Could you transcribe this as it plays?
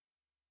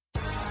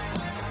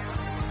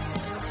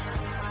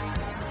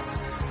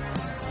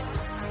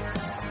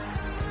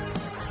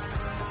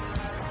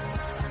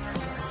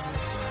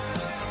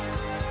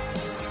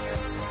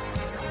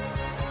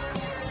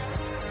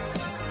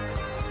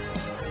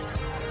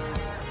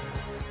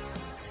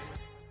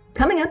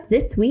Coming up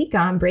this week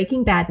on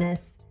Breaking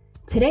Badness.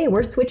 Today,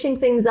 we're switching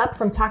things up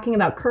from talking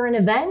about current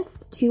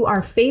events to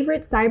our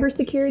favorite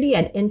cybersecurity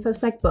and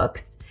InfoSec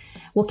books.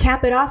 We'll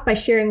cap it off by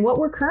sharing what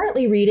we're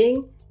currently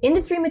reading,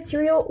 industry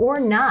material or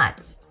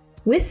not.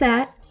 With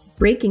that,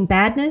 Breaking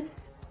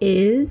Badness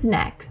is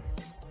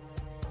next.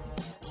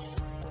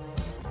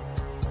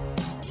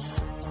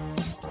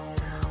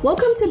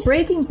 Welcome to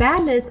Breaking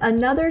Badness,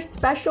 another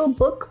special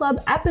book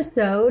club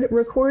episode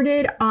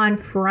recorded on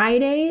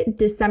Friday,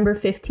 December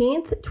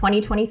 15th,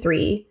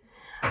 2023.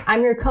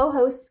 I'm your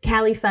co-host,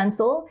 Kali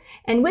Fencl,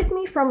 and with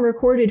me from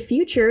Recorded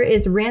Future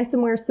is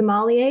ransomware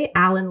sommelier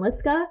Allan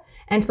Liska,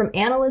 and from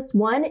Analyst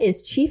One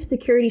is Chief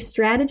Security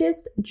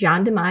Strategist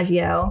John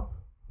DiMaggio.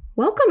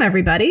 Welcome,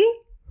 everybody.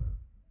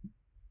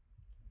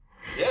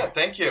 Yeah,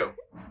 thank you.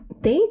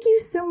 Thank you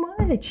so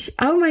much.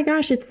 Oh my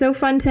gosh, it's so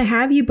fun to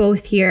have you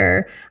both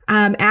here.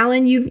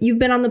 Allan, you've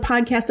been on the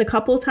podcast a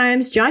couple of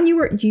times. John,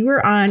 you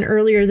were on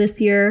earlier this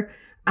year.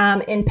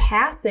 In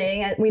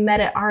passing, we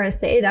met at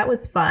RSA. That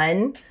was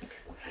fun.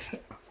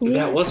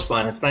 Yeah. That was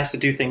fun. It's nice to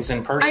do things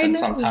in person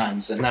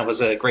sometimes, and that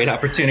was a great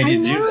opportunity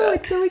to do that.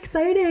 It's so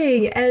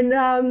exciting. And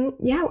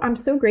I'm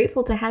so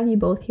grateful to have you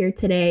both here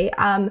today.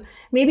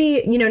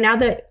 Maybe, now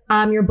that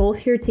you're both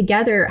here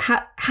together,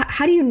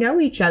 how do you know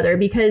each other?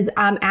 Because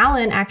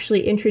Allan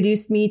actually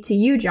introduced me to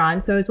you,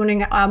 John. So I was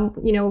wondering,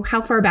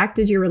 how far back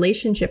does your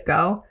relationship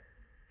go?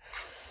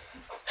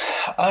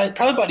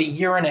 Probably about a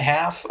year and a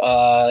half.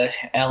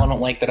 Allan don't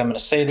like that I'm going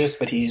to say this,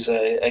 but he's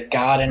a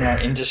god in our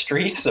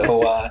industry.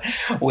 So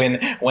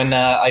when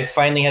I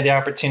finally had the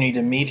opportunity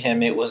to meet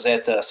him, it was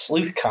at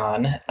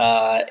SleuthCon,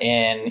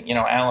 and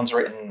Allan's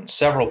written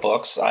several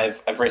books.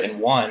 I've written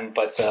one,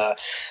 but I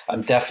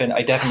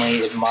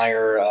definitely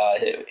admire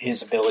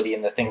his ability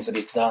and the things that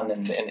he's done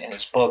in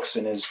his books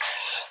and his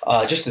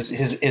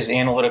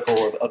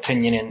analytical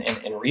opinion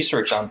and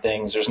research on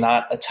things. There's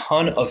not a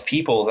ton of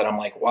people that I'm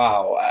like,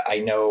 wow, I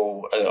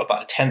know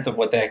about a tenth of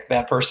what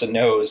that person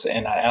knows,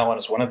 and Allan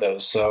is one of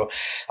those. So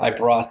I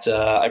brought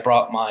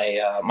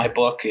my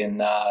book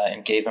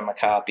and gave him a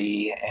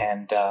copy,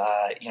 and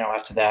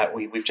after that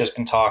we've just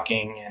been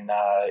talking and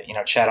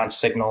chat on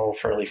Signal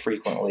fairly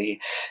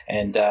frequently,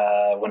 and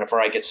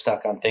whenever I get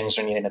stuck on things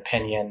or need an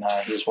opinion,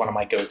 he's one of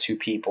my go-to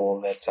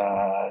people that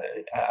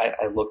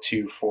I look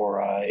to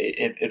for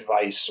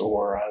advice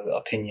or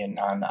opinion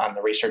on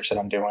the research that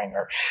I'm doing,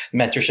 or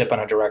mentorship on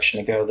a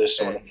direction to go, those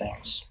sort of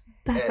things.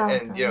 That's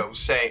awesome. And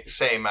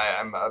same.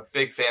 I'm a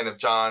big fan of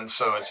John,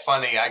 so it's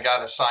funny. I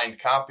got a signed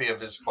copy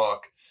of his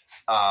book,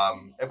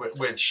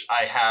 which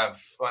I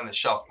have on the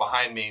shelf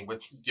behind me,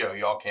 which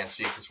y'all can't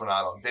see because we're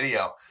not on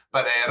video.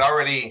 But I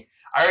already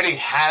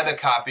had a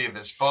copy of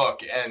his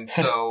book, and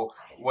so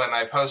when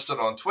I posted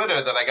on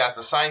Twitter that I got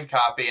the signed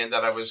copy and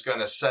that I was going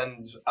to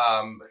send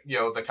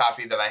the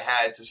copy that I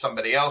had to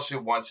somebody else who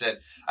wants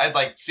it, I had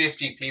like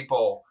 50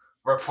 people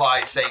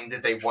reply saying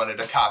that they wanted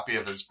a copy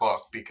of his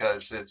book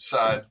because it's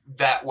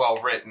that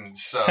well written.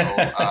 So,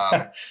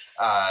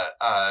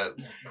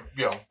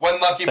 one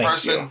lucky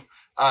person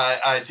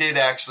did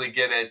actually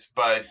get it,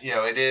 but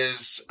it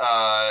is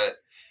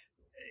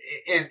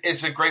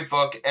it's a great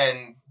book,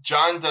 and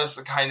John does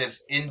the kind of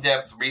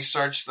in-depth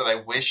research that I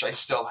wish I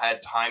still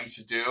had time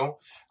to do.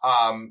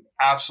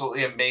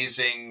 Absolutely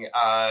amazing,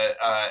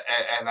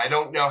 and I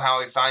don't know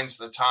how he finds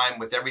the time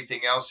with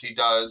everything else he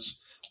does.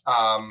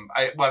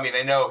 I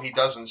know he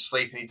doesn't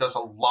sleep and he does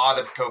a lot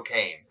of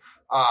cocaine.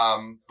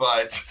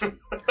 But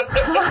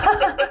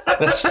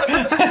that's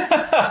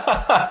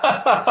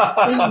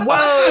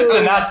whoa.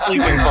 The not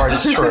sleeping part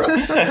is true.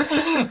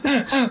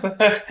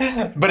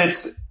 But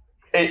it's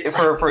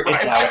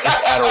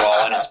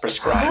Adderall and it's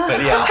prescribed.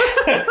 But yeah,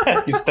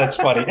 that's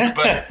funny.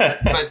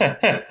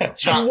 But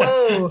John,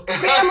 whoa,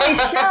 family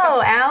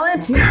show,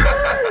 Allan.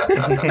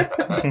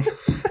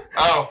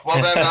 Oh, well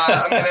then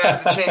I'm going to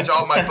have to change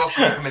all my book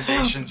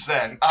recommendations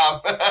then.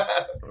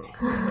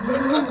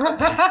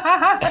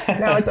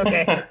 No, it's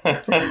okay.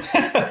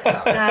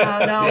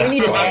 No, we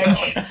need an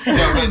edge.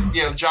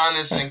 But John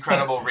is an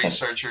incredible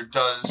researcher,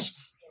 does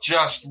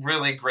just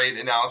really great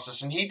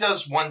analysis. And he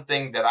does one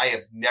thing that I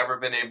have never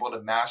been able to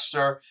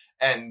master.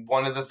 And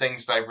one of the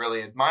things that I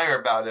really admire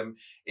about him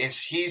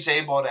is he's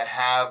able to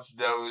have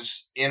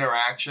those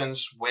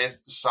interactions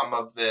with some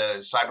of the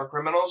cyber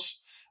criminals.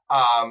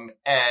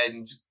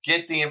 And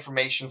get the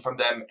information from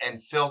them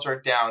and filter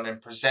it down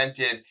and present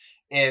it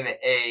in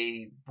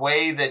a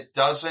way that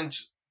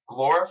doesn't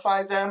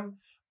glorify them,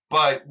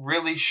 but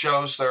really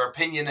shows their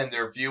opinion and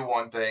their view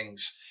on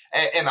things.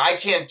 And I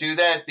can't do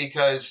that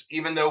because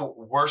even though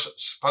we're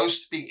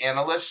supposed to be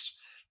analysts,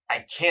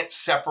 I can't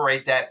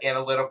separate that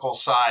analytical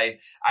side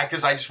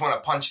because I just want to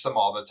punch them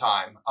all the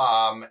time.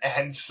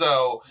 And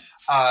so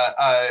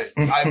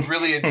I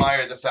really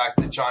admire the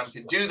fact that John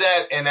can do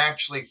that and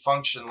actually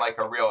function like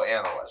a real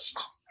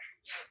analyst.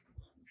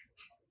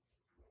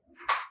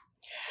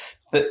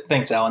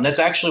 Thanks, Alan. That's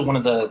actually one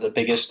of the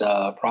biggest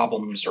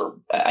problems, or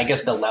I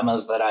guess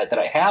dilemmas that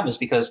I have, is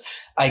because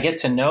I get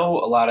to know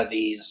a lot of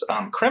these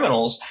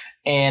criminals,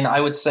 and I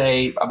would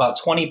say about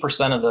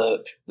 20%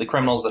 of the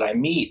criminals that I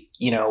meet,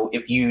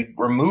 if you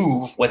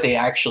remove what they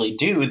actually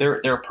do,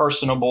 they're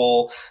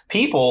personable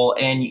people,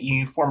 and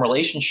you form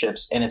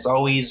relationships, and it's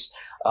always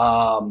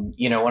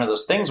one of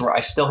those things where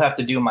I still have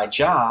to do my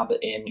job.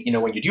 And,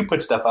 when you do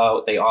put stuff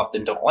out, they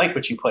often don't like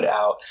what you put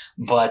out.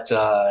 But,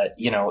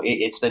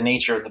 it's the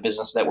nature of the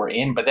business that we're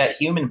in. But that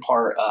human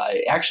part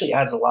actually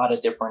adds a lot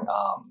of different,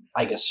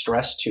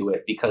 stress to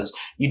it, because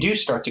you do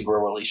start to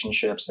grow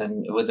relationships.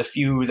 And with the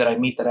few that I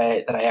meet that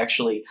I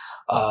actually,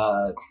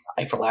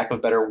 for lack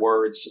of better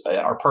words,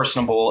 are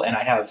personable, and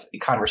I have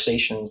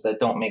conversations that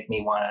don't make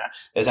me want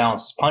to, as Alan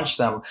says, punch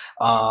them.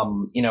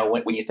 When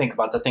you think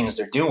about the things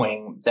they're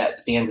doing, that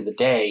at the end of the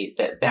day,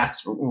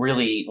 that's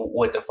really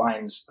what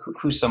defines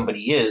who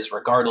somebody is,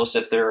 regardless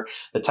if they're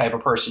the type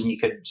of person you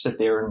could sit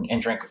there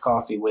and drink a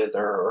coffee with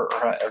or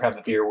have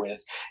a beer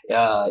with,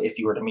 if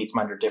you were to meet them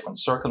under different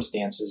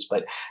circumstances.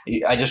 But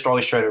I just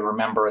always try to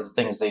remember the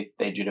things they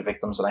do to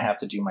victims, and I have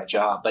to do my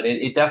job. But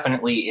it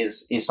definitely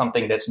is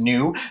something that's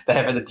new that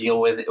I've had to deal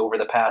with over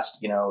the past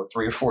 3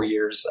 or 4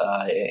 years,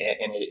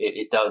 and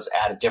it does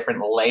add a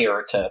different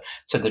layer to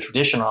the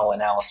traditional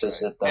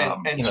analysis that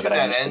to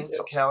that end,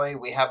 Kelly,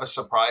 we have a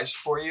surprise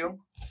for you.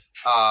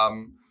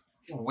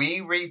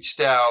 We reached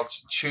out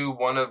to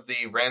one of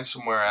the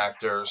ransomware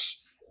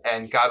actors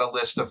and got a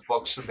list of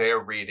books they're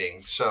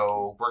reading.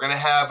 So we're going to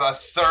have a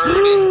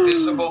third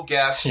invisible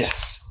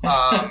guest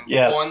on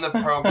the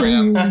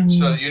program.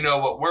 So you know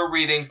what we're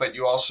reading, but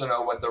you also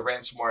know what the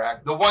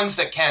ransomware the ones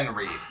that can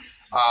read.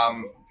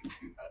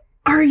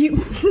 Are you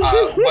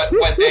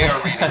what they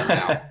are reading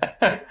now?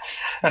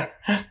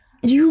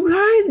 You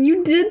guys,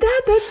 you did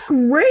that? That's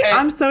great.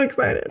 I'm so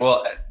excited.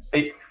 Well,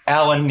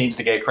 Allan needs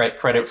to get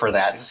credit for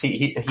that.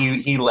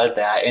 He led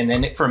that, and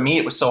then for me,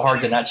 it was so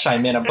hard to not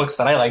chime in on books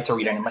that I like to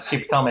read. And I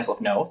keep telling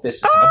myself, "No,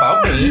 this isn't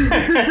about me."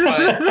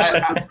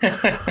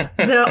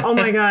 No, oh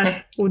my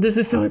gosh! Well, this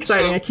is so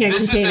exciting. So I can't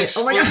contain it.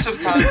 Oh my god! This is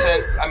exclusive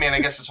content. I mean,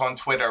 I guess it's on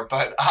Twitter,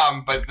 but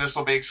this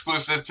will be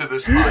exclusive to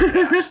this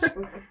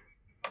podcast.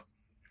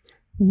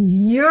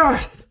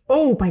 Yes!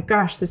 Oh my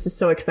gosh, this is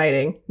so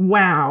exciting!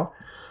 Wow.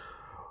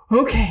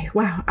 Okay.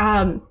 Wow.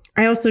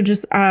 I also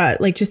just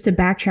just to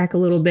backtrack a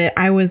little bit,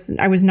 I was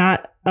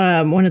not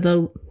one of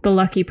the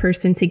lucky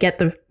person to get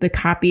the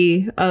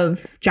copy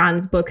of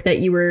John's book that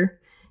you were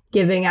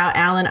giving out,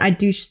 Alan. I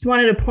just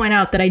wanted to point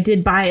out that I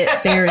did buy it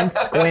fair and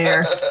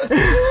square.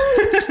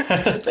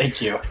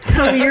 Thank you.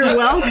 So you're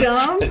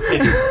welcome.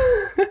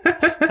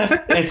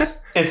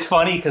 It's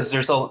funny because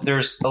there's a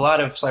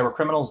lot of cyber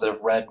criminals that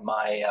have read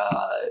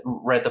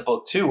read the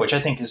book too, which I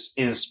think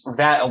is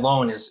that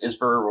alone is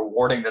very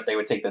rewarding that they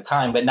would take the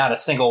time, but not a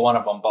single one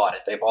of them bought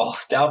it. They've all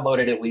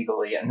downloaded it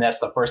legally, and that's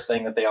the first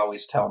thing that they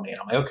always tell me. And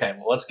I'm like, okay,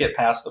 well, let's get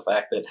past the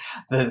fact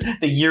that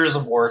the years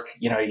of work,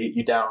 you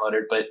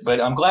downloaded,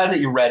 but I'm glad that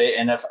you read it,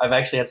 and I've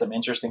actually had some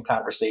interesting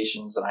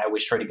conversations, and I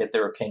always try to get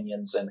their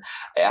opinions, and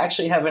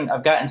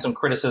I've gotten some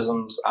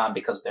criticisms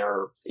because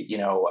they're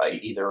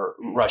either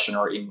Russian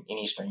or in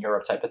Eastern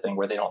Europe type of thing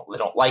where they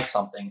don't like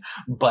something,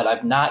 but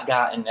I've not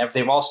gotten.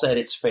 They've all said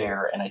it's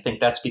fair, and I think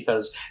that's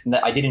because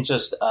I didn't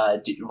just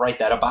write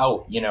that about.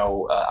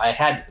 I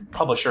had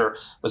publisher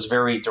was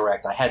very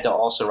direct. I had to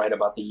also write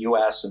about the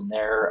U.S. and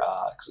their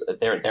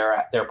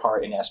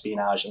part in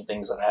espionage and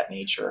things of that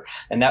nature,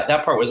 and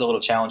that part was a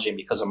little challenging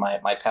because of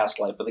my past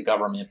life with the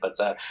government. But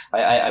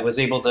I was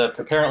able to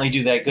apparently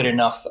do that good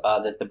enough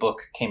that the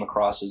book came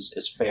across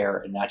as fair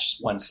and not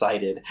just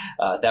one-sided.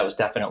 That was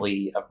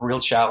definitely a real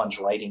challenge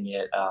writing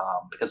it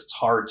because it's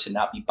hard to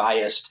not be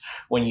biased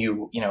when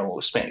you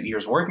spent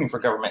years working for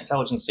government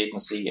intelligence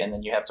agency and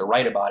then you have to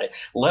write about it,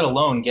 let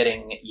alone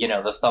getting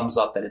the thumbs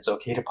up that it's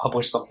okay to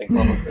publish something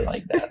publicly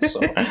like that. So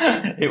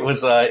it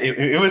was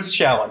a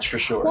challenge for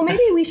sure. Well,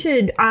 maybe we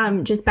should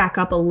just back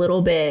up a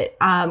little bit.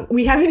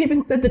 We haven't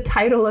even said the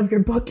title of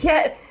your book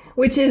yet,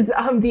 which is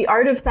The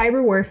Art of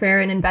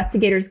Cyberwarfare, an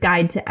investigator's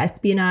guide to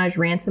espionage,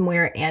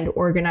 ransomware, and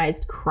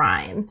organized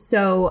crime.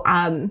 So,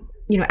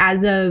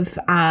 as of,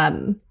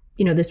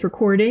 this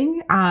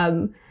recording,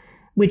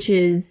 which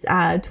is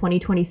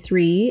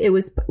 2023, it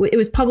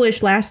was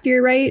published last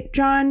year, right,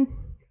 John?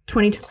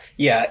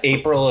 Yeah,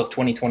 April of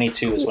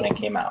 2022 is when it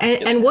came out.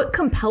 And what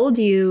compelled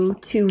you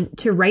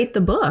to write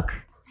the book?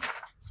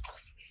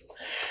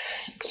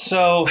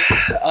 So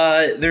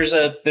there's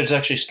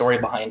actually a story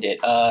behind it.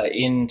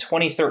 In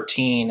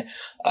 2013,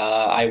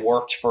 I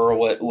worked for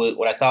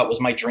what I thought was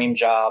my dream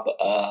job.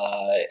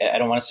 I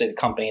don't want to say the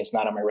company; it's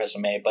not on my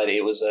resume, but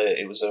it was a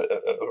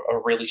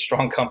really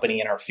strong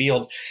company in our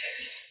field.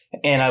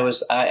 And I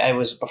was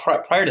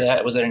prior to that,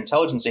 I was at an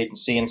intelligence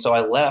agency. And so I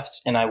left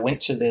and I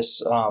went to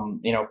this,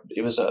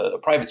 it was a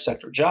private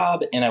sector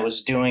job. And I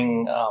was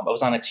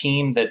on a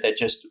team that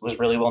just was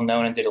really well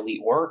known and did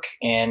elite work.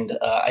 And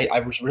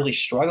I was really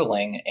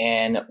struggling.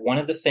 And one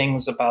of the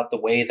things about the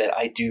way that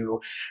I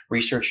do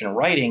research and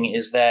writing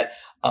is that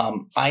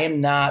I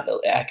am not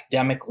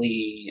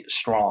academically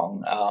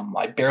strong.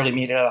 I barely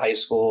made it out of high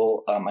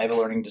school. I have a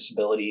learning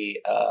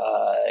disability,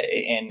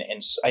 and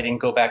I didn't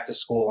go back to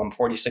school. I'm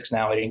 46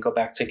 now. I didn't go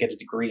back to get a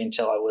degree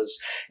until I was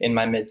in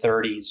my mid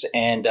 30s,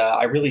 and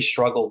I really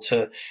struggled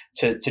to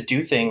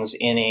do things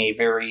in a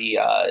very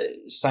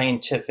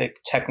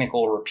scientific,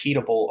 technical,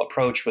 repeatable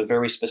approach with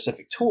very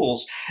specific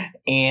tools.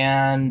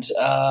 And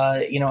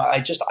I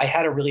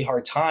had a really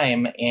hard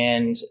time,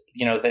 and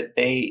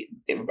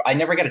I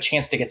never got a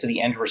chance to get to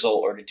the end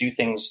result or to do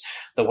things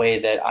the way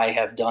that I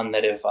have done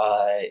that have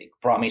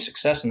brought me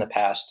success in the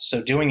past.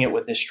 So doing it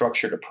with this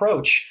structured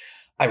approach,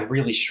 I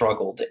really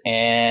struggled,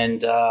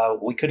 and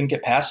we couldn't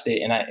get past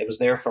it. And it was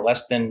there for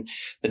less than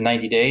the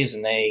 90 days.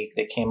 And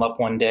they came up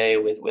one day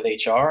with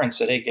HR and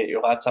said, "Hey, get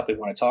your laptop. We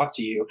want to talk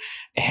to you."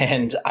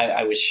 And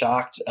I was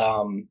shocked.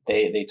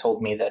 They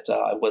told me that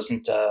I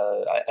wasn't,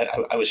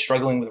 I was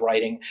struggling with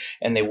writing,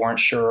 and they weren't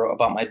sure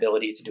about my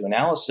ability to do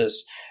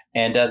analysis.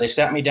 And they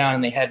sat me down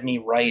and they had me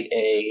write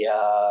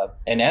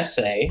an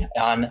essay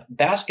on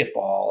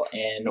basketball.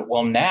 And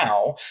well,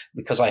 now,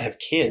 because I have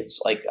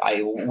kids,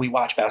 we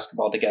watch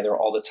basketball together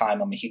all the time.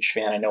 I'm a huge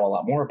fan. I know a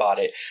lot more about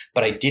it,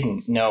 but I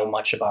didn't know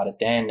much about it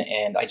then.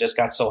 And I just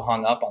got so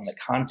hung up on the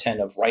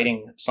content of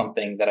writing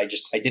something that I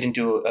didn't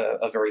do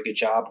a very good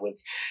job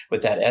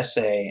with that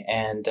essay.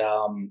 And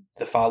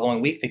the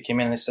following week they came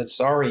in and they said,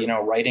 "Sorry,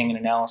 writing and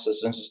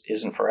analysis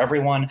isn't for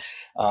everyone.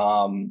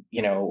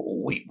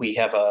 We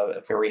have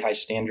a very high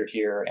standard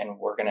here, and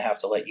we're going to have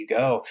to let you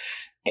go."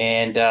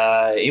 And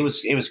it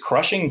was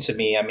crushing to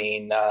me. I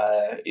mean,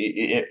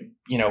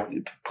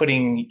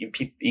 putting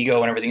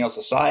ego and everything else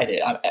aside,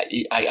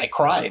 I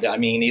cried. I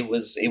mean, it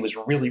was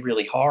really,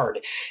 really hard.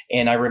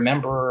 And I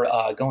remember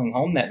going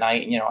home that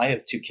night. I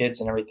have 2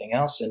 kids and everything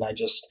else, and I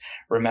just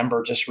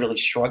remember just really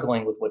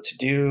struggling with what to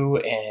do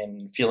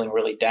and feeling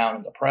really down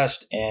and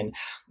depressed. And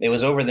it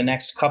was over the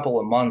next couple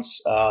of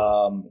months,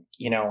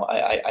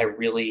 I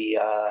really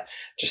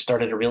just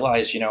started to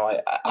realize,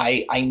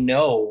 I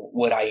know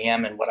what I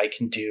am and what I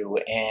can do,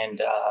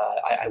 and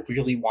I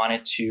really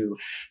wanted to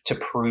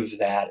prove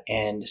that.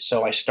 And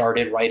so I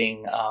started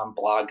writing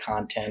blog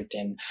content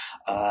and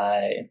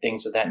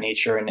things of that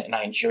nature, and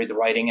I enjoyed the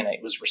writing, and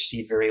it was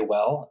received very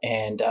well.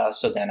 And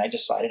so then I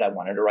decided I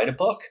wanted to write a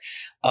book.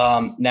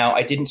 Now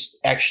I didn't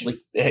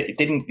actually,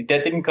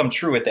 that didn't come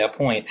true at that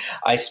point.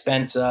 I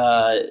spent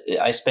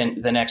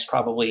the next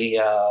probably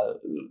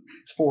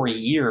 4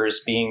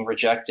 years being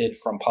rejected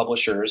from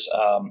publishers.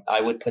 I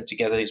would put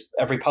together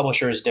every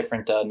publisher has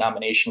different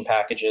nomination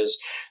packages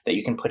that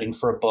you can put in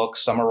for a book.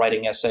 Some are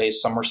writing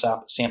essays, some are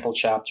sample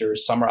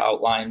chapters, some are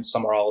outlines,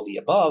 some are all of the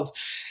above.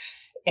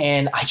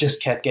 And I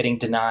just kept getting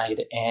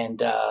denied. And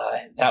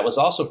that was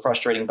also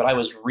frustrating, but I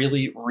was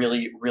really,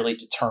 really, really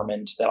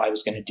determined that I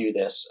was going to do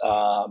this.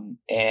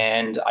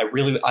 And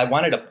I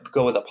wanted to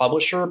go with a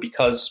publisher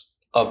because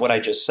of what I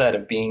just said,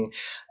 of being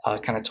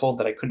kind of told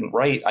that I couldn't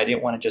write. I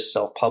didn't want to just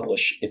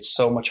self-publish. It's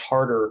so much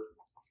harder.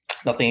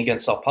 Nothing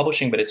against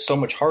self-publishing, but it's so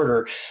much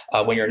harder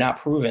when you're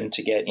not proven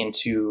to get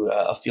into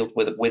a field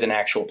with an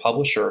actual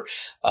publisher.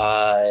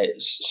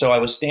 So I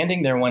was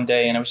standing there one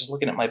day and I was just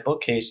looking at my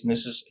bookcase, and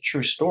this is a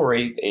true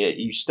story.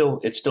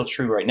 It's still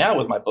true right now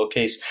with my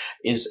bookcase.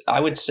 Is I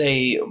would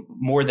say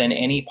more than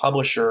any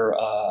publisher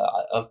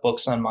of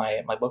books on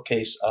my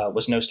bookcase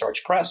was No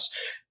Starch Press.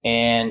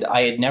 And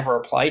I had never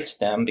applied to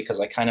them because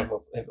I kind of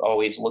have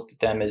always looked at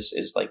them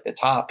as like the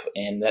top,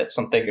 and that's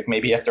something if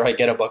maybe after I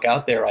get a book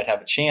out there, I'd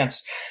have a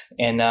chance.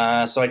 And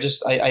so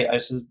I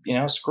said,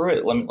 screw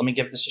it, let me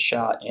give this a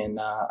shot. And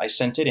I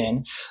sent it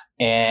in.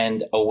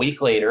 And a week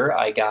later,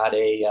 I got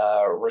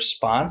a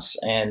response,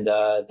 and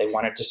they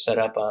wanted to set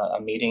up a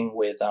meeting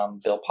with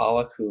Bill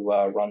Pollack, who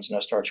runs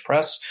No Starch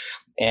Press.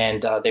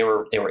 And they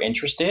were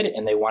interested,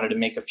 and they wanted to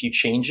make a few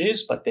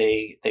changes, but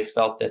they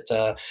felt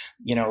that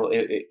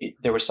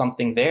there was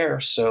something there.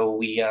 So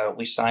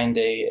we signed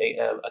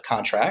a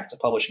contract, a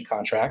publishing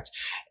contract,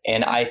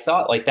 and I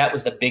thought like that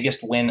was the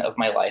biggest win of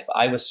my life.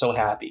 I was so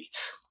happy.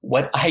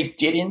 What I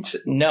didn't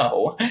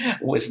know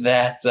was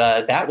that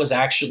that was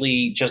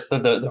actually just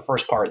the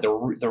first part. The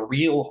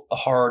real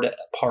hard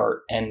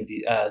part and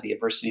the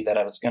adversity that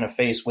I was going to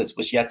face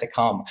was yet to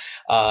come.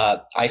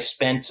 I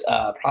spent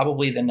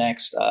probably the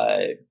next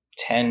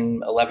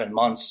 10, 11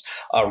 months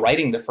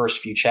writing the first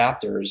few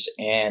chapters,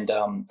 and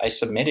I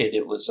submitted.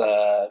 It was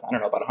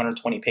about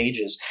 120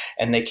 pages,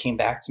 and they came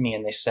back to me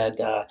and they said,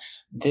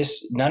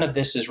 none of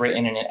this is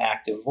written in an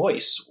active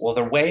voice. Well,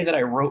 the way that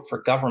I wrote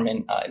for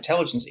government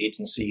intelligence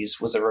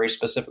agencies was a very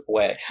specific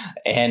way,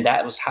 and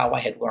that was how I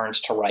had learned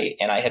to write,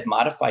 and I had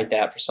modified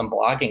that for some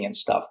blogging and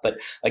stuff. But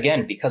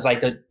again, because I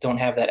don't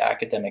have that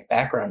academic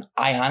background,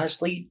 I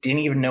honestly didn't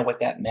even know what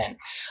that meant.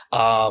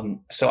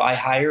 So I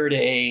hired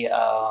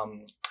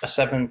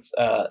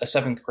a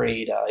seventh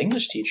grade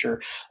English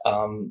teacher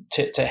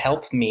to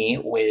help me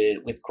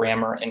with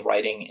grammar and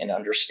writing and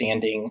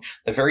understanding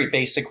the very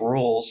basic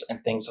rules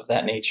and things of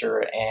that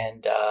nature.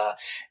 And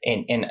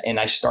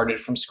I started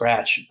from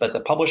scratch. But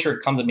the publisher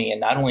had come to me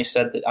and not only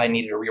said that I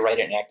needed to rewrite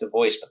it in active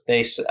voice, but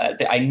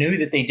I knew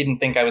that they didn't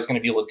think I was going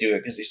to be able to do it,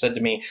 because they said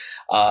to me,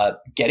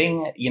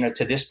 getting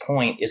to this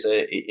point is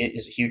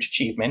a huge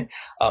achievement.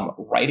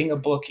 Writing a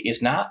book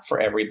is not for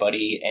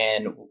everybody,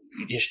 and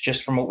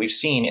just from what we've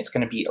seen, it's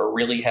going to be a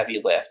really heavy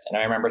lift. And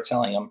I remember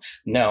telling him,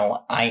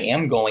 no, I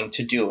am going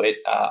to do it.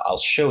 I'll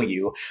show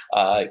you.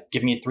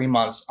 Give me 3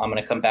 months. I'm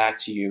going to come back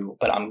to you,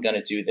 but I'm going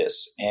to do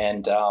this.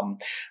 And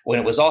when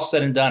it was all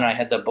said and done, I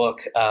had the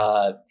book.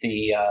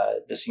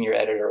 The senior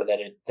editor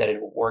that had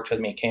worked with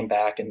me came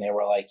back, and they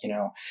were like,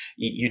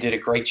 you did a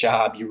great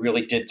job. You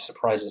really did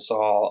surprise us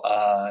all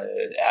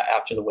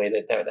after the way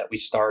that we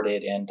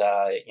started, and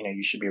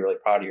you should be really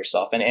proud of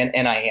yourself.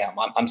 And I am.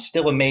 I'm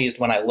still amazed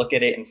when I look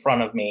at it in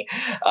front of me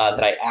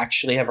that I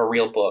actually have a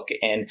real book,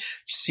 and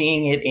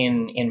seeing it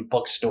in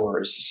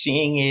bookstores,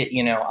 seeing it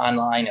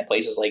online at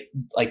places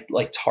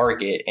like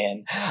Target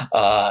and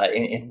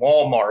in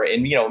Walmart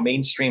and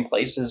mainstream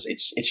places.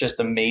 It's just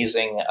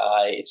amazing.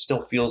 It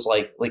still feels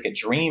like a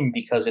dream,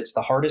 because it's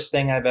the hardest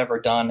thing I've ever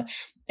done,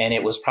 and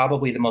it was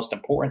probably the most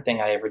important thing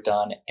I ever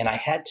done, and I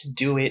had to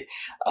do it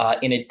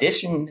in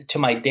addition to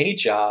my day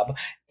job.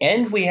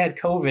 And we had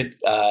COVID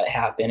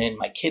happen, and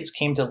my kids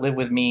came to live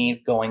with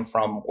me, going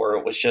from where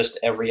it was just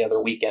every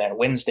other weekend and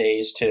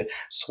Wednesdays to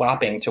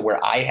swapping to where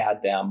I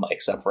had them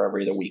except for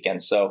every other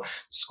weekend. So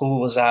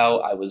school was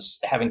out. I was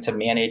having to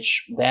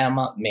manage them,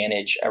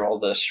 manage all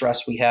the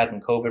stress we had when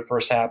COVID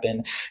first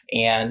happened,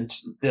 and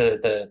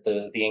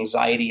the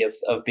anxiety of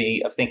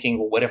thinking,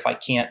 well, what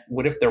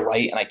if they're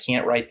right and I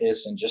can't write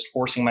this, and just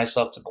forcing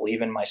myself to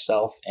believe in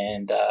myself,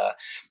 and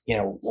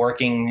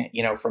working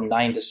from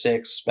 9 to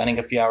 6, spending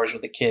a few hours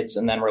with the kids,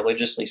 and then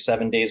religiously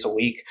 7 days a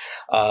week,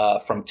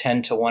 from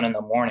 10 to 1 in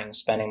the morning,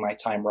 spending my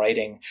time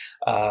writing.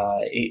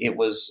 It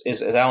was,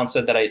 as Allan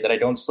said, that I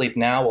don't sleep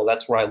now. Well,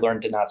 that's where I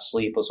learned to not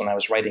sleep, was when I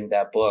was writing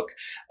that book.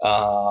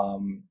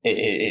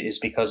 It is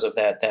because of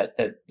that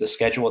the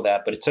schedule of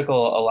that, but it took a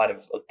lot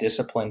of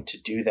discipline to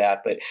do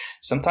that. But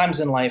sometimes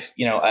in life,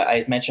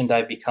 I mentioned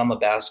I've become a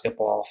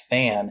basketball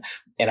fan,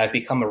 and I've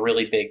become a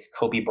really big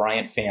Kobe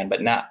Bryant fan, but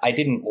I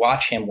didn't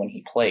watch him when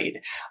he played.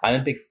 I'm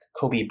a big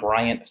Kobe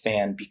Bryant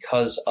fan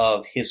because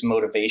of his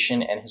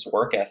motivation and his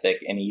work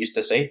ethic. And he used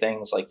to say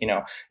things like,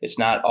 it's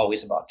not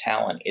always about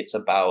talent. It's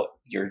about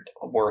your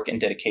work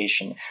and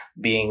dedication,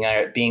 being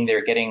there, being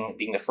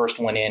the first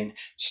one in,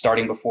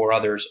 starting before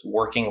others,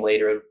 working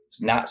later,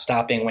 not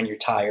stopping when you're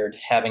tired,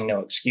 having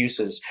no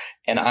excuses.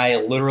 And I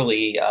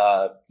literally,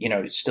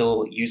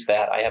 still use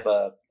that. I have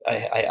a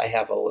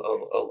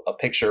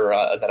picture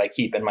that I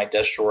keep in my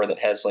desk drawer that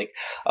has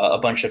a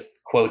bunch of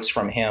quotes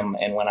from him.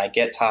 And when I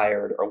get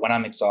tired, or when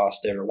I'm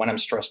exhausted, or when I'm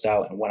stressed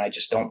out, and when I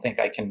just don't think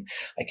I can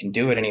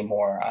do it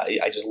anymore,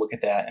 I just look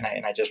at that and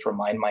I just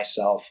remind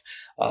myself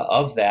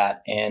of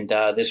that. And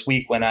this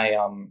week, when I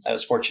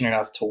was fortunate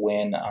enough to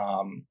win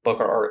Book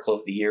or Article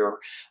of the Year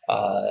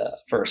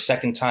for a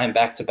second time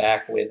back to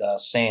back with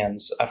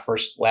Sands.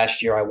 First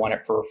last year I won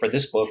it for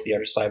this book, The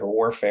Art of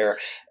Cyberwarfare,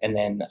 and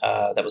then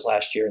that was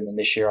last year, and then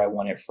this year I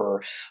won it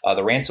for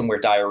the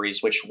Ransomware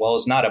Diaries, which, while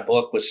it's not a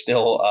book, was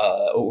still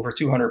over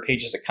 200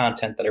 pages of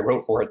content that I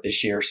wrote for it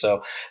this year.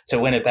 So to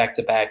win it back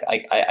to back,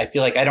 I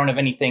feel like I don't have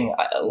anything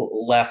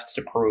left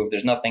to prove.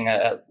 There's nothing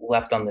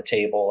left on the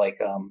table.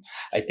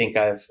 I think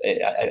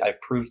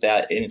I've proved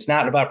that, and it's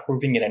not about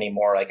proving it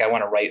anymore. I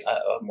want to write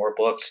more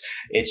books.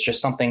 It's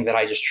just something that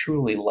I just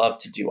truly love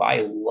to do.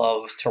 I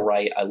love to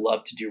write. I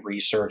love to do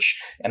research,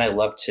 and I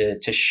love to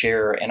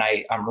share. And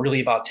I'm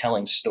really about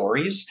telling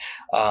stories.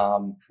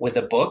 With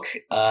a book,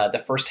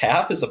 the first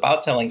half is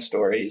about telling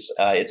stories.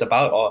 It's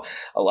about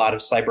a lot of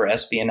cyber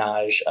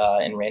espionage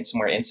and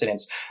ransomware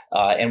incidents.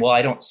 And while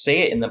I don't say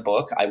it in the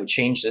book, I would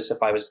change this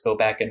if I was to go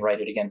back and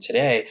write it again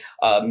today.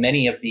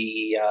 Many of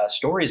the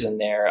stories in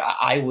there,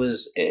 I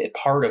was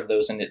part of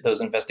those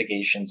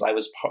investigations. I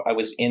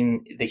was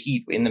in the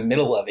heat, in the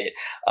middle of it.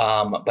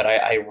 But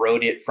I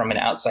wrote it from an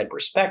outside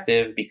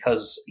perspective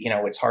because,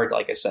 it's hard.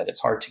 Like I said, it's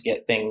hard to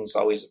get things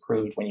always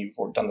approved when you've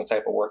done the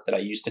type of work that I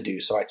used to do.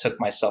 So I took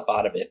myself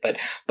out of it.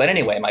 But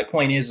anyway, my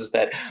point is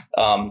that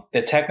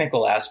the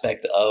technical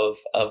aspect of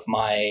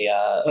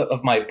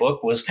my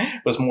book was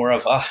more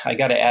of I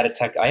got to add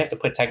I have to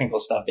put technical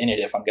stuff in it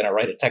if I'm going to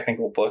write a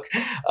technical book.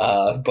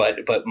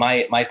 But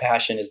my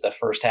passion is the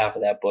first half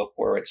of that book,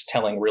 where it's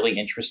telling really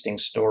interesting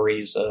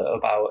stories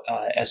about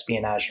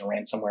espionage and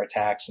ransomware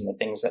attacks and the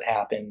things that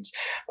happened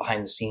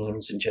behind the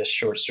scenes, and just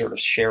sort of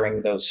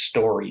sharing those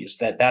stories.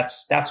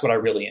 That's what I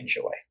really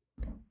enjoy.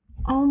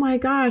 Oh my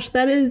gosh,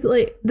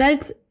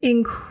 that's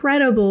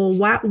incredible.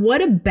 Wow,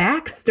 what a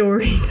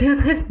backstory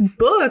to this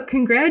book.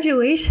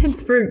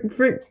 Congratulations for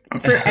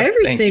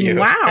everything.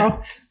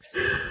 Wow.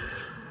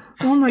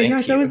 Oh my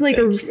gosh, that was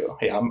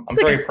I'm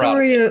very a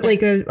story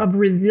of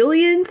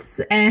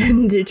resilience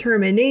and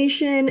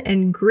determination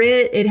and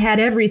grit. It had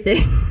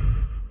everything.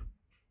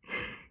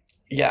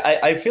 Yeah,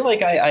 I feel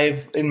like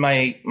I've in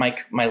my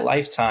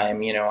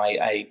lifetime,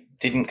 I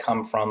didn't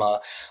come from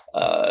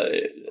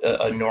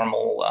a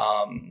normal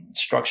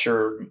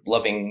structure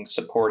loving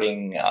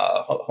supporting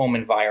home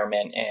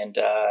environment, and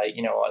I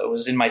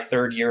was in my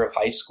third year of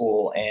high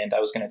school and I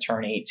was going to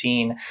turn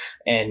 18,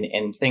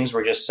 and things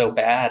were just so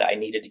bad I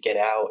needed to get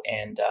out,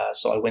 and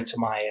so I went to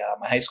my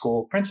high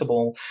school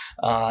principal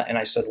and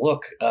I said,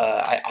 look,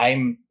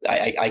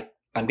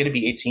 I'm going to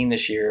be 18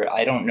 this year.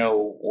 I don't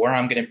know where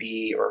I'm going to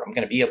be or I'm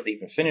going to be able to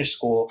even finish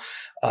school.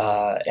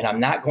 And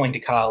I'm not going to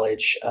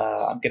college.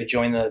 I'm going to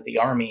join the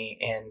Army.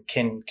 And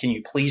can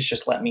you please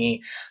just let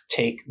me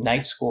take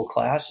night school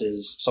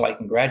classes so I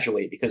can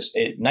graduate? Because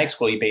at night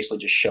school, you basically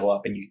just show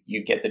up and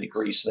you get the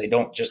degree. So they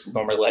don't just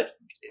normally let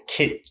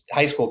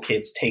high school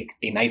kids take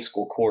a night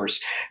school course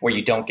where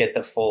you don't get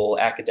the full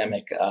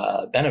academic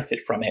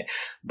benefit from it.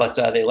 But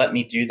they let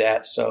me do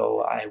that. So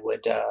I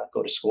would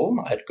go to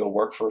school. I'd go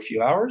work for a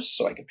few hours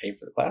so I could pay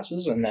for the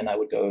classes. And then I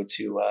would go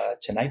to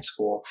night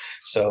school.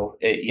 So,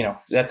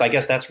 I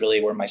guess that's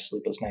really where my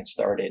sleepless nights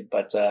started.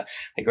 But I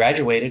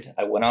graduated.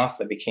 I went off.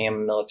 I became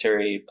a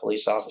military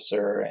police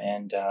officer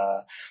and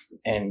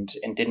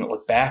didn't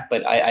look back.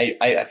 But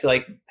I feel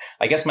like,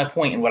 I guess my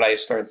point in what I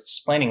started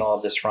explaining all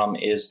of this from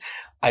is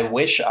I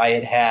wish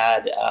I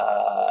had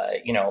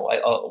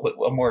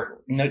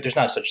there's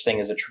not such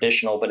thing as a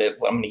traditional, but I'm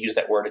going to use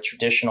that word, a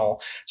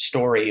traditional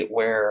story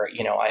where,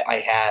 I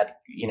had,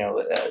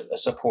 a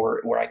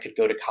support where I could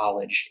go to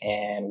college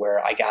and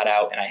where I got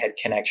out and I had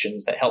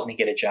connections that helped me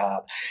get a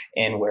job,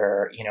 and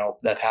where,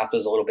 the path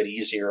was a little bit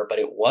easier, but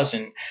it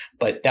wasn't.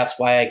 But that's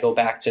why I go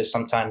back to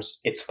sometimes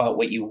it's about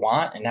what you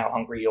want and how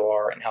hungry you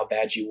are and how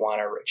bad you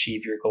want to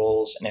achieve your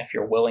goals. And if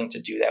you're willing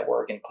to do that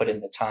work and put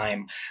in the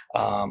time,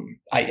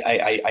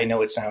 I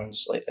know it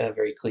sounds like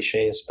very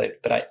cliché,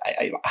 but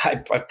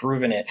I've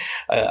proven it.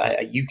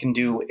 You can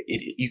do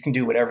it. You can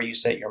do whatever you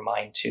set your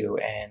mind to,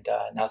 and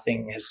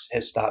nothing has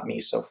stopped me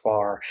so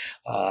far,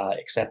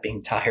 except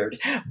being tired.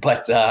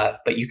 But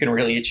you can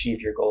really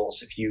achieve your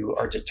goals if you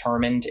are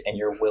determined and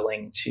you're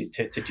willing to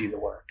do the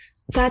work.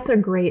 That's a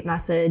great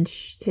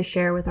message to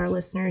share with our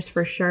listeners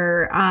for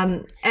sure.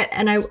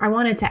 And I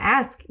wanted to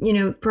ask,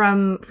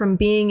 from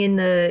being in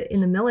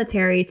the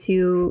military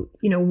to,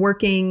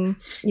 working,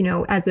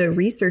 as a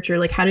researcher,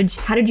 like how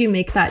did you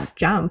make that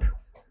jump?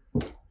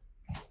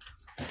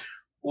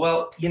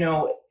 Well,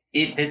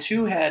 the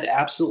two had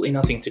absolutely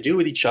nothing to do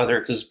with each other,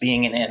 because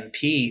being an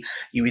MP,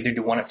 you either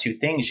do one of two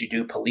things. You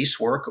do police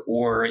work,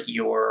 or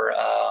you're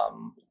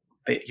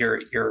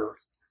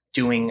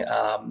doing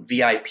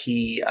VIP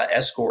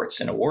escorts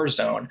in a war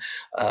zone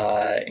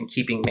and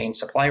keeping main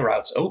supply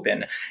routes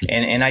open.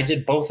 And I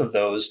did both of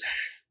those.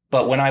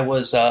 But when I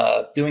was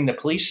doing the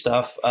police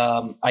stuff,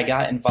 I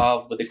got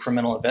involved with the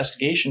criminal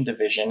investigation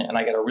division, and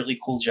I got a really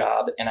cool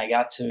job. And I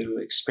got to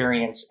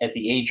experience at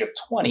the age of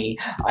 20,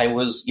 I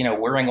was,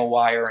 wearing a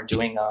wire and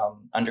doing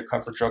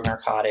undercover drug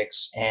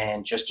narcotics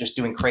and just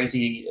doing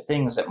crazy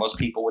things that most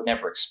people would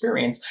never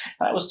experience.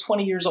 And I was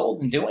 20 years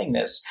old and doing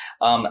this.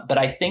 But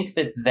I think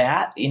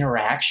that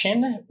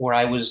interaction where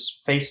I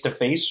was face to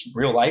face,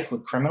 real life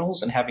with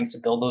criminals and having to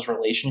build those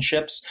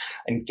relationships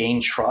and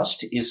gain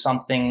trust is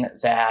something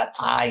that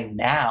I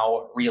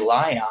now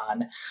rely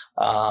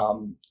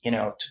on,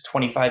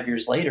 25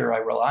 years later, I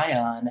rely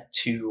on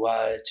to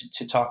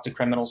talk to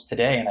criminals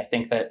today. And I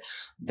think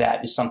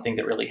that is something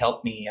that really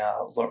helped me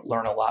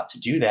learn a lot to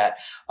do that.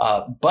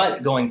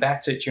 But going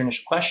back to your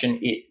initial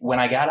question, when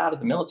I got out of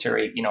the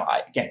military,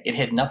 it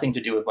had nothing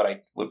to do with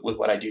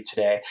what I do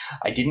today.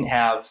 I didn't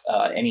have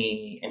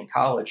any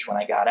college when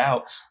I got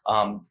out.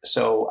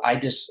 So I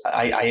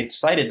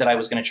decided that I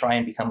was going to try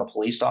and become a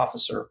police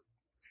officer.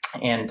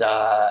 And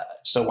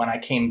so when I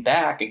came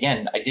back,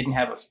 again, I didn't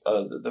have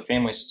the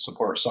family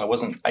support, so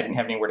I didn't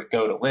have anywhere to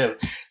go to live.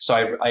 So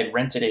I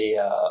rented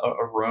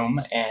a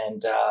room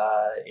and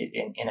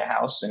in a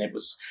house, and it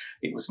was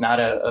not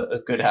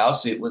a good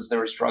house. There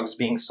was drugs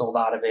being sold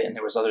out of it, and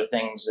there was other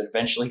things that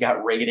eventually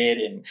got raided,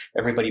 and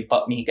everybody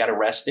but me got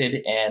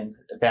arrested, and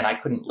then I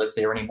couldn't live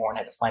there anymore and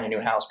had to find a new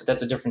house. But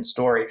that's a different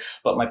story.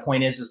 But my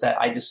point is that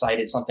I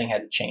decided something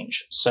had to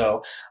change.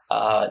 So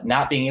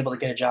not being able to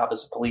get a job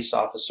as a police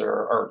officer,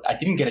 or I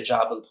didn't get a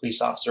job as a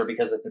police officer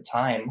because at the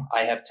time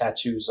I have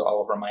tattoos all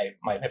over my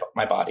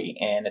body.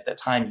 And at the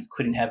time you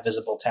couldn't have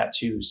visible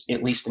tattoos,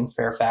 at least in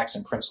Fairfax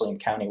and Prince William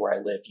County where I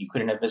live. You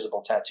couldn't have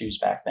visible tattoos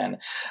back then.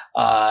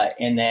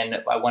 And then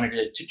I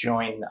wanted to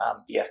join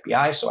the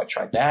FBI. So I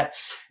tried that.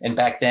 And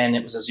back then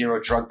it was a zero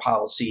drug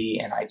policy,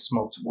 and I'd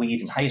smoked weed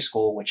in high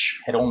school,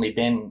 which had only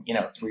been,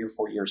 3 or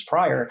 4 years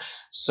prior.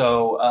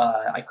 So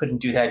I couldn't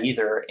do that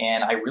either.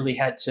 And I really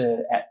had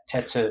to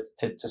had to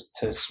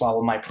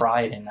swallow my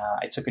pride, and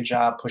I took a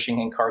job pushing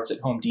in carts at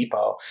Home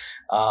Depot,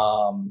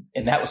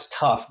 and that was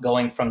tough,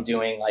 going from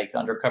doing like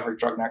undercover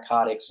drug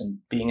narcotics and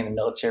being in the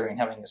military and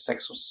having a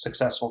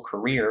successful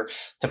career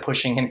to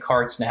pushing in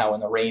carts now in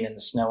the rain and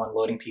the snow and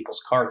loading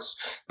people's carts.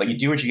 But you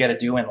do what you got to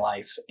do in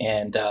life,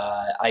 and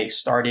I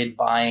started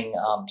buying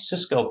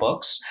Cisco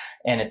books,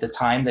 and at the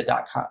time the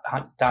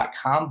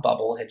dot-com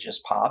bubble had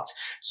just popped,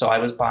 so I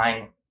was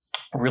buying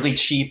really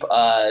cheap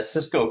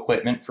Cisco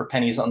equipment for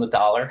pennies on the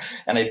dollar,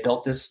 and I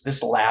built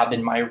this lab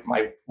in my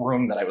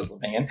room that I was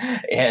living in,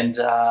 and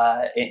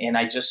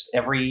I just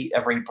every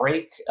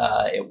break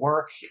at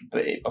work,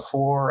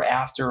 before,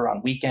 after,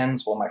 on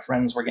weekends, while my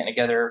friends were getting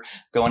together,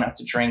 going out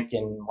to drink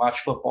and watch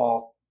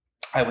football,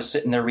 I was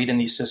sitting there reading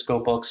these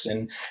Cisco books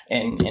and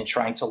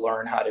trying to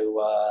learn how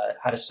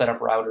to set up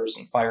routers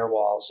and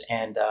firewalls,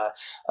 and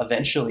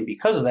eventually,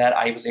 because of that,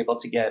 I was able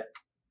to get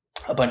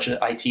a bunch of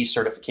IT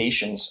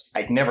certifications.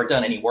 I'd never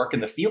done any work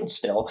in the field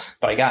still,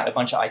 but I got a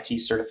bunch of IT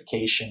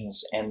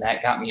certifications, and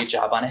that got me a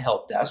job on a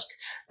help desk.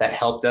 That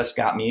help desk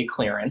got me a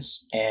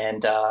clearance,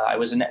 and I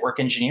was a network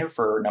engineer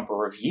for a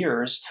number of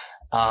years.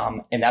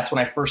 And that's when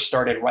I first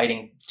started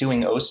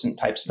doing OSINT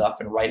type stuff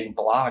and writing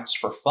blogs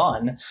for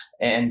fun.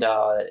 And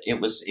it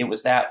was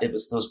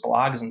those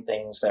blogs and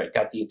things that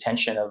got the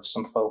attention of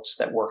some folks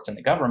that worked in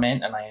the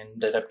government. And I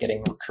ended up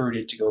getting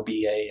recruited to go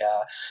be a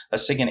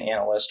SIGINT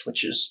analyst,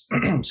 which is,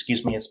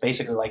 excuse me, it's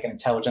basically like an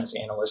intelligence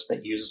analyst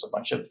that uses a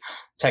bunch of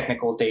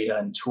technical data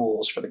and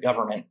tools for the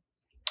government.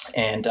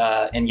 And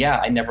yeah,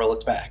 I never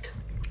looked back.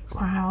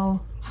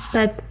 Wow.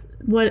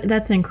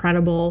 That's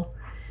incredible.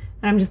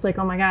 And I'm just like,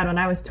 oh my God, when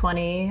I was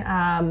 20,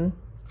 I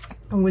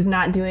was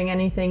not doing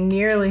anything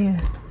nearly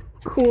as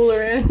cool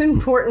or as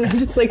important. I'm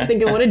just like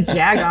thinking what a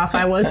jagoff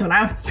I was when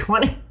I was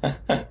 20.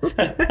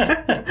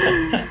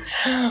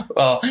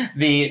 Well,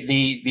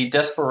 the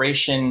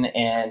desperation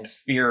and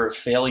fear of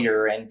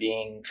failure and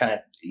being kind of,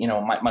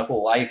 my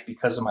whole life,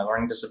 because of my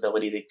learning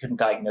disability, they couldn't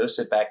diagnose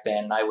it back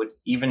then.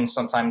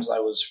 Sometimes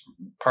I was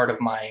part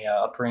of my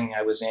upbringing,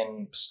 I was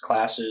in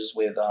classes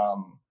with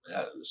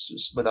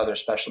other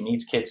special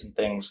needs kids and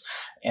things.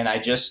 And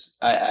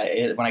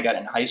when I got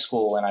in high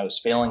school and I was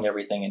failing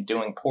everything and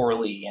doing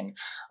poorly and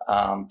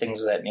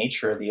things of that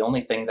nature, the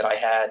only thing that I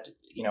had,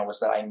 was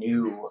that I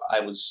knew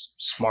I was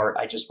smart.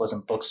 I just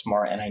wasn't book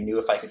smart. And I knew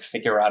if I could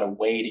figure out a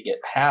way to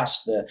get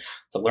past the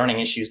learning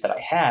issues that I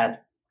had,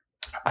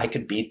 I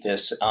could beat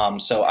this.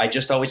 So I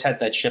just always had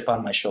that chip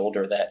on my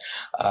shoulder that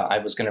I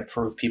was going to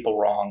prove people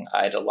wrong.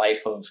 I had a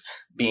life of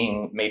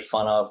being made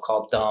fun of,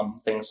 called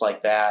dumb, things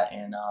like that,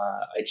 and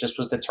I just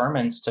was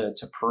determined to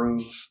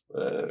prove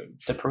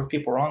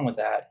people wrong with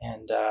that,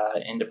 and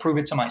to prove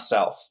it to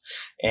myself.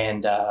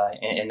 And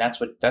that's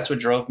what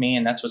drove me,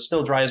 and that's what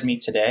still drives me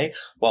today.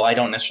 While I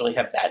don't necessarily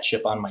have that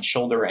chip on my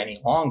shoulder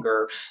any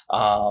longer,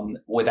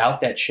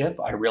 without that chip,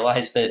 I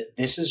realized that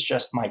this is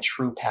just my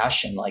true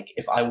passion. Like,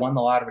 if I won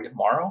the lottery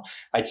tomorrow,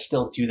 I'd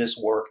still do this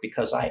work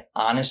because I,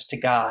 honest to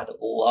God,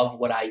 love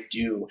what I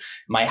do.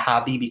 My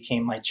hobby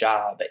became my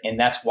job, and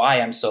that's why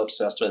I'm so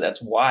obsessed with it.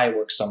 That's why I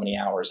work so many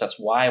hours. That's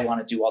why I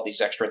want to do all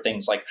these extra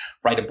things, like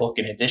write a book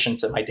in addition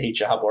to my day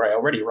job where I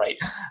already write,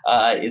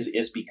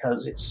 is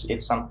because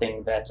it's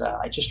something that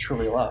I just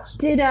truly love.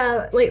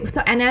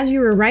 And as you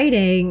were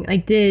writing,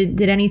 like,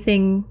 did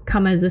anything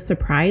come as a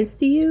surprise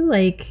to you?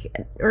 Like,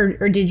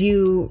 or did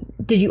you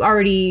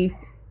already,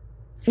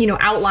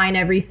 outline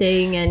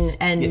everything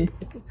and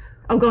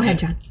Oh, go ahead,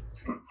 John.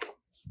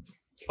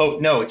 Oh,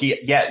 no.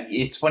 Yeah.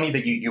 It's funny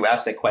that you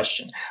asked that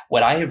question.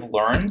 What I have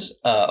learned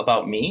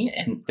about me,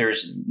 and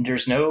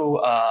there's no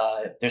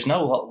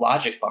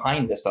logic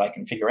behind this that I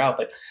can figure out,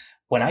 but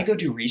when I go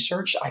do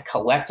research, I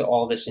collect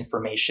all this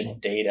information and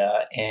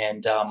data.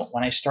 And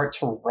when I start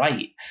to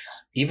write,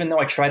 even though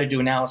I try to do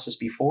analysis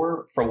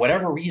before, for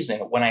whatever reason,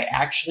 when I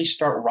actually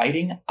start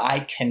writing, I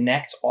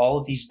connect all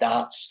of these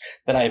dots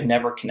that I've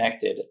never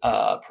connected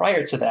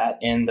prior to that.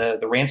 And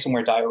the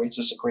ransomware diaries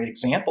is a great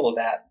example of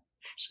that.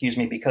 Excuse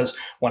me, because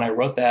when I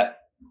wrote that,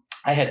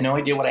 I had no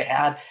idea what I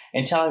had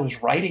until I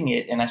was writing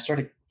it, and I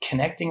started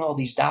connecting all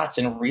these dots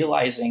and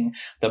realizing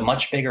the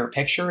much bigger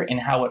picture and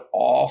how it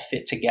all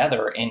fit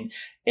together. And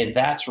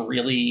that's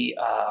really,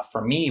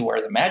 for me, where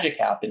the magic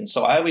happens.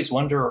 So I always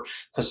wonder,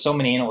 because so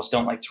many analysts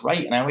don't like to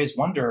write, and I always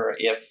wonder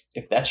if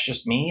that's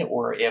just me,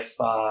 or if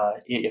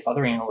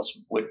other analysts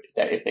would,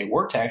 that if they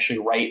were to actually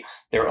write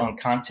their own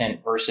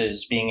content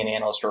versus being an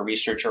analyst or a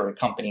researcher at a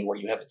company where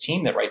you have a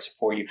team that writes it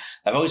for you.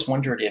 I've always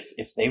wondered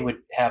if they would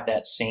have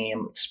that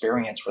same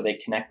experience where they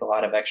connect a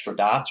lot of extra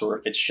dots, or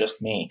if it's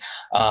just me.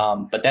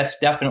 But that's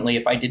definitely,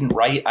 if I didn't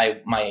write,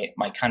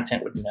 my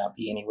content would not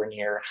be anywhere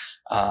near,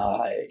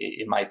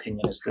 in my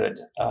opinion, as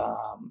good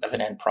of an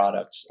end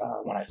product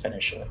when I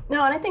finish it.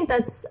 No, and I think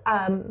that's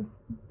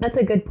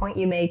a good point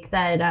you make,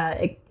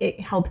 that it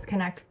helps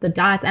connect the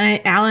dots.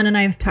 And Allan and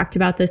I have talked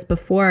about this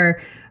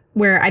before,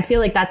 where I feel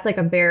like that's like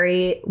a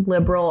very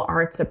liberal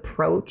arts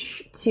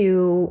approach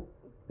to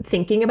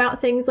thinking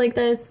about things like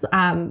this,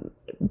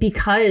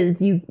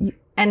 because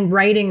and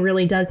writing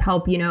really does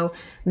help,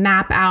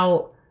 map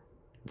out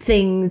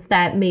things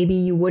that maybe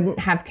you wouldn't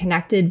have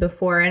connected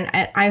before. And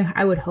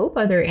I would hope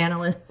other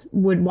analysts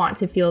would want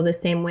to feel the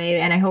same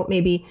way. And I hope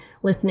maybe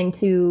listening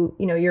to,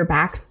 your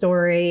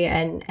backstory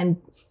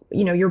and,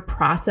 your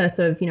process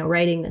of,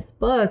 writing this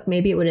book,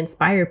 maybe it would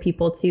inspire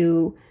people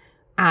to,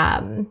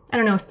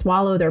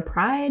 swallow their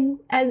pride,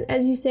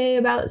 as you say,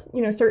 about,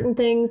 certain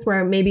things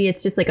where maybe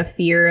it's just like a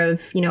fear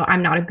of,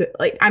 I'm not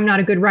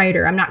a good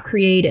writer. I'm not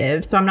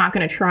creative, so I'm not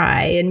going to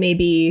try. And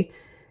maybe,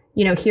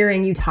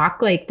 hearing you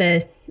talk like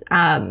this,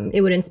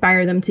 it would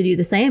inspire them to do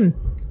the same.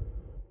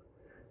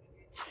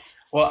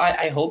 Well,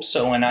 I hope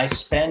so. And I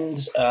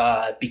spend,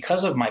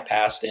 because of my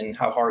past and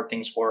how hard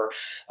things were,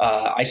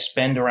 I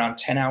spend around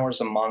 10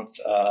 hours a month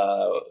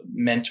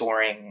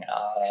mentoring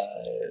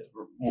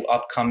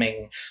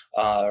upcoming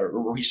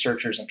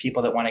researchers and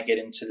people that want to get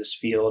into this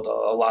field.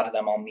 A lot of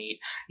them I'll meet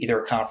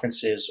either at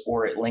conferences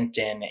or at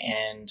LinkedIn.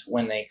 And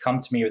when they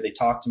come to me or they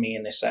talk to me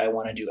and they say, I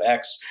want to do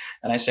X,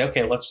 and I say,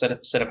 okay, let's set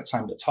up a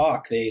time to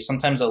talk.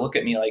 Sometimes they'll look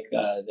at me like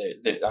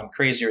I'm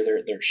crazy or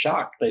they're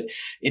shocked, but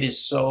it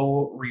is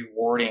so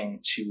rewarding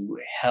to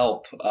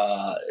help.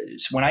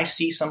 When I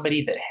see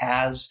somebody that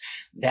has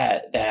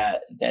that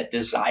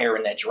desire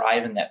and that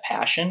drive and that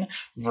passion,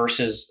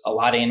 versus a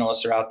lot of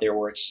analysts are out there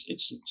where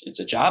it's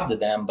a job to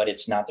them, but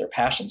it's not their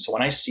passion. So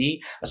when I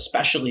see,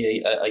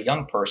 especially a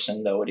young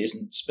person, though it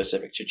isn't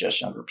specific to just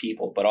younger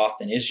people, but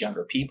often is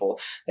younger people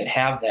that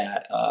have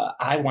that,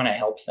 I want to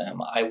help them.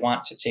 I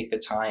want to take the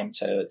time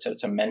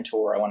to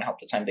mentor. I want to help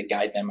the time to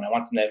guide them, and I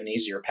want them to have an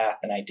easier path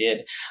than I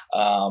did.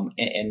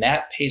 And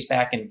that pays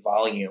back in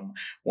volume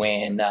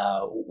when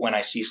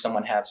I see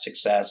someone have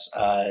success.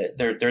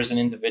 There's an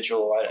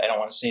individual, I don't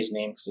want to say his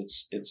name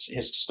because it's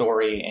his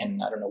story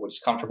and I don't know what he's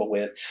comfortable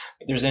with.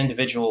 But there's an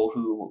individual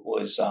who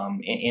was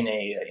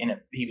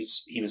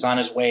he was on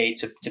his way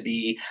to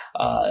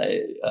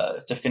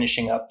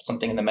finishing up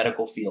something in the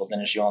medical field,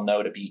 and as you all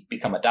know, to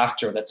become a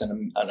doctor, that's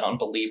an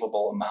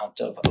unbelievable amount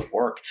of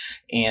work.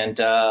 And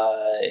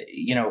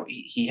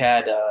he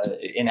had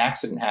an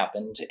accident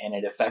happened and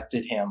it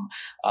affected him,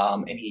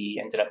 and he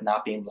ended up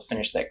not being able to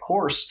finish that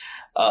course,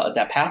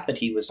 that path that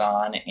he was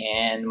on.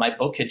 And my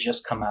book had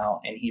just come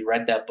out, and he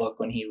read that book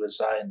when he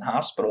was in the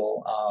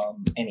hospital,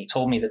 and he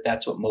told me that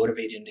that's what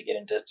motivated him to get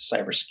into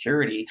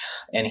cybersecurity.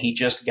 And he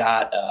just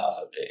got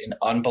an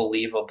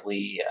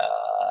unbelievably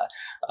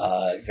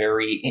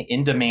very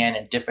in demand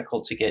and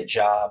difficult to get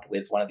job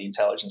with one of the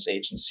intelligence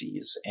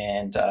agencies.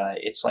 And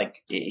it's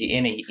like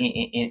in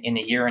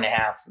a year and a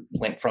half,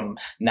 went from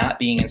not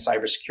being in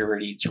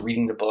cybersecurity to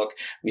reading the book.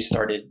 We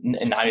started,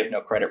 and I have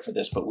no credit for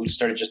this, but we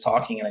started just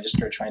talking, and I just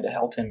started trying to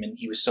help him, and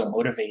he was so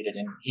motivated,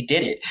 and he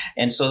did it.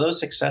 And so those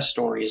success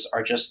stories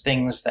are just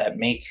things that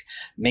make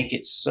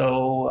it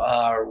so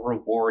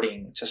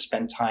rewarding to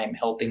spend time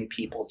helping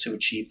people to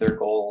achieve their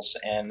goals.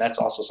 And that's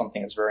also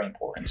something that's very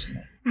important to me.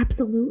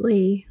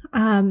 Absolutely.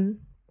 And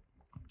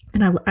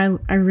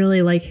I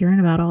really like hearing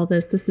about all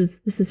this. This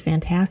is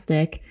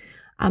fantastic.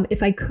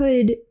 If I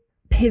could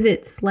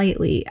pivot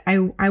slightly,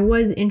 I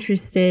was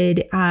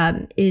interested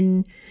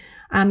in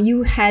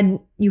you had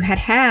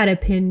a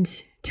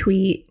pinned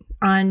tweet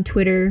on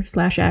Twitter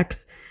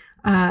 /X.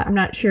 I'm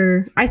not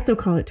sure. I still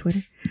call it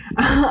Twitter.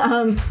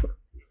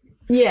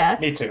 Yeah.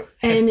 Me too.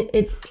 And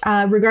it's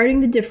regarding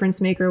the Difference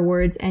Maker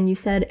Awards, and you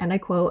said, and I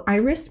quote, "I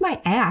risked my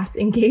ass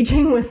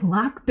engaging with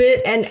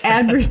Lockbit and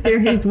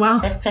adversaries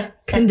while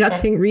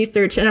conducting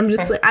research." And I'm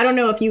just like, I don't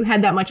know if you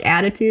had that much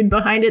attitude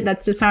behind it.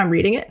 That's just how I'm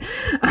reading it.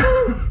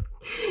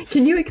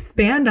 Can you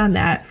expand on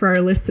that for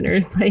our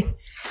listeners?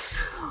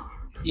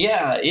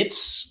 Yeah,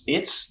 it's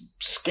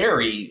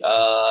scary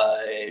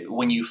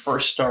when you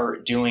first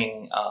start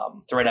doing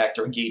threat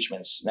actor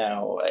engagements.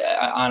 Now,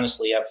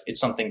 honestly, it's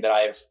something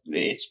that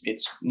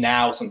it's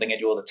now something I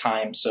do all the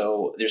time.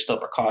 So there's still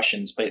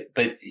precautions, but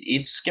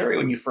it's scary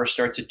when you first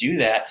start to do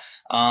that.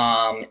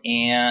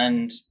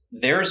 And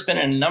there's been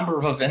a number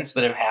of events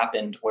that have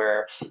happened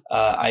where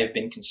I've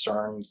been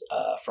concerned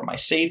for my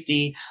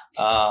safety,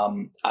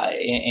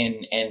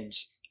 and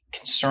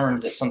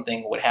concerned that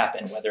something would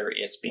happen, whether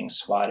it's being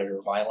swatted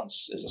or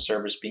violence as a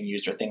service being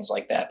used or things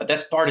like that. But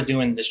that's part of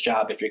doing this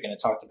job. If you're going to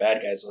talk to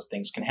bad guys, those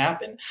things can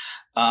happen.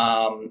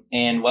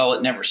 And while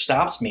it never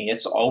stops me,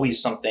 it's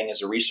always something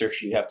as a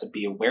researcher you have to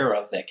be aware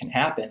of that can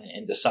happen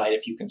and decide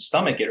if you can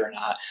stomach it or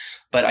not.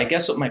 But I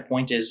guess what my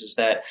point is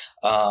that,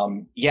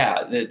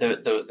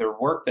 the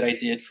work that I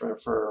did for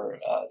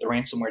the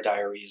Ransomware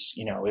Diaries,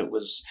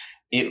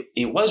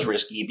 it was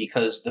risky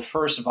because the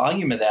first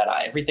volume of that,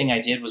 everything I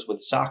did was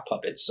with sock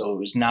puppets. So it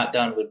was not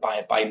done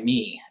by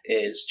me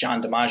as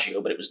John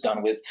DiMaggio, but it was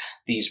done with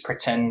these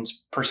pretend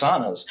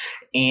personas.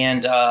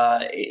 And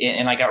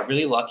I got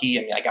really lucky.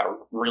 I mean, I got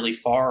really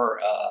far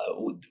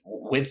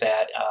with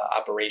that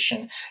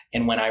operation.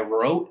 And when I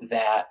wrote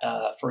that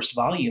first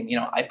volume,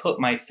 I put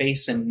my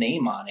face and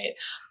name on it.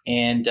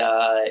 And,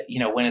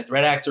 when a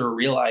threat actor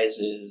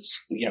realizes,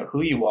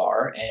 who you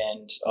are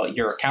and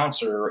your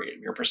accounts or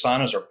your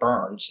personas are burned,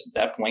 concerned at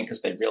that point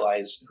because they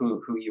realized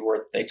who you were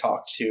that they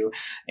talked to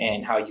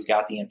and how you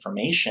got the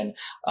information.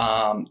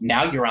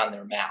 Now you're on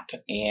their map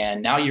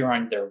and now you're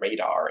on their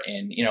radar.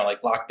 And,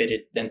 like Lockbit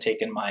had then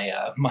taken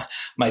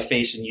my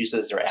face and used it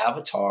as their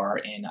avatar.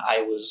 And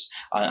I was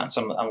on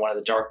one of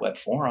the dark web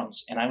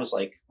forums. And I was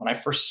like, when I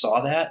first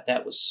saw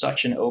that was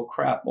such an oh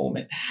crap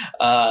moment.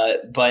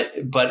 But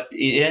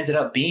it ended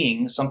up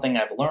being something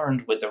I've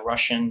learned with the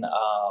Russian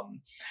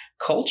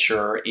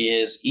culture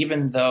is,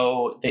 even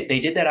though they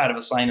did that out of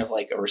a sign of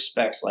like a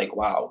respect, like,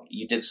 wow,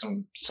 you did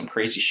some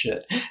crazy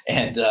shit,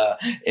 and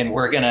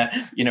we're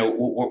gonna,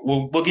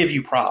 we'll give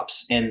you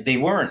props. And they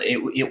weren't,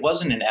 it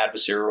wasn't an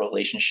adversarial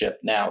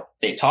relationship. Now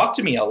they talk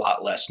to me a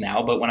lot less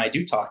now, but when I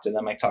do talk to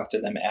them, I talk to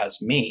them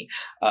as me.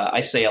 I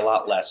say a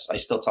lot less. I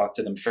still talk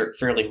to them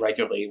fairly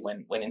regularly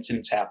when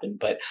incidents happen,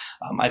 but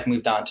I've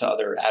moved on to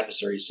other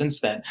adversaries since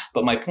then.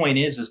 But my point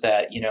is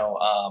that,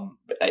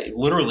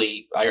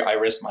 I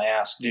risked my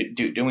ass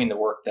doing the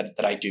work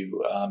that I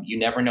do. You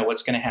never know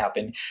what's going to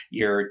happen.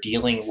 You're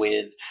dealing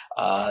with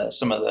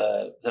some of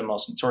the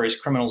most notorious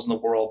criminals in the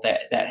world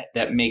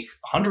that make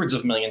hundreds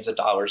of millions of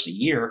dollars a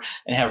year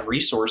and have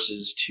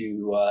resources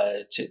to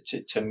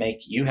make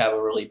you have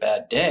a really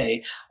bad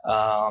day.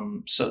 I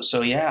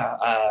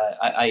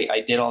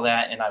did all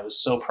that, and I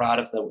was so proud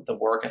of the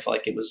work. I felt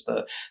like it was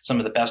some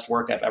of the best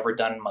work I've ever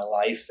done in my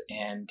life.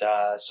 And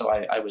so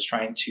I was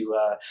trying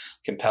to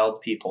compel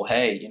people,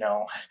 hey,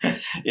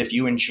 if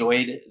you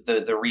enjoyed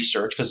the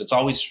research, because it's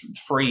always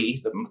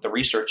free, the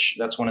research,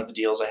 that's one of the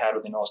deals I had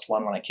with Analyst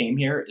One when I came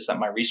here, is that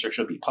my research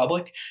would be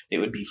public, it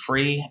would be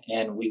free,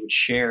 and we would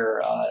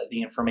share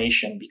the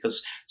information,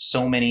 because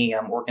so many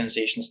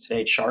organizations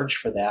today charge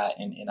for that,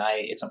 and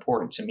it's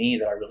important to me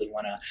that I really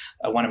want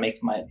to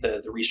make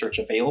the research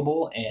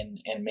available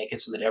and make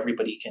it so that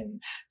everybody can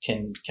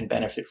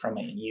benefit from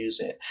it and use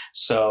it.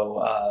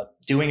 So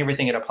doing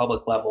everything at a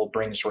public level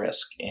brings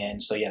risk,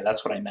 and so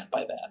that's what I meant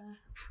by that.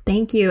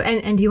 Thank you.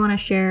 And do you want to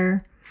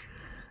share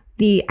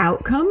the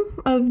outcome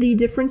of the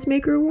Difference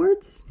Maker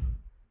Awards?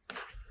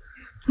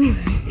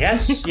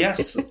 Yes.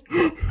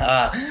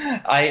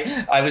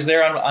 I was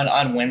there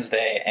on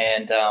Wednesday,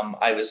 and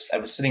I was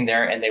sitting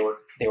there, and they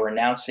were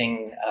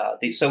announcing.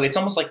 So it's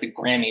almost like the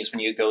Grammys when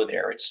you go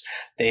there. It's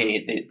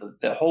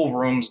the whole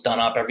room's done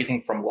up,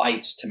 everything from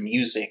lights to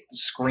music, the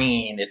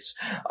screen. It's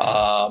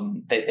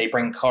they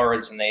bring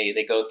cards and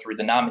they go through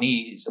the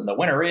nominees and the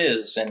winner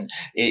is, and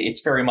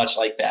it's very much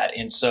like that.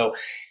 And so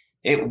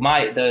the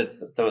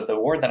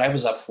award that I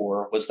was up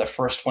for was the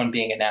first one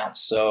being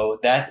announced. So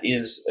that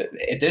is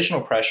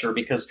additional pressure,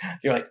 because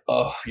you're like,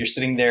 oh, you're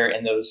sitting there,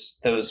 and those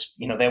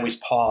they always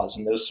pause,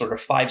 and those sort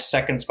of 5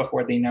 seconds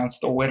before they announce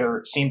the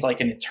winner seemed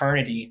like an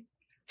eternity.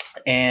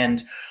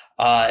 And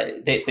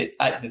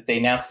they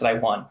announced that I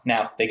won.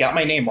 Now, they got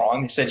my name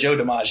wrong. They said Joe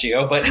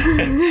DiMaggio, but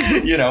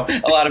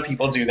a lot of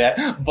people do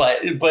that.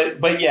 But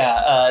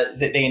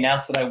they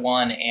announced that I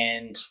won,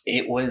 and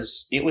it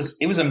was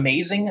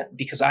amazing,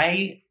 because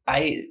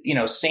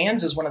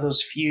SANS is one of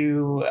those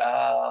few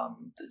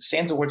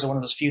SANS awards are one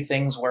of those few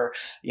things where,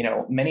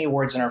 many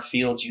awards in our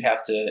field you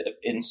have to,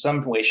 in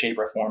some way, shape,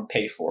 or form,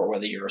 pay for,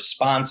 whether you're a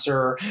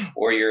sponsor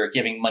or you're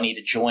giving money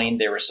to join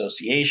their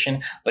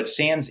association. But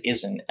SANS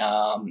isn't.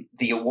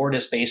 The award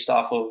is based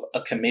off of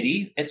a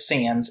committee at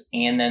SANS,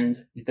 and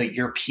then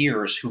your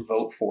peers who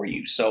vote for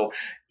you. So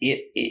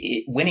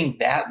winning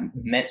that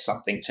meant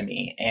something to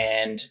me,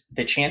 and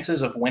the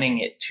chances of winning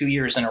it 2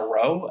 years in a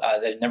row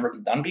that had never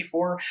been done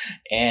before.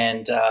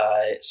 And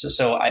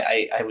so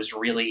I was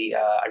really,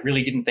 I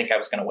really didn't think I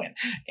was going to win.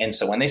 And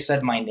so when they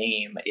said my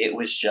name, it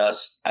was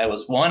just, I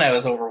was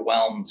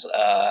overwhelmed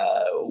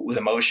with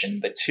emotion.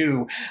 But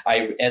two,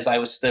 as I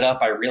was stood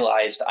up, I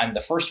realized I'm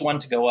the first one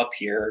to go up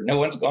here. No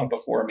one's gone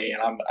before me,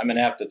 and I'm going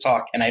to have to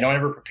talk. And I don't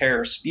ever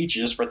prepare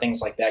speeches for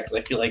things like that, because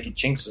I feel like it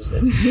jinxes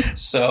it.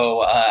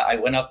 So I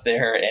went up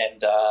there,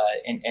 and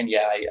I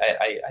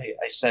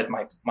said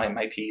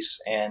my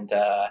piece, and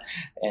I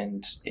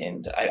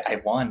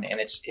won. And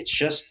it's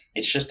just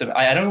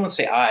I don't want to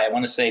say I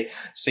want to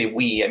say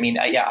we. I mean,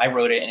 I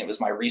wrote it, and it was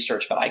my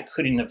research, but I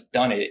couldn't have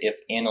done it if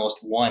Analyst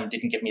One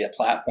didn't give me the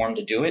platform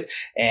to do it.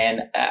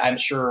 And I'm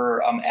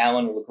sure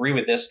Allan will agree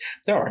with this.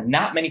 There are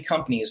not many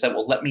companies that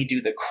will let me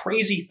do the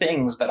crazy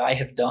things that I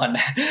have done,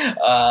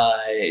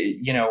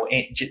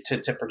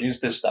 to produce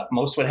this stuff.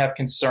 Most would have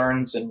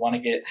concerns and want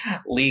to get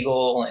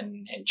legal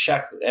and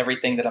check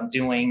everything that I'm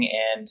doing.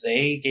 And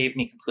they gave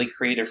me complete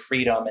creative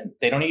freedom, and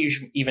they don't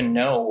even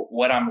know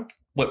what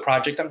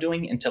project I'm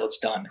doing until it's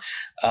done.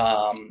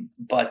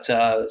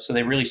 So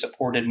they really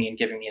supported me in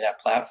giving me that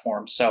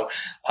platform. So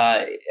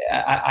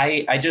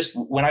I just,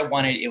 when I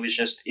won it, it was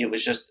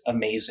just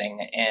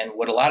amazing. And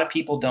what a lot of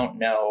people don't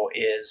know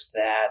is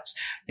that,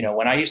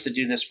 when I used to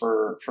do this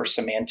for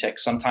Semantic,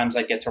 sometimes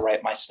I get to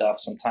write my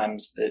stuff.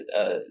 Sometimes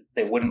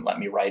they wouldn't let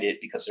me write it,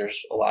 because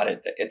there's a lot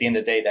at the end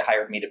of the day, they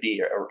hired me to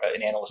be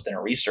an analyst and a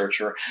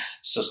researcher.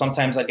 So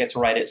sometimes I get to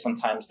write it.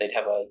 Sometimes they'd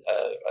have a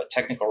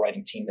technical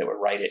writing team that would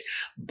write it.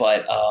 But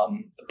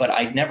but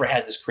I never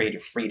had this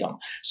creative freedom.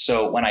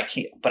 So what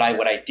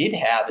I did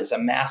have is a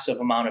massive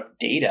amount of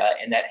data,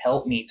 and that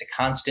helped me to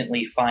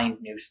constantly find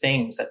new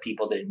things that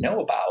people didn't know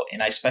about.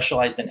 And I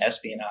specialized in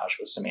espionage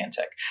with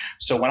Symantec.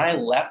 So when I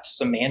left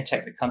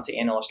Symantec to come to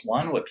Analyst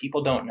One, what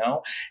people don't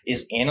know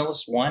is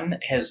Analyst One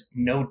has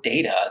no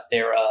data.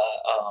 They're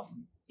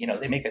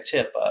they make a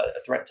tip,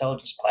 a threat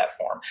intelligence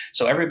platform.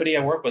 So everybody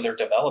I work with are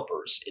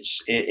developers.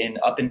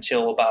 Up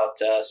until about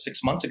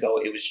 6 months ago,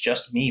 it was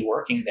just me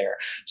working there.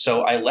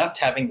 So I left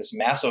having this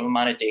massive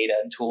amount of data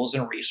and tools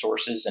and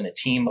resources and a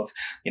team of,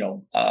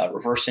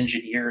 reverse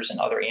engineers and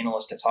other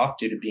analysts to talk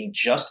to being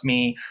just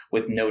me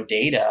with no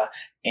data.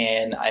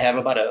 And I have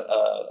about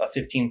a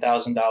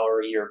 $15,000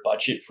 a year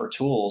budget for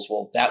tools.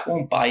 Well, that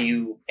won't buy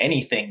you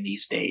anything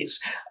these days.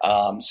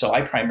 So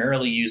I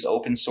primarily use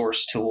open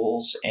source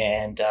tools,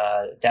 and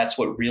that's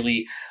what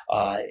really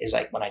is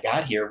like when I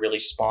got here really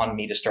spawned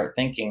me to start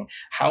thinking,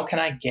 how can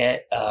I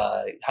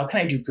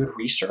do good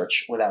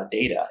research without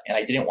data? And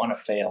I didn't want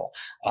to fail.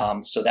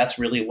 So that's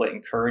really what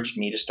encouraged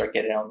me to start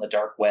getting on the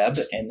dark web,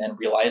 and then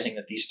realizing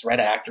that these threat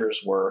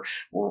actors were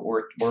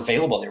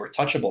available. They were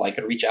touchable. I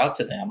could reach out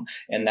to them,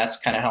 and that's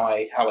kind of how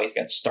I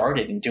got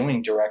started in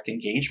doing direct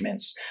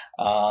engagements,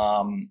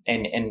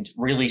 and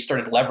really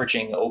started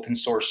leveraging open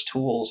source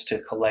tools to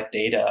collect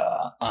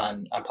data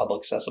on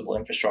public accessible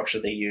infrastructure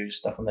they use,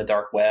 stuff on the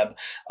dark web.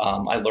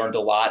 I learned a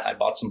lot. I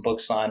bought some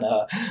books on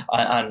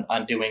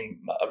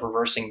doing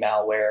reversing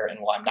malware, and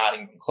while I'm not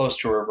even close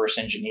to a reverse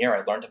engineer,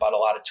 I learned about a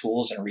lot of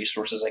tools and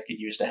resources I could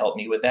use to help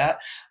me with that.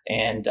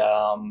 And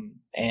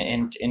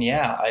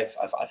yeah,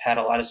 I've had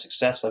a lot of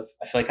success. I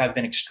feel like I've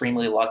been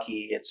extremely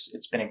lucky.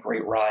 It's been a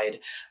great ride.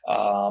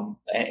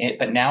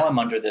 But now I'm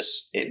under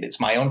this, it's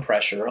my own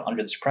pressure,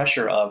 under this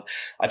pressure of,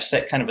 I've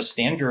set kind of a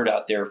standard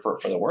out there for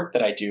the work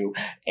that I do.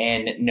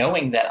 And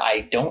knowing that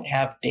I don't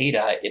have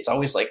data, it's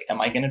always like,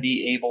 am I going to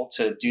be able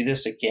to do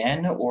this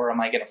again, or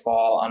am I going to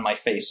fall on my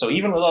face? So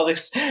even with all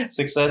this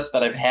success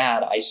that I've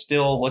had, I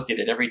still look at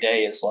it every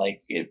day as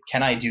like,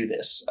 can I do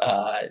this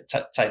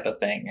type of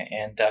thing?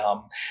 And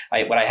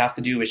what I have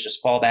to do is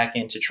just fall back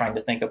into trying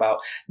to think about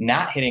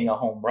not hitting a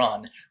home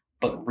run,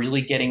 but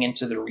really getting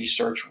into the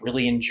research,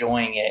 really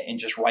enjoying it, and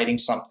just writing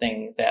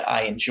something that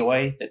I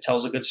enjoy, that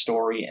tells a good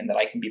story, and that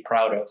I can be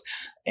proud of,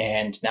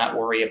 and not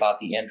worry about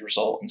the end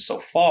result. And so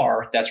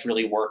far, that's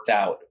really worked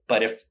out.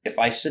 But if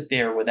I sit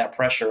there with that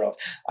pressure of,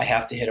 I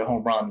have to hit a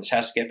home run, this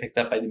has to get picked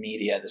up by the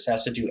media, this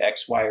has to do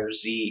X, Y, or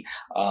Z,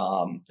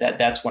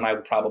 that's when I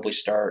would probably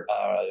start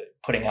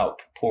putting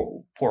out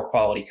poor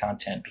quality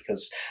content,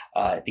 because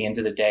at the end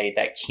of the day,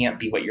 that can't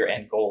be what your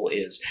end goal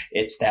is.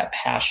 It's that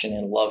passion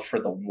and love for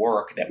the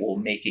work that will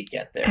make it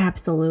get there.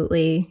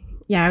 Absolutely.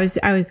 Yeah, I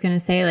was going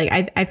to say,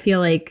 like, I feel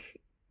like,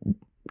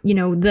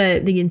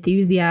 the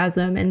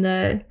enthusiasm and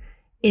the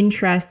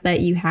interest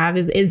that you have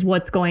is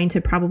what's going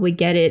to probably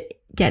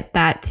get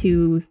that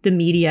to the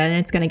media, and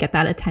it's going to get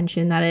that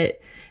attention that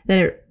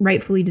it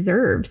rightfully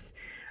deserves.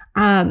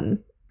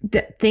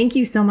 Thank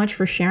you so much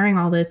for sharing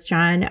all this,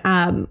 John.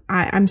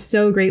 I'm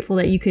so grateful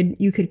that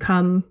you could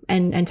come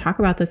and talk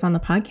about this on the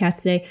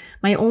podcast today.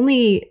 My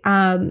only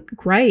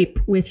gripe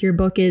with your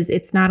book is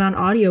it's not on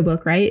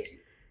audiobook, right?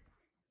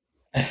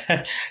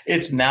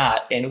 It's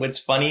not. And what's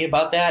funny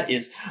about that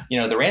is, the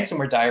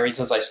Ransomware Diaries,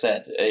 as I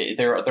said,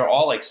 they're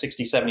all like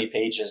 60, 70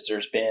 pages.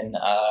 There's been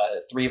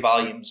 3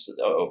 volumes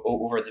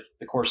over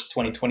the course of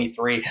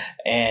 2023.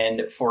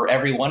 And for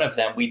every one of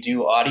them, we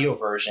do audio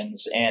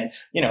versions. And,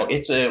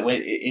 it's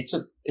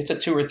a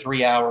 2 or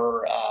 3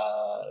 hour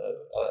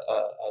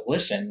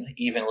listen,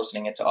 even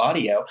listening into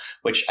audio,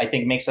 which I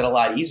think makes it a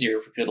lot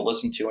easier for people to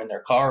listen to in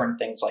their car and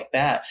things like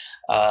that.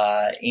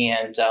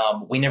 And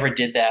we never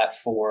did that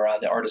for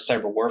the Art of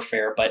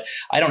Cyberwarfare, but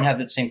I don't have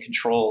that same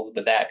control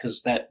with that,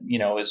 because that,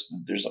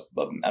 there's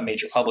a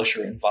major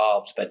publisher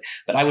involved. But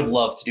I would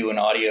love to do an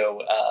audio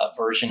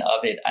version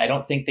of it. I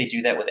don't think they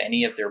do that with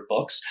any of their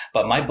books,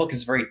 but my book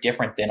is very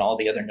different than all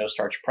the other No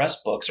Starch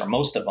Press books, or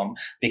most of them,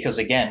 because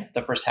again,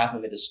 the first half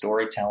of it is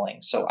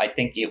storytelling. So I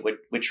think it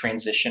would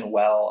transition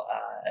well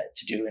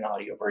to do an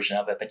audio version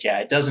of it. But yeah,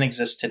 it doesn't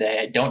exist today.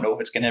 I don't know if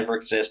it's going to ever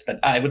exist, but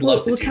I would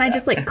love to do that. Can I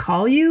just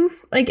call you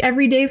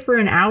every day for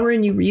an hour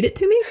and you read it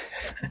to me?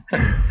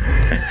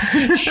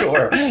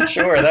 Sure,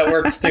 that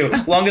works too.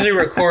 As long as we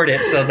record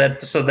it so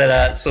that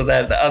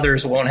the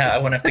others won't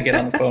have to get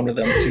on the phone with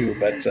them too.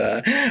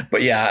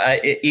 But yeah,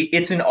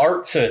 it's an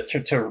art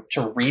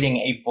to reading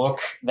a book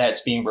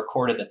that's being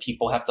recorded that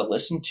people have to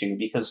listen to,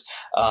 because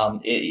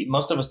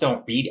most of us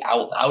don't read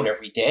out loud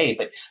every day.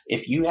 But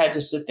if you had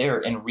to sit there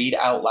and read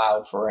out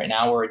loud for an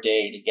hour a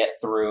day to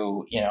get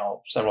through,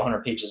 several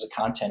hundred pages of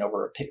content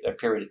over a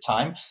period of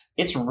time,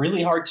 it's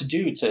really hard to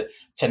do,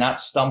 to not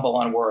stumble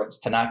on words,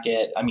 importance to not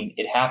get, I mean,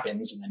 it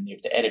happens and then you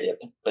have to edit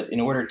it, but in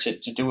order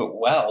to do it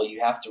well,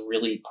 you have to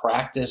really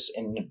practice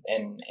and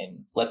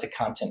let the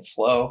content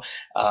flow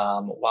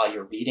while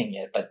you're reading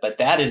it. But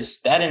that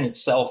in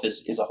itself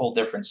is a whole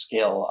different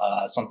skill,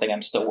 something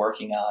I'm still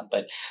working on.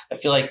 But I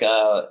feel like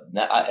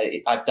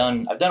I've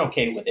done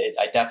okay with it.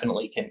 I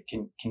definitely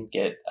can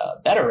get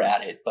better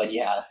at it. But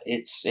yeah,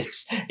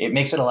 it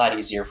makes it a lot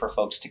easier for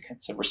folks to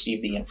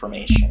receive the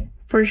information.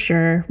 For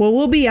sure. Well,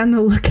 we'll be on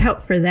the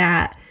lookout for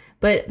that.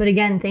 But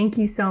again, thank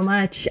you so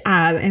much.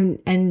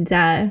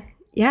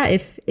 Yeah,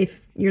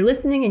 if you're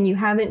listening and you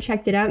haven't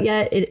checked it out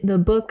yet, the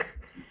book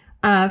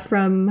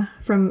from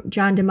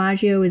John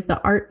DiMaggio is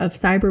The Art of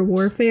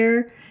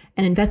Cyberwarfare,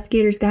 an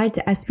investigator's guide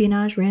to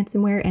espionage,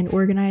 ransomware, and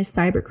organized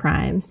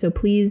cybercrime. So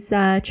please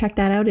check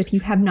that out if you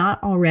have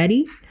not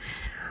already.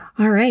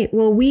 All right.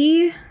 Well,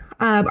 we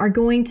are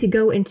going to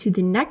go into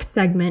the next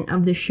segment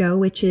of the show,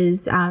 which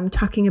is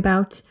talking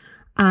about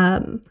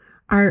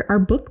our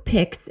book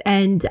picks.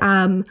 And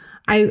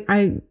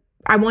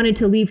I wanted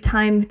to leave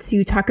time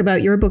to talk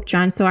about your book,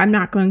 John, so I'm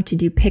not going to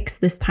do picks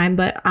this time,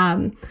 but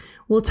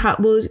we'll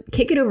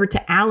kick it over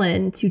to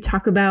Allan to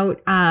talk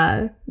about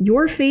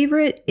your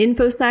favorite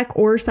InfoSec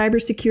or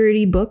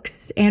cybersecurity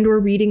books and or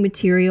reading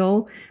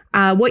material,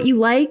 what you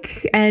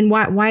like and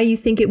why you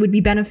think it would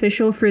be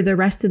beneficial for the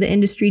rest of the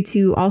industry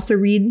to also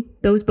read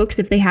those books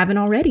if they haven't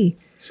already.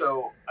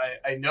 So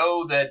I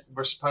know that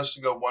we're supposed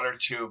to go one or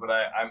two, but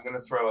I'm going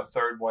to throw a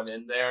third one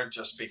in there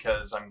just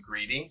because I'm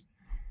greedy.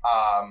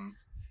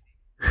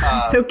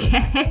 It's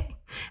okay.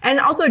 And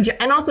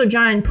also,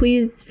 John,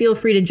 please feel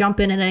free to jump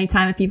in at any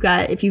time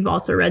if you've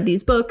also read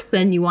these books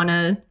and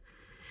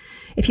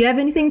if you have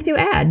anything to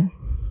add.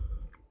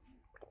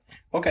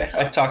 Okay,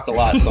 I've talked a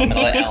lot, so I'm going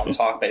to let Allan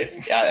talk, but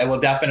I will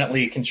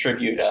definitely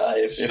contribute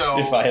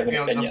if I have an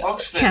opinion. The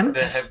books that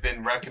have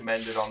been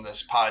recommended on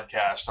this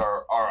podcast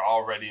are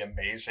already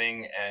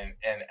amazing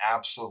and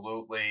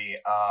absolutely,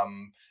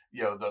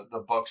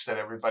 the books that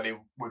everybody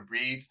would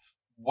read.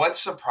 What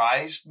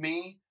surprised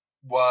me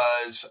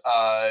was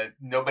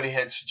nobody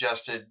had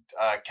suggested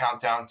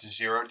Countdown to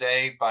Zero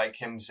Day by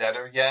Kim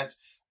Zetter yet.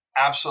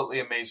 Absolutely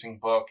amazing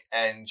book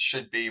and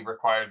should be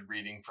required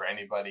reading for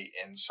anybody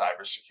in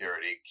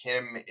cybersecurity.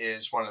 Kim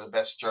is one of the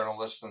best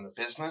journalists in the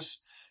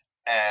business,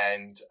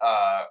 and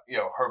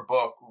her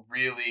book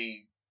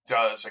really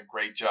does a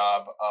great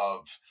job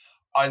of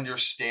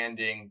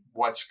understanding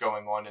what's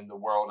going on in the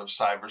world of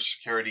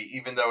cybersecurity.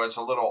 Even though it's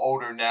a little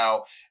older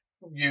now,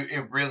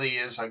 it really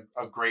is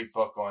a great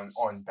book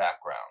on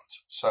background.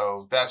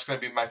 So that's going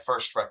to be my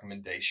first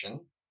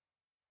recommendation.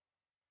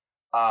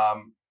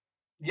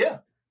 Yeah.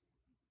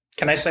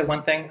 Can I say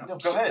one thing? No,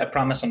 go ahead. I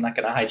promise I'm not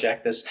going to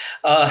hijack this.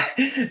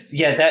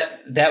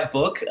 That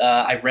book,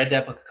 I read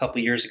that book a couple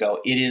of years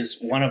ago. It is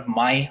one of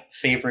my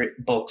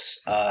favorite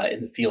books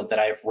in the field that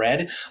I've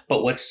read.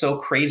 But what's so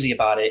crazy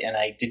about it, and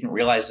I didn't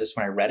realize this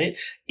when I read it,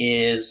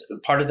 is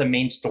part of the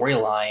main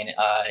storyline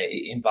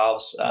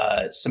involves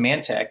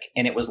Symantec.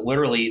 And it was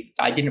literally,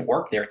 I didn't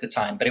work there at the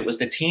time, but it was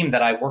the team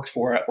that I worked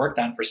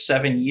on for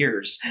 7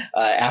 years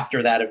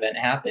after that event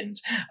happened.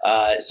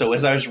 So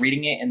as I was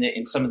reading it, and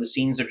in some of the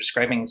scenes they're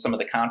describing some of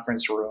the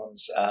conference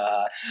rooms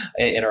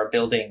in our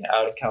building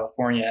out in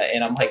California.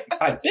 And I'm like,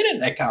 I've been in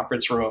that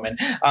conference room, and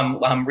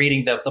I'm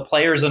reading the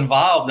players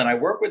involved, and I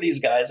work with these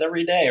guys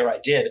every day, or I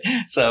did.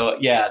 So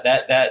yeah,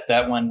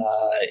 that one,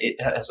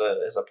 it has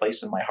a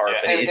place in my heart.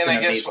 Yeah, and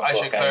I guess I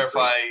should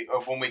clarify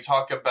when we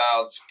talk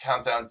about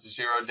Countdown to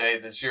Zero Day,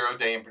 the 0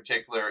 day in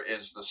particular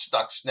is the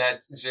Stuxnet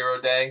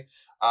 0 day.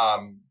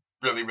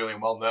 Really, really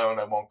well known.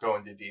 I won't go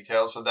into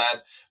details of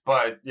that.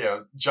 But,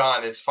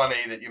 John, it's funny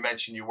that you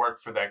mentioned you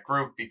worked for that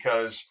group,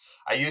 because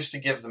I used to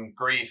give them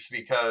grief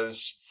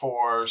because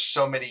for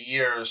so many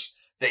years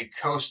they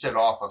coasted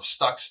off of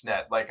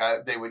Stuxnet. Like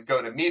they would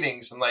go to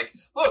meetings and like,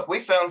 look,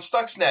 we found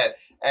Stuxnet.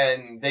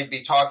 And they'd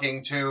be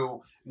talking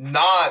to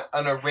not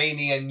an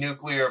Iranian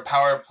nuclear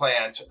power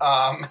plant.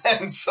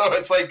 And so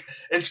it's like,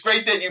 it's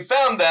great that you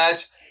found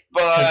that.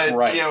 But,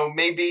 right.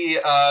 Maybe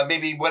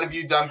what have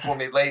you done for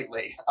me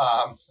lately?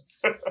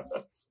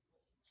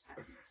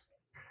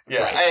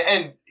 Yeah. Right.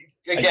 And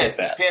again,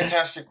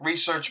 fantastic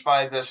research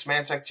by the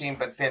Symantec team,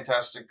 but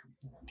fantastic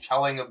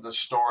telling of the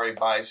story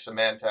by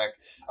Symantec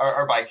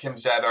or by Kim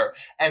Zetter.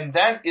 And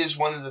that is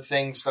one of the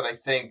things that I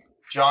think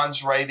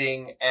John's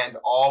writing and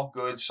all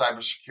good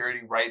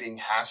cybersecurity writing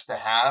has to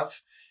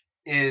have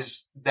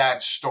is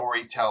that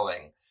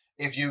storytelling.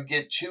 If you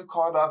get too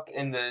caught up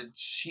in the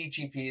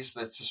CTPs,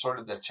 that's sort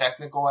of the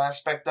technical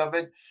aspect of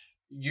it,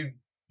 you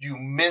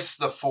miss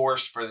the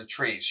forest for the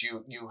trees.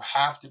 You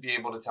have to be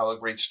able to tell a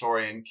great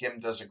story, and Kim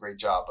does a great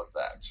job of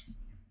that.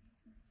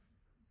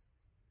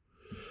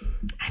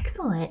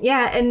 Excellent.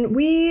 Yeah, and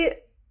we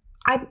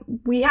have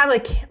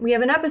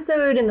an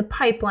episode in the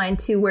pipeline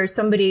too where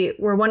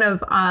one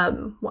of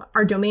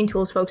our domain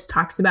tools folks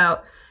talks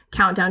about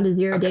Countdown to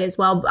Zero Day as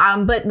well.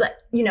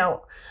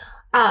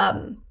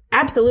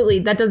 Absolutely.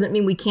 That doesn't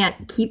mean we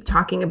can't keep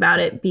talking about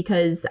it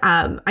because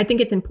I think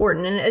it's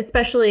important. And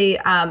especially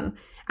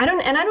I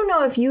don't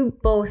know if you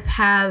both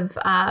have,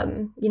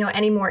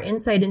 any more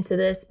insight into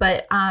this,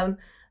 but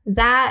my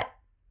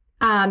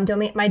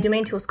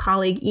domain tools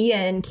colleague,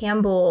 Ian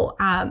Campbell,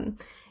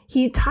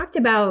 he talked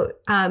about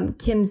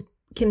Kim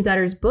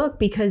Zetter's book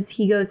because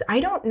he goes,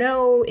 I don't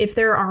know if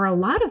there are a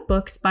lot of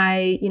books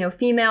by,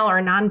 female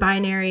or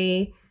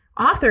non-binary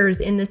authors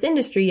in this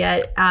industry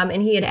yet.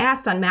 And he had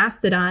asked on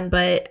Mastodon,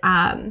 but,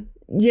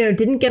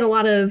 didn't get a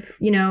lot of,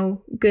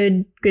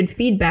 good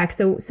feedback.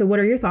 So what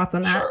are your thoughts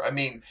on that? Sure. I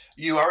mean,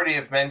 you already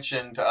have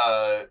mentioned,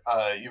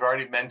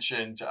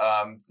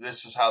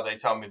 This Is How They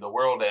Tell Me the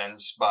World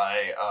Ends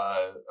by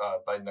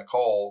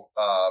Nicole,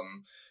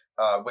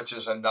 which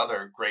is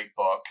another great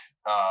book.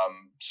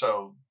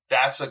 So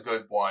that's a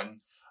good one.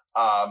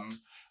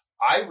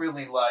 I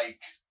really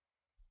like,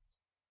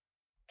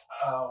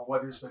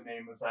 what is the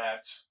name of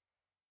that?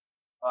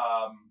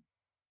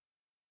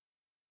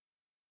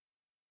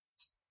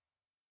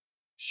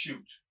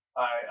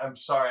 I'm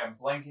sorry, I'm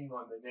blanking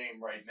on the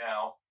name right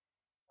now.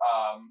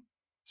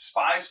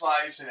 Spies,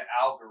 Lies, and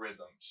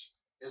Algorithms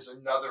is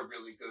another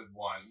really good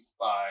one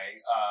by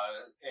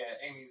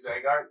Amy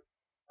Zegart.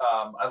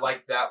 I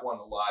like that one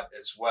a lot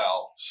as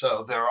well.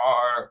 So there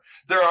are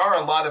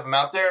a lot of them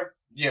out there.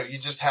 You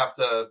just have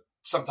to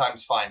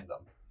sometimes find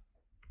them.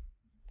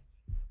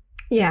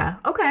 Yeah.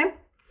 Okay.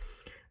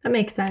 That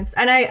makes sense.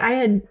 And I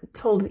had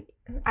told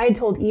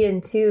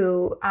Ian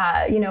too,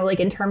 like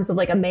in terms of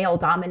like a male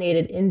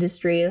dominated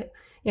industry,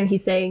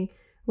 he's saying,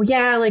 well,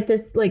 yeah, like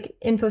this, like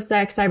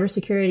InfoSec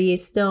cybersecurity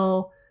is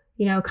still,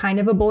 kind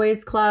of a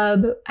boys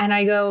club. And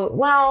I go,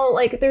 well,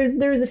 like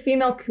there's a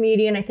female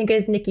comedian, I think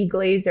it's Nikki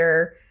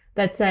Glazer,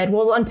 that said,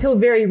 well, until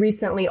very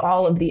recently,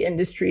 all of the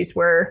industries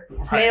were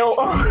male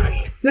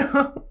only.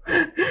 So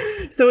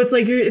it's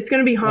like, it's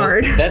going to be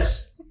hard. Well,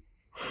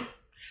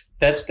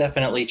 that's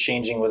definitely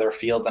changing with our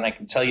field. And I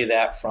can tell you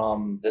that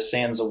from the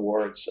SANS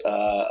Awards,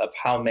 of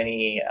how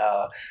many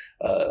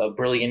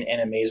brilliant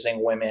and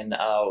amazing women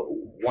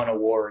won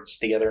awards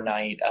the other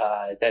night,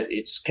 that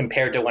it's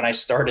compared to when I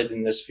started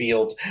in this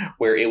field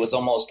where it was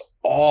almost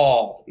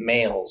all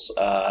males.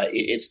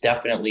 It's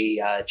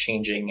definitely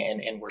changing,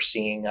 and we're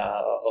seeing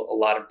a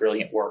lot of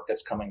brilliant work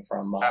that's coming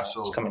from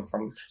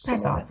Absolutely.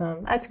 That's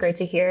awesome. That's great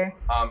to hear.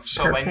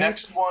 So Perfect. My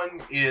next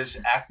one is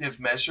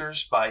Active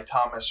Measures by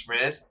Thomas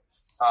Rid.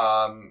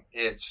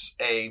 It's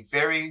a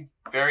very,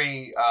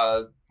 very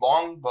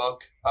long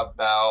book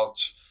about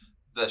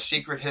the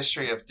secret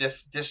history of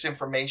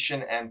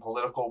disinformation and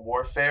political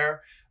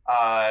warfare.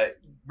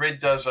 Rid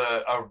does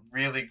a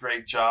really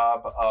great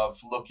job of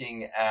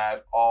looking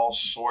at all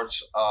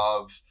sorts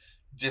of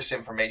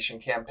disinformation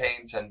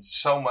campaigns, and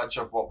so much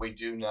of what we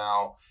do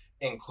now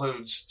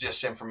includes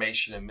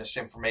disinformation and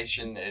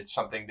misinformation. It's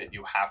something that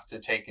you have to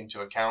take into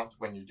account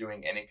when you're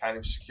doing any kind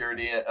of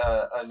security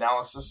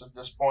analysis at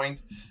this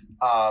point.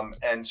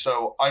 And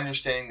so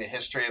understanding the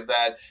history of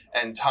that,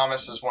 and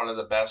Thomas is one of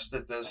the best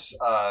at this.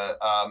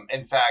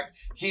 In fact,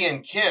 he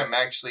and Kim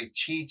actually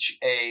teach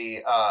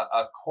a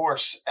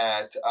course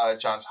at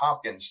Johns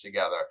Hopkins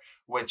together,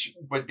 which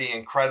would be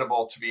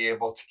incredible to be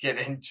able to get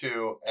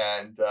into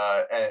and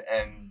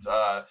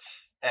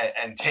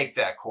take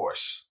that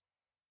course.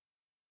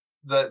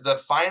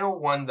 The final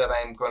one that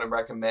I'm going to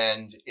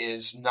recommend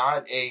is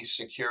not a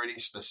security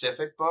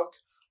specific book,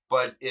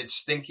 but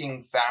it's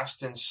Thinking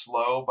Fast and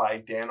Slow by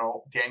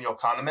Daniel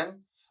Kahneman.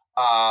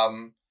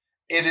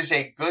 It is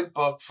a good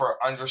book for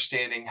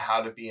understanding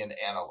how to be an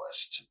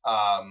analyst.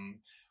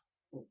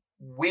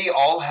 We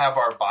all have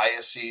our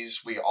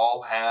biases. We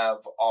all have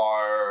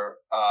our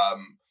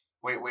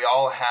we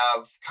all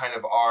have kind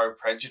of our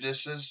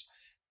prejudices,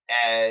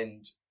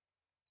 and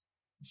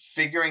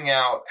figuring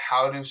out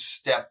how to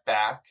step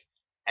back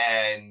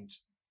and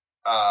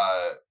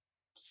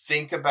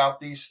think about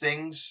these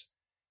things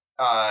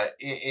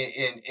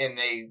in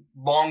a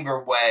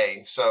longer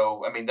way.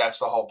 So, I mean, that's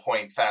the whole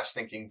point: fast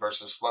thinking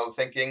versus slow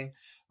thinking.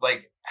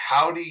 Like,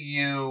 how do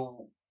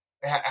you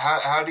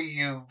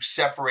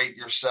separate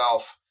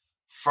yourself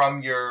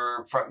from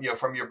your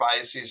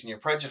biases and your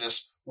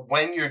prejudice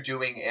when you're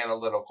doing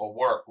analytical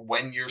work,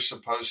 when you're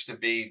supposed to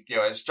be,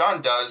 as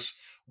John does,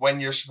 when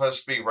you're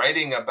supposed to be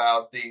writing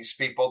about these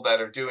people that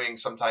are doing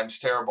sometimes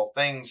terrible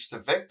things to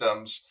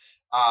victims?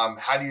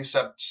 How do you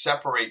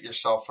separate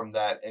yourself from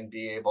that and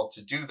be able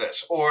to do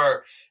this?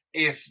 Or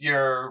if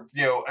your,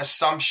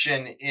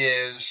 assumption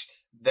is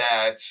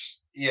that,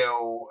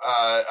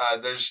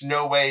 there's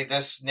no way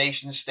this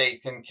nation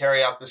state can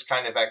carry out this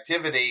kind of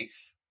activity,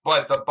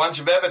 but the bunch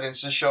of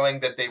evidence is showing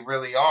that they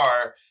really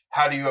are.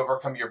 How do you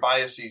overcome your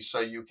biases so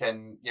you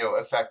can,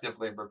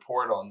 effectively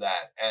report on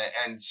that?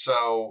 And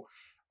so,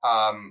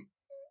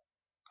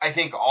 I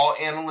think all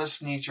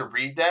analysts need to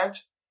read that,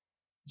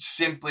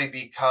 simply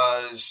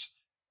because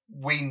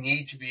we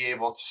need to be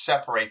able to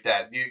separate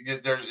that.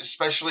 There's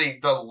especially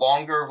the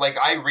longer, like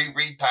I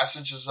reread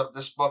passages of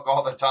this book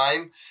all the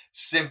time,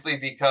 simply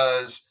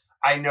because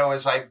I know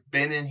as I've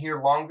been in here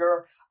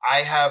longer,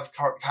 I have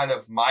kind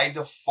of my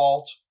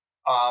default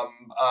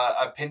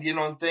opinion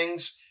on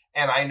things,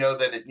 and I know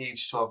that it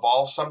needs to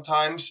evolve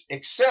sometimes,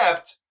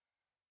 except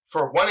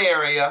for one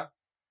area.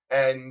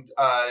 And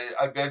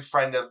a good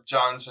friend of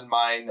John's and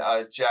mine,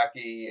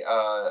 Jackie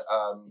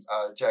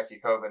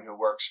Coven, who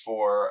works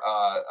for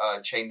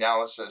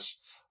Chainalysis,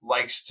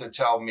 likes to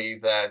tell me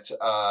that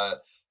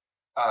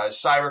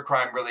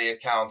cybercrime really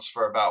accounts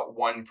for about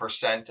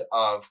 1%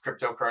 of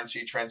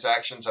cryptocurrency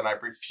transactions. And I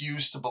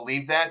refuse to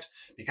believe that,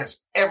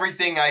 because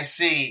everything I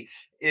see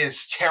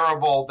is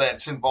terrible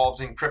that's involved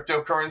in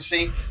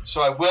cryptocurrency.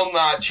 So I will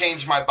not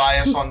change my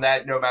bias on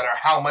that, no matter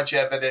how much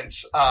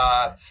evidence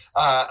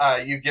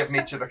you give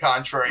me to the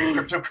contrary.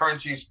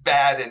 Cryptocurrency is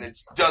bad, and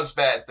it does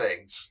bad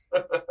things.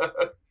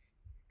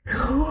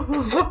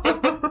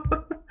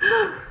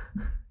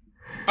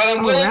 But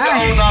I'm willing to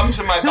own up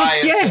to my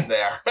bias in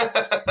there.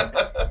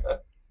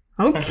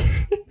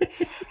 Okay.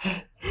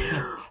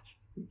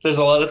 There's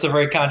a lot. That's a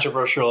very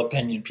controversial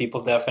opinion.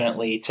 People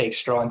definitely take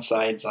strong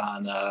sides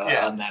on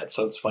that.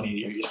 So it's funny to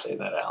hear you say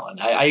that, Alan.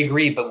 I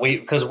agree, but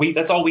because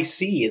that's all we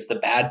see is the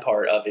bad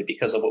part of it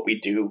because of what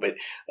we do. But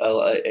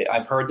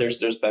I've heard there's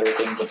better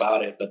things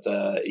about it. But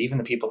even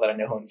the people that I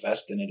know who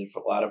invest in it, a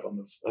lot of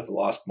them have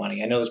lost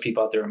money. I know there's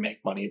people out there who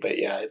make money, but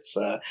yeah,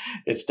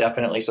 it's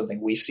definitely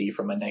something we see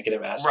from a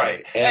negative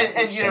aspect. Right,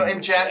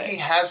 and Jackie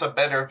has a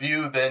better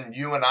view than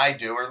you and I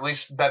do, or at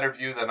least a better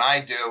view than I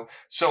do.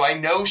 So I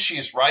know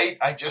she's right.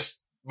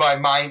 My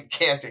mind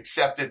can't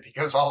accept it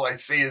because all I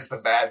see is the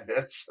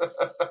badness.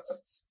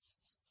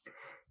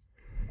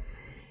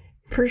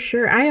 For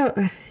sure. I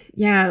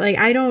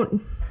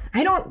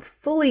don't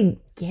fully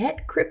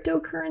get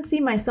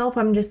cryptocurrency myself.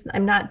 I'm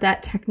not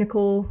that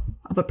technical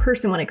of a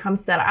person when it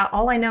comes to that.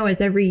 All I know is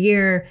every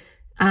year,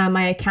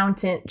 my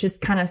accountant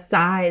just kind of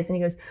sighs and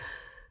he goes,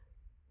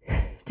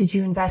 "Did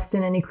you invest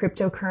in any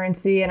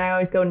cryptocurrency?" And I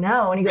always go,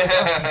 "No." And he goes,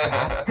 "Oh,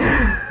 thank God."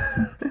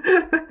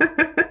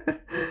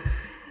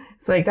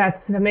 It's like that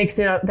makes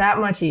it that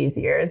much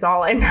easier is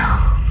all I know.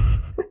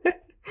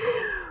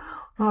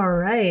 All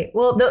right.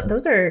 Well,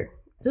 those are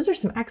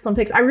some excellent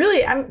picks.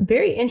 I'm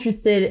very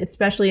interested,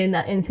 especially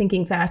in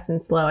Thinking Fast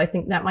and Slow. I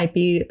think that might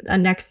be a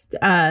next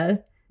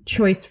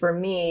choice for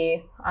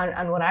me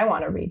on what I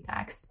want to read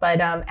next.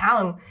 But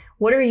Allan,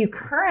 what are you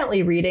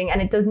currently reading?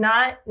 And it does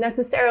not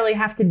necessarily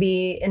have to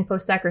be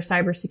InfoSec or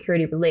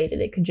cybersecurity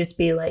related. It could just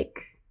be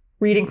like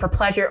reading for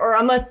pleasure, or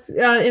unless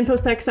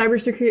InfoSec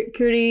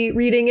cybersecurity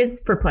reading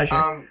is for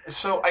pleasure.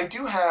 So I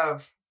do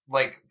have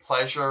like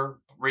pleasure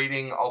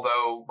reading,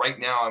 although right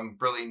now I'm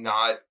really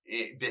not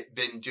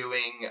been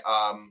doing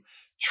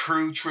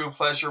true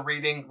pleasure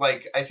reading.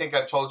 Like I think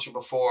I've told you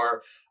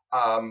before,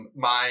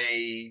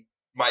 my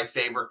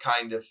favorite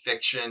kind of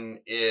fiction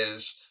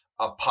is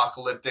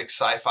apocalyptic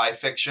sci-fi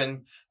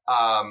fiction.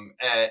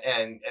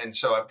 And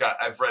so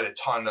I've read a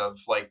ton of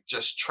like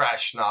just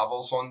trash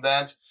novels on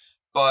that.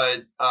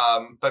 But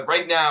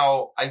right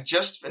now I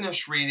just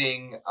finished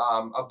reading,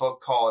 a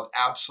book called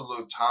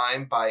Absolute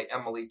Time by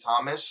Emily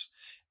Thomas.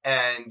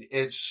 And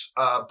it's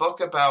a book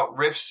about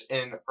rifts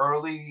in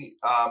early,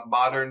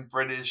 modern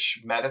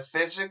British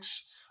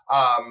metaphysics,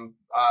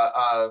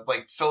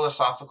 like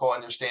philosophical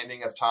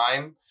understanding of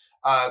time.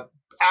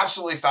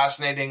 Absolutely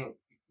fascinating.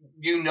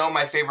 You know,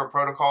 my favorite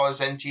protocol is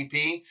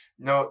NTP.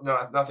 No,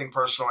 nothing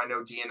personal. I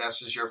know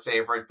DNS is your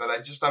favorite, but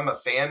I'm a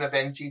fan of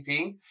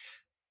NTP.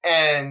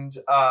 And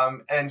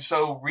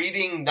so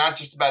reading not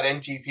just about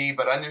NTP,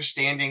 but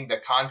understanding the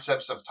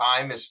concepts of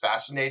time is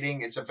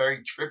fascinating. It's a very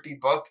trippy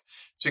book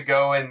to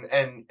go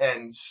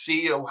and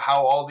see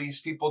how all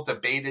these people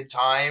debated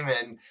time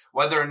and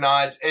whether or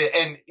not,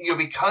 and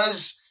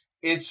because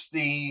it's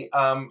the,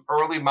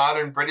 early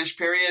modern British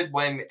period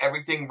when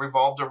everything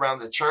revolved around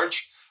the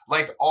church,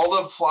 like all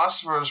the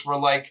philosophers were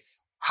like,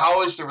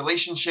 how is the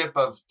relationship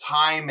of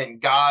time and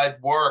God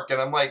work?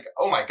 And I'm like,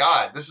 oh my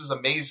God, this is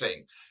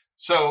amazing.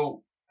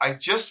 So I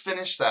just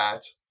finished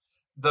that.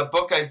 The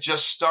book I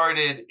just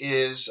started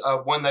is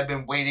one that I've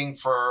been waiting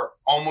for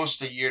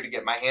almost a year to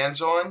get my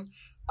hands on.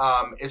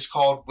 It's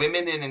called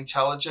Women in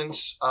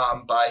Intelligence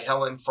by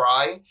Helen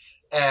Fry.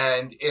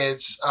 And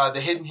it's the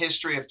hidden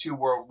history of two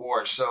world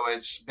wars. So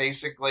it's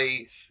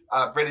basically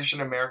British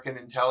and American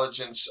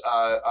intelligence,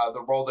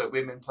 the role that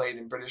women played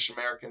in British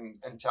American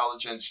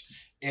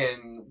intelligence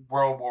in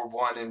World War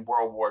I and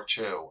World War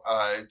II.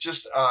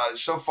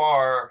 So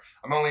far,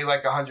 I'm only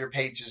like 100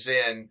 pages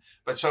in,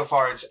 but so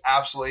far it's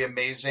absolutely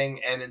amazing.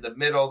 And in the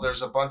middle,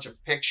 there's a bunch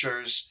of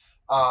pictures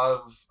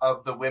of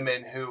the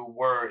women who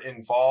were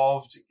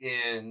involved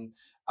in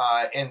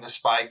the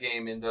spy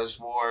game in those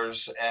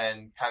wars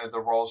and kind of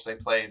the roles they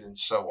played and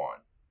so on.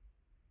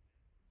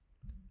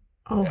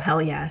 Oh,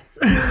 hell yes.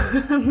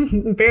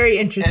 I'm very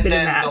interested in that.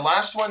 And then the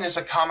last one is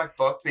a comic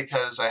book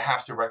because I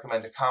have to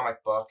recommend a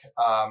comic book.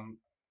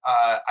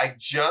 I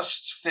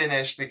just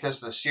finished, because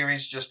the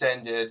series just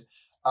ended,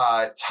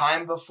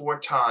 Time Before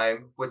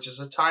Time, which is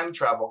a time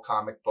travel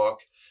comic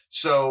book.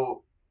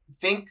 So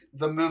think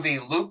the movie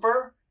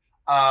Looper,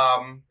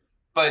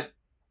 but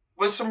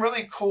with some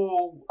really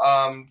cool,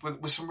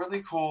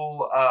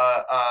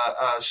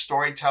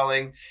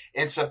 storytelling.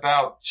 It's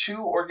about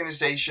two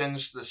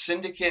organizations, the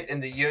Syndicate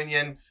and the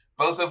Union,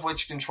 both of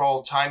which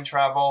control time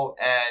travel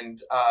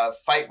and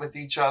fight with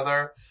each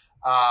other.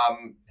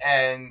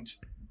 And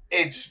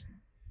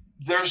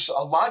there's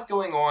a lot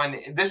going on.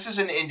 This is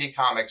an indie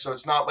comic, so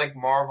it's not like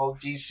Marvel,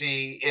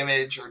 DC,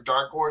 Image, or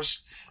Dark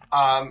Horse.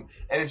 And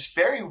it's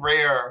very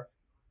rare.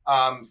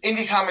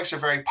 Indie comics are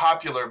very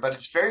popular, but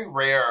it's very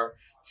rare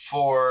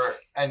for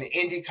an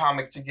indie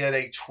comic to get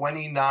a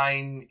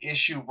 29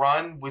 issue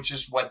run, which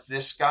is what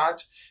this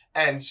got.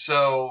 And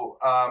so,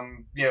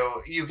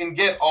 you can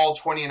get all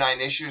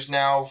 29 issues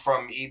now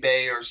from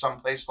eBay or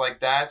someplace like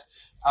that.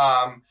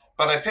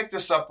 But I picked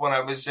this up when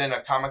I was in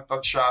a comic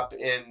book shop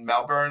in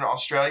Melbourne,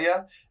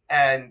 Australia,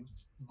 and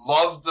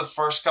loved the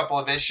first couple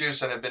of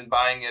issues and have been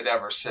buying it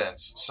ever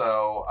since.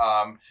 So,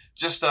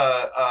 just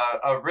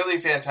a really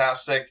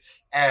fantastic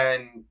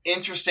and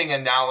interesting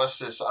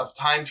analysis of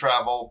time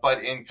travel,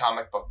 but in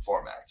comic book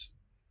format.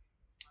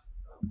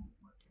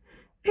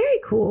 Very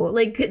cool.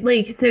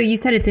 So you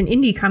said it's an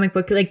indie comic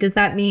book. Like, does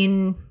that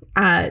mean,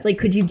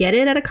 could you get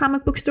it at a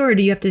comic book store, or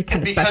do you have to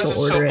kind of special order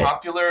it? Because it's so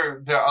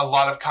popular, a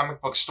lot of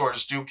comic book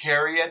stores do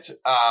carry it,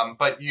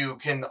 but you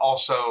can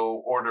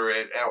also order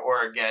it,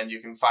 or again,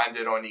 you can find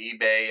it on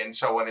eBay and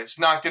so on. It's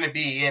not going to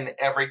be in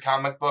every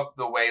comic book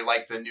the way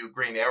like the new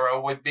Green Arrow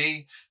would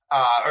be,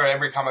 or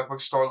every comic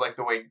book store like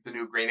the way the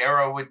new Green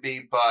Arrow would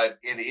be, but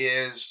it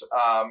is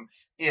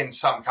in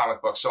some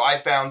comic books. So I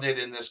found it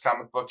in this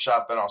comic book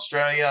shop in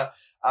Australia,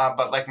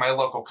 but like my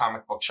local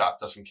comic book shop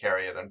doesn't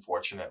carry it,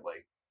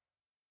 unfortunately.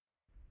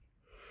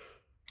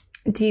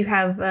 Do you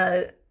have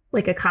a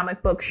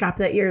comic book shop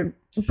that you're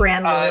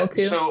brand loyal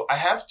to? So I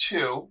have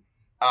two.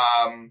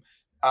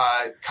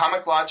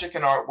 Comic Logic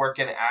and Artwork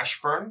in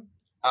Ashburn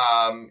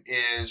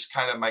is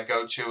kind of my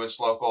go-to. It's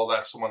local.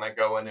 That's the one I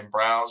go in and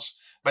browse.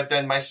 But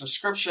then my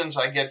subscriptions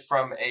I get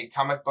from a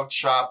comic book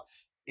shop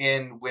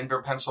in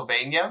Windber,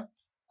 Pennsylvania,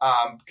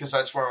 because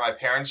that's where my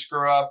parents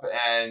grew up,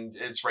 and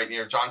it's right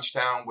near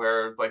Johnstown,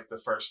 where like the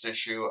first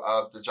issue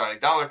of the Johnny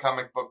Dollar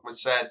comic book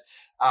was set.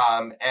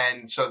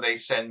 And so they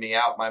send me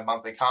out my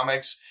monthly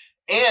comics.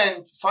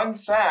 And fun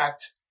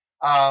fact,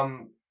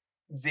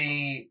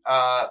 the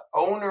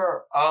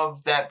owner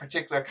of that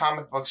particular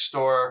comic book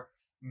store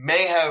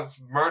may have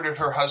murdered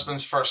her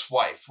husband's first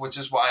wife, which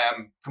is why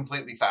I'm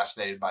completely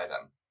fascinated by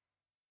them.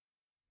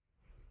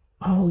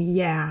 Oh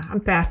yeah, I'm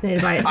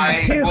fascinated by it.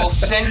 I will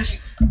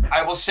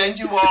send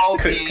you all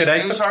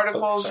the news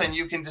articles, and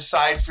you can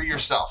decide for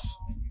yourself.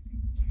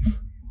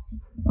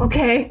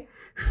 Okay.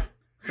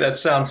 That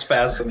sounds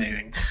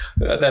fascinating.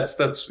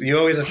 That's you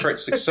always have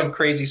some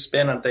crazy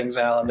spin on things,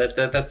 Allan.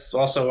 That's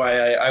also why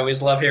I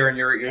always love hearing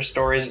your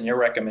stories and your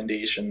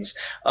recommendations.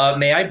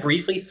 May I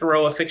briefly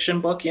throw a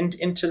fiction book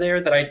into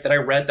there that I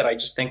read that I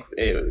just think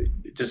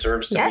it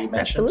deserves to be mentioned?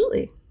 Yes,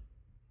 absolutely.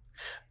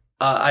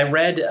 I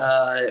read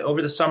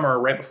over the summer,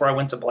 right before I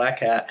went to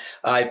Black Hat,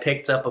 I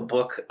picked up a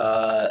book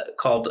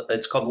called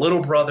Little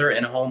Brother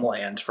and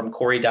Homeland from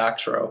Cory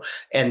Doctorow,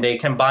 and they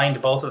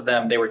combined both of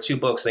them. They were two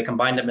books. They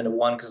combined them into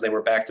one because they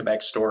were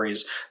back-to-back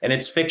stories, and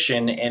it's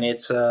fiction, and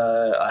it's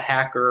a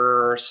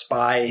hacker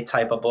spy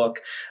type of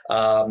book,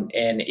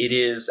 and it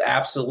is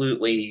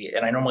absolutely.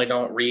 And I normally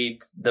don't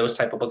read those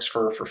type of books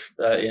for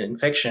in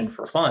fiction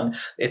for fun.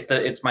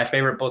 It's my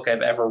favorite book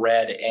I've ever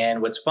read,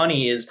 and what's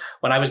funny is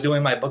when I was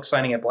doing my book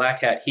signing at Black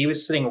Hat, he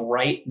was sitting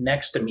right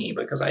next to me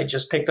because I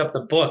just picked up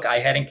the book. I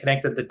hadn't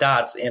connected the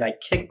dots, and I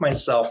kicked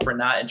myself for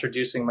not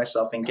introducing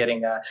myself and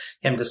getting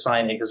him to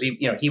sign it, because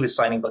he was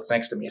signing books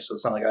next to me, so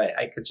it's not like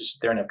I could just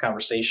sit there and have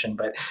conversation.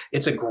 But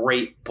it's a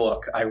great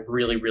book. I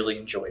really, really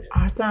enjoyed it.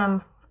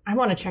 Awesome. I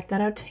want to check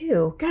that out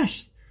too.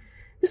 Gosh,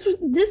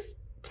 this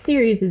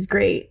series is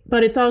great,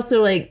 but it's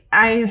also like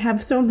I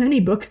have so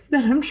many books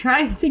that I'm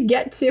trying to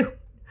get to.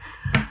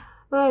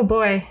 Oh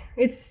boy,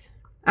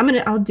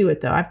 I'll do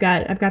it though. I've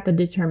got the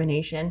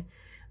determination.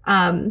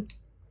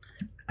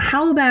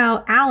 How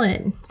about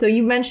Allan? So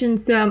you mentioned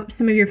some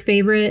of your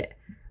favorite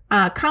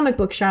comic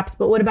book shops,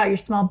 but what about your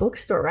small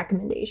bookstore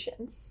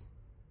recommendations?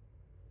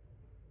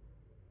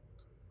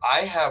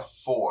 I have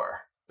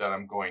 4 that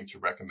I'm going to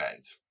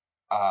recommend.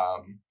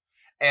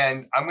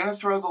 And I'm going to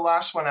throw the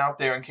last one out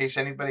there in case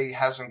anybody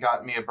hasn't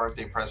gotten me a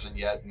birthday present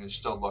yet and is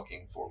still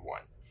looking for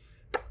one.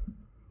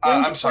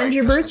 I'm sorry. When's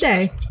your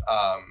birthday?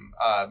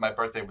 My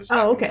birthday was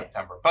back in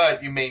September,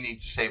 but you may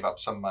need to save up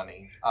some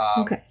money.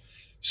 Okay.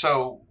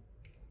 So,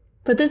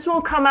 but this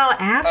won't come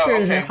out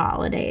after the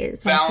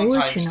holidays.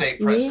 Valentine's Day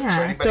present.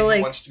 Yeah. So anybody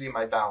who wants to be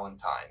my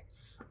Valentine.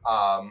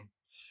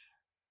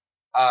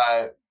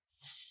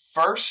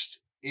 First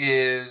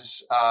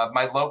is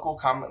my local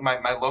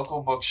my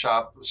local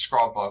bookshop,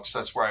 Scrawl Books.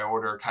 That's where I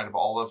order kind of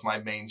all of my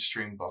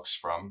mainstream books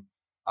from.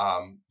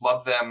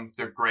 Love them.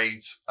 They're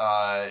great.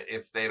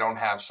 If they don't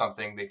have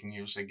something, they can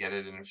usually get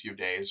it in a few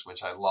days,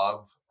 which I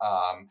love.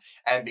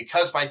 And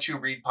because my to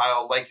read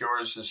pile, like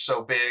yours, is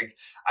so big,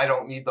 I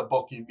don't need the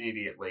book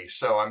immediately.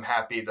 So I'm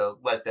happy to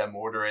let them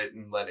order it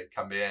and let it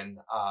come in.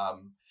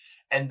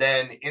 And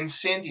then in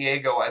San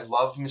Diego, I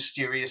love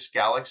Mysterious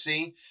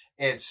Galaxy.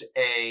 It's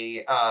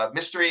a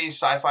mystery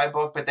sci-fi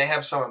book, but they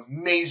have some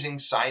amazing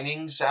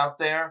signings out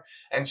there.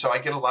 And so I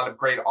get a lot of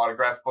great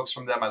autograph books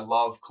from them. I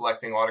love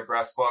collecting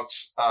autograph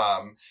books.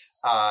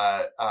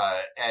 But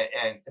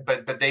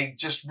they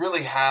just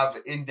really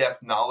have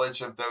in-depth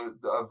knowledge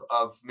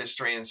of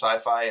mystery and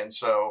sci-fi. And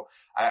so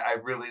I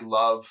really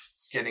love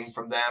getting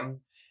from them.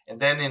 And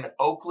then in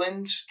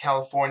Oakland,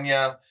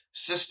 California,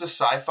 Sista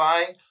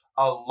Sci-Fi,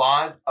 a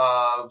lot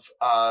of,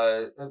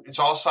 it's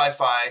all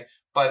sci-fi,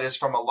 but it's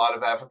from a lot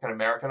of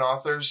African-American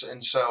authors.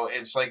 And so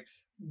it's like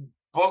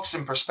books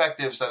and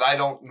perspectives that I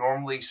don't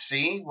normally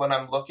see when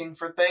I'm looking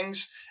for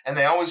things. And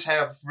they always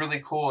have really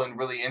cool and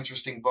really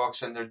interesting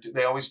books. And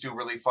they always do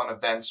really fun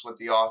events with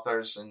the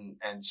authors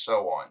and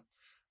so on.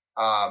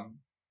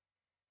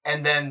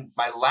 And then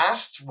my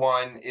last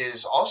one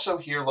is also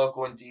here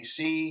local in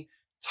DC,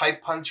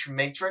 Type Punch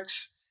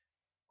Matrix,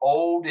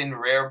 old and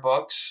rare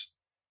books.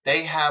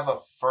 They have a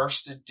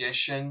first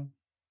edition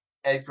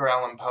Edgar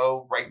Allan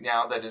Poe right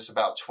now that is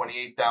about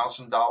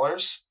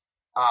 $28,000.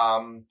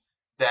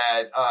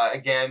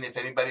 Again, if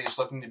anybody is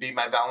looking to be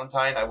my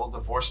Valentine, I will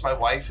divorce my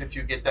wife if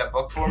you get that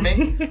book for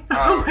me,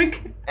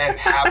 and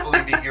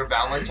happily be your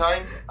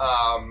Valentine.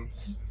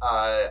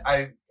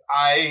 I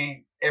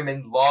am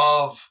in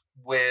love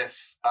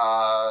with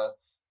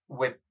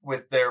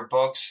their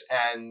books,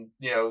 and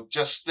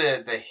just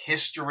the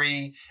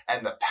history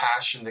and the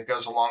passion that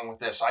goes along with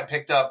this. I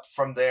picked up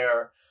from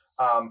there.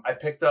 I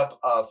picked up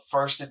a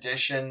first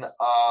edition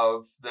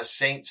of The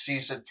Saint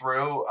Sees It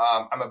Through.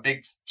 I'm a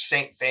big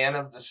Saint fan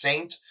of The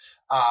Saint.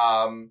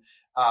 And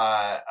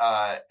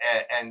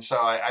so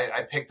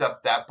I picked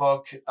up that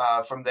book,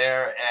 from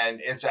there,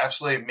 and it's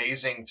absolutely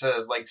amazing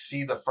to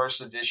see the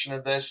first edition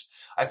of this.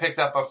 I picked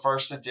up a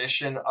first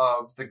edition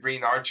of The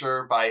Green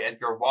Archer by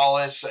Edgar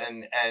Wallace,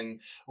 and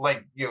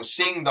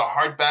seeing the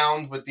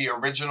hardbound with the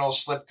original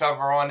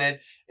slipcover on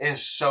it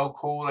is so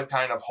cool to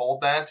kind of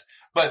hold that.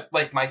 But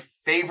my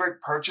favorite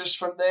purchase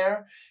from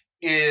there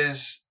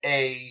is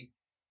a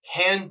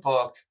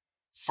handbook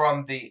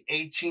from the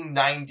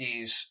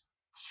 1890s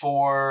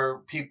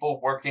for people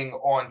working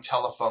on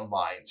telephone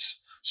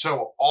lines.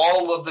 So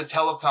all of the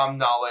telecom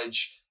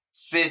knowledge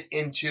fit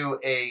into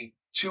a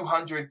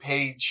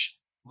 200-page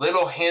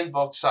little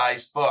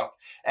handbook-sized book.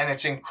 And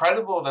it's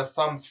incredible to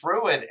thumb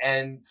through it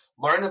and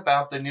learn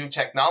about the new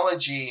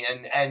technology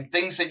and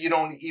things that you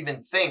don't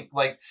even think.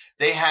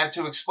 They had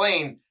to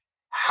explain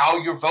how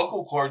your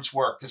vocal cords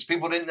work, because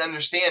people didn't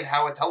understand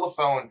how a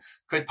telephone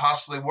could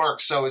possibly work.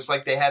 So it's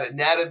they had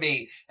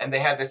anatomy, and they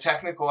had the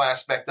technical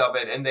aspect of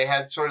it, and they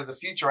had sort of the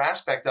future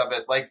aspect of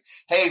it.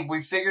 Hey,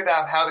 we figured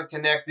out how to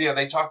connect.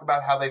 They talk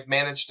about how they've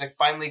managed to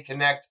finally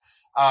connect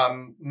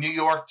New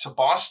York to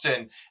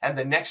Boston, and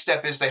the next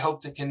step is they hope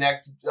to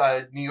connect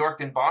New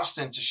York and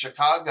Boston to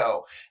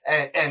Chicago.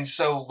 And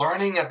so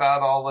learning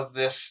about all of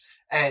this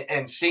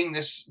and seeing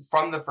this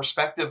from the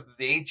perspective of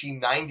the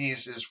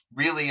 1890s is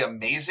really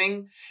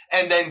amazing.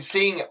 And then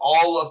seeing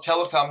all of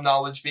telecom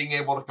knowledge being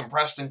able to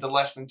compress into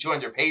less than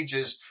 200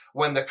 pages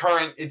when the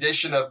current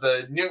edition of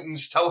the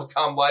Newton's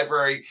Telecom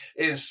Library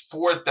is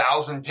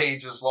 4,000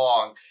 pages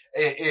long.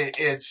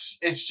 It's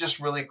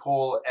just really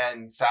cool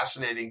and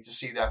fascinating to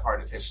see that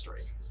part of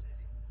history.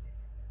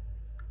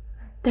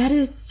 That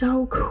is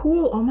so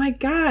cool. Oh my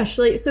gosh.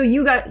 So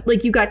you got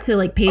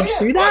to page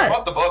through that? I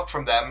bought the book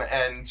from them,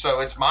 and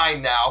so it's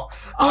mine now.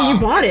 Oh, you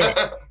bought it?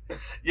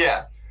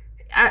 Yeah.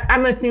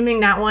 I'm assuming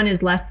that one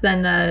is less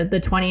than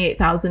the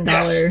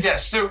 $28,000.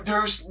 Yes.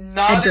 There's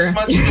not Edgar. As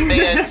much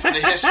demand for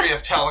the history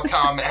of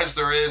telecom as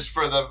there is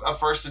for a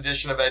first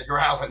edition of Edgar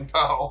Allan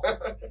Poe.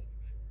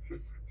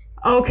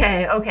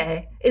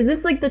 Okay. Is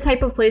this the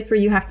type of place where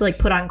you have to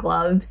put on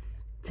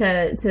gloves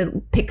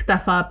to pick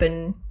stuff up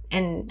and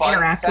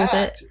interact with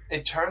it?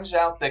 It turns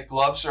out that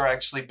gloves are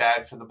actually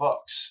bad for the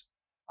books.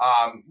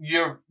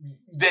 They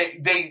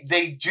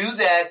do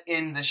that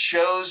in the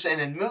shows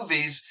and in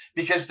movies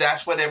because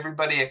that's what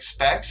everybody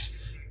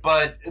expects.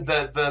 But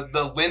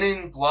the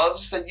linen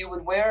gloves that you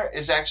would wear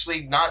is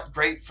actually not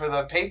great for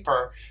the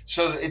paper.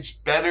 So it's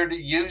better to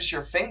use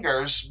your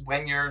fingers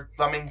when you're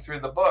thumbing through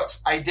the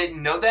books. I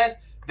didn't know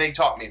that. They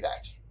taught me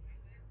that.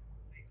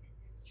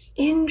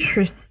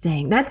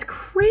 Interesting. That's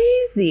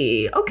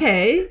crazy.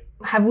 Okay.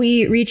 Have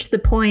we reached the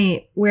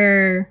point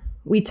where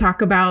we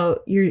talk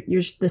about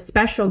the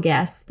special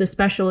guests, the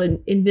special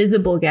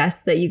invisible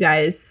guests that you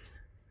guys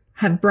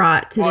have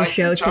brought to the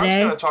show today? John's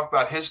going to talk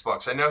about his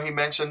books. I know he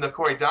mentioned the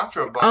Cory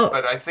Doctorow book,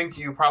 but I think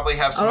you probably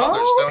have some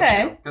others, don't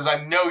you? Because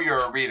I know you're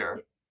a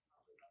reader.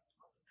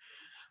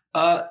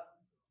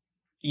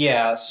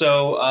 Yeah,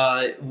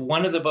 so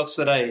one of the books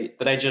that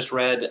I just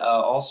read in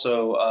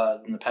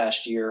the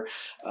past year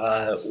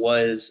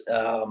was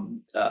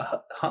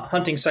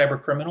Hunting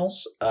Cyber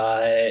Criminals,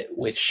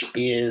 which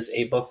is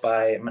a book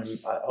by,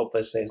 I hope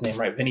I say his name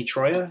right, Vinnie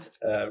Troia,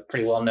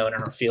 pretty well known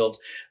in our field.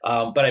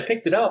 But I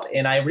picked it up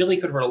and I really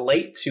could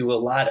relate to a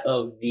lot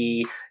of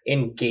the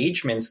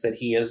engagements that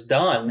he has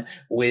done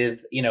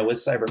with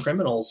cyber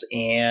criminals,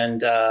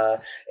 and I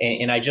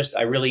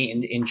really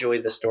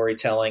enjoyed the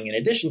storytelling in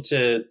addition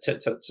to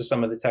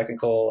some of the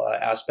technical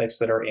aspects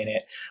that are in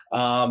it.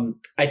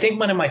 I think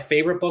one of my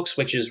favorite books,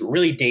 which is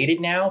really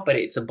dated now, but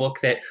it's a book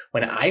that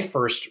when I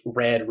first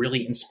read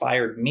really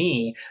inspired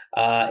me,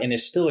 and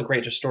is still a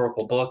great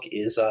historical book,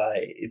 is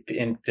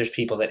and there's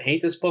people that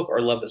hate this book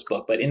or love this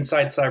book, but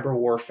Inside Cyber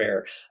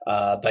Warfare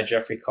by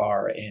Jeffrey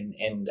Carr.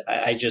 And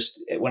I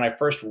just, when I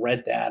first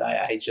read that,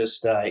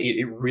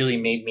 it really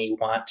made me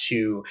want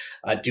to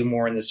do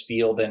more in this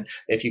field. And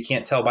if you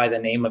can't tell by the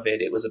name of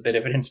it, it was a bit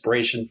of an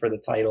inspiration for the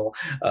title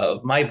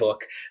of my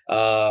book.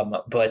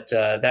 But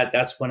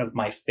that's one of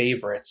my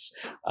favorites.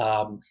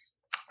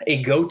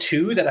 A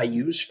go-to that I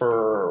use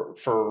for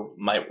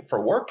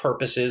work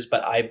purposes,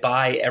 but I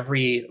buy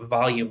every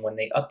volume when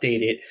they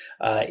update it,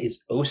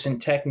 is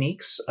OSINT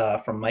Techniques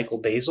from Michael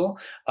Basil.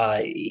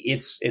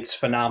 It's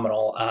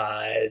phenomenal.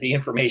 The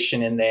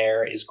information in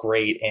there is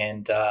great,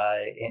 and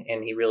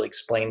he really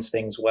explains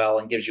things well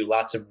and gives you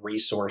lots of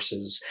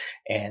resources,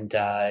 and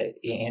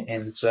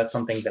so that's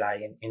something that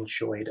I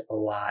enjoyed a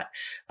lot.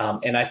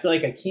 And I feel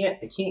like I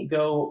can't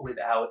go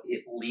without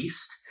at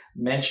least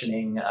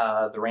mentioning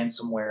the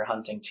ransomware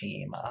hunting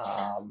team.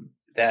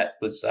 That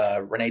was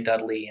Renee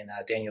Dudley and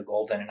Daniel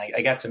Golden, and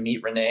I got to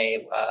meet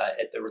Renee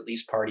at the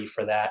release party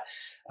for that.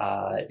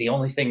 The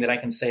only thing that I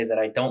can say that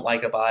I don't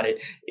like about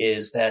it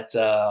is that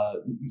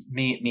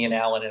me and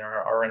Allan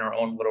are in our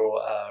own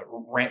little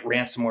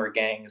ransomware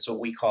gang, is what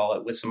we call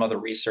it, with some other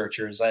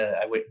researchers.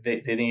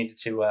 They needed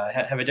to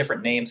have a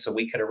different name, so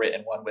we could have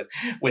written one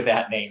with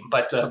that name.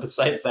 But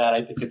besides that,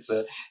 I think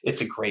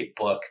it's a great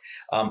book.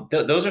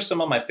 Those are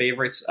some of my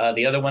favorites.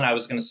 The other one I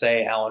was going to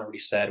say, Allan already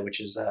said, which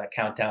is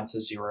Countdown to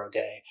Zero Day.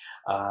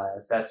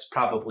 That's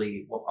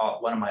probably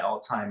one of my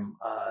all-time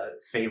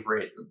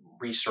favorite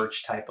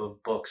research type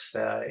of books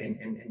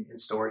in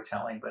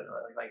storytelling. But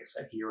like I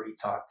said, he already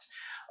talked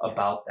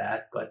about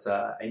that. But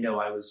I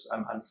know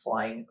I'm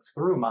flying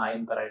through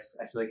mine, but I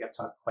feel like I've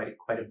talked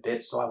quite a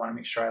bit, so I want to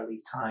make sure I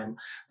leave time.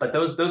 But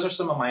those are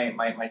some of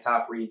my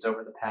top reads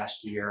over the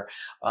past year.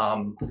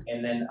 And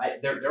then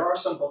there are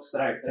some books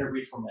that I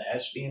read from an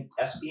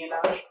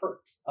espionage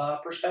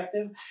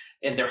perspective,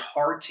 and they're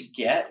hard to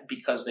get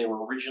because they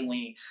were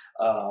originally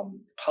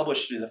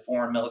published through the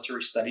Foreign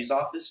Military Studies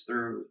Office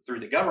through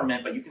the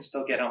government, but you can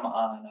still get them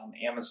on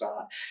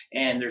Amazon.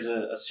 And there's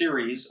a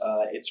series.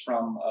 It's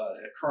from a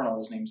colonel.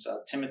 His name's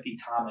Timothy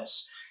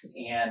Thomas,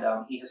 and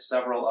he has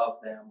several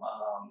of them.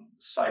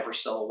 Cyber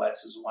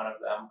Silhouettes is one of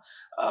them.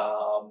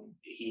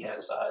 He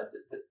has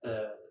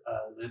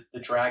the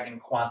Dragon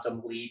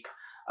Quantum Leap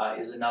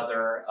is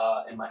another,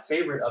 and my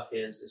favorite of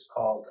his is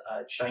called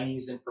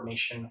Chinese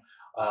Information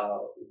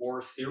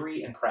War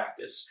Theory and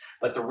Practice.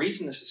 But the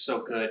reason this is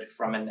so good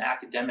from an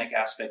academic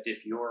aspect,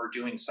 if you're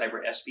doing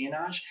cyber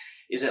espionage,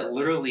 is it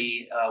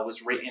literally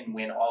was written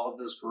when all of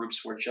those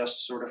groups were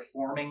just sort of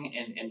forming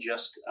and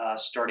just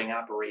starting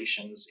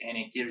operations. And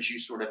it gives you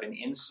sort of an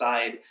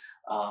inside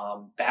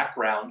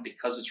background,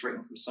 because it's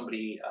written from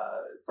somebody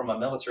from a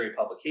military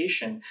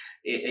publication,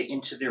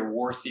 into their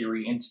war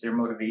theory, into their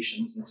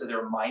motivations, into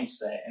their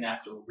mindset. And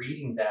after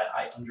reading that,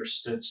 I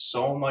understood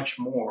so much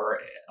more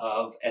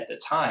of, at the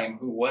time,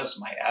 who was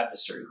my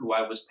adversary, who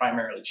I was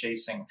primarily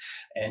chasing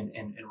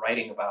and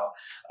writing about.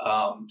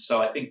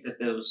 So I think that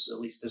those at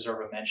least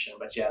deserve a mention.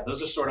 But yeah,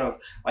 those are sort of,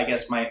 I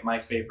guess, my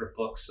favorite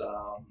books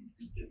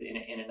in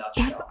a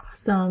nutshell. That's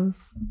awesome.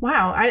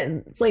 Wow.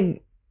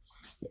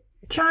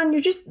 John,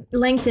 you're just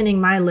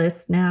lengthening my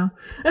list now.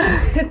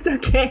 It's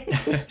okay.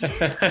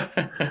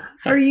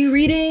 Are you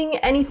reading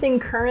anything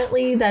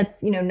currently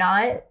that's,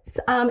 not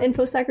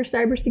InfoSec or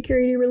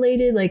cybersecurity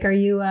related? Like, are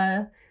you,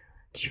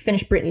 did you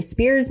finish Britney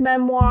Spears'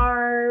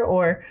 memoir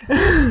or?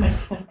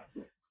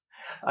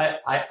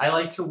 I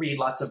like to read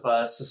lots of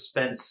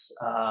suspense,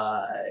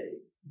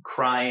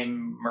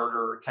 crime,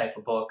 murder type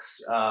of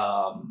books.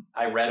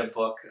 I read a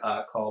book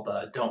called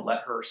Don't Let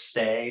Her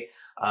Stay.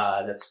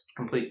 That's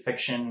complete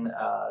fiction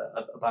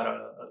about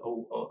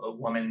a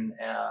woman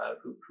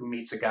who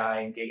meets a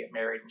guy and they get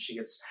married, and she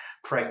gets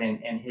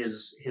pregnant, and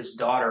his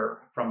daughter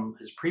from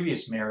his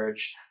previous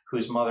marriage,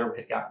 whose mother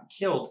had gotten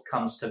killed,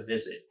 comes to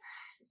visit.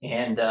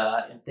 And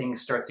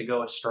things start to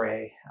go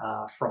astray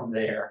from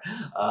there.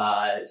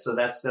 So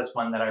that's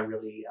one that I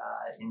really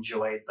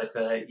enjoyed. But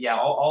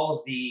all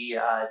of the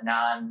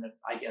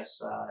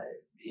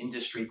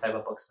industry type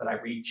of books that I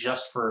read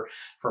just for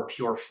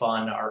pure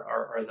fun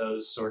are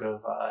those sort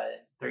of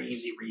they're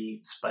easy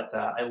reads. But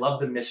I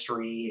love the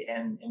mystery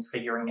and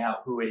figuring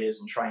out who it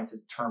is and trying to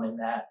determine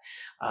that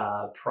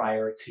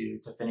prior to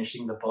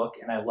finishing the book.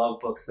 And I love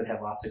books that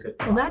have lots of good.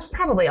 Well, that's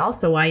probably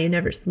also why you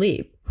never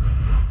sleep.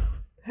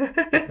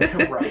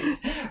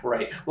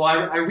 Right. Well,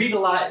 I read a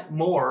lot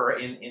more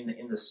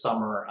in the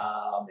summer.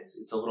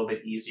 It's a little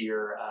bit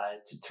easier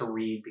to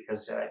read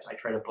because I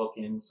try to book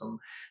in some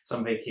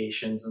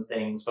vacations and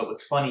things. But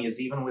what's funny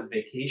is even with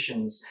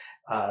vacations,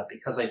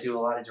 because I do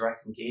a lot of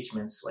direct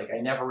engagements, like I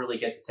never really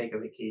get to take a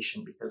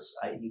vacation because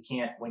you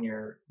can't, when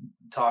you're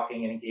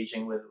talking and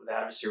engaging with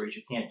adversaries,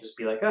 you can't just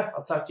be like,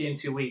 I'll talk to you in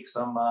 2 weeks.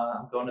 I'm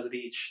going to the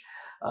beach.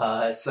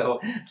 So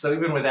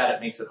even with that,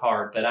 it makes it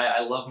hard. But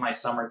I love my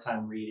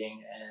summertime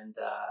reading, and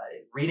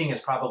reading is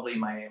probably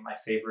my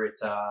favorite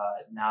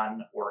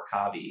non-work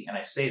hobby. And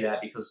I say that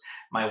because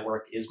my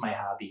work is my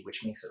hobby,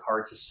 which makes it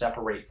hard to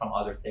separate from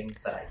other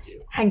things that I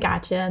do. I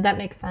gotcha. That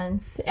makes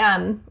sense.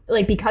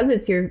 Like because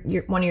it's your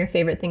one of your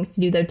favorite things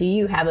to do, though, do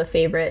you have a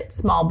favorite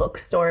small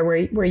bookstore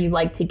where you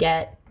like to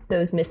get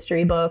those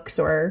mystery books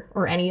or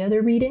any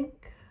other reading?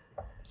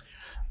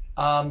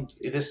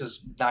 This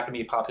is not going to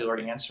be a popular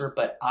answer,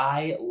 but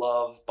I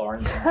love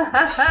Barnes &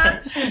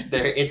 Noble.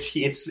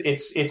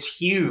 It's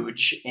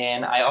huge,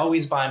 and I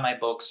always buy my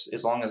books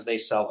as long as they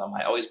sell them.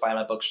 I always buy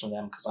my books from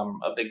them because I'm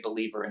a big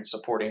believer in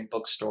supporting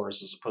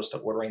bookstores as opposed to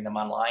ordering them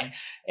online.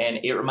 And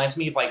it reminds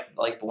me of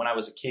like when I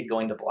was a kid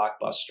going to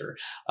Blockbuster,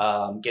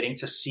 getting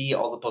to see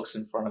all the books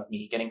in front of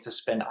me,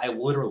 I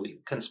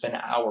literally can spend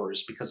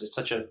hours because it's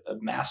such a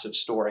massive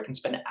store. I can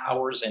spend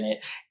hours in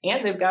it,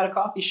 and they've got a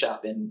coffee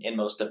shop in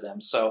most of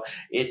them. So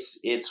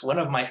it's one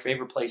of my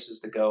favorite places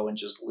to go and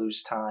just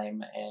lose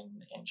time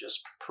and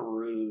just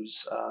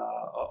peruse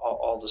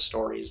all the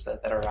stories that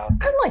are out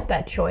there. I like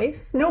that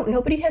choice. No,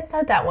 nobody has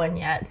said that one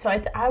yet, so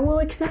I will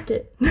accept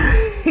it.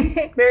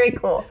 Very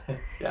cool.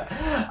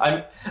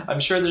 Yeah, I'm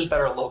sure there's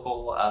better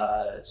local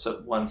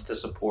ones to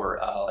support,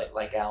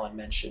 like Allan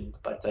mentioned.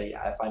 But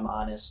if I'm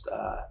honest,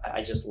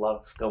 I just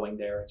love going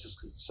there. It's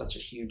just 'cause it's such a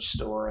huge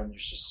store and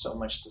there's just so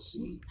much to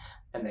see.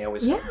 And they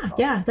always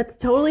that's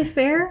totally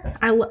fair.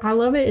 I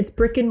love it. It's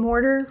brick and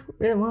mortar,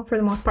 well, for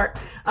the most part.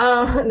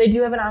 They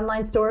do have an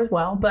online store as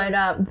well, but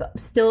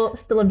still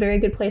a very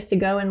good place to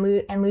go and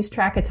lose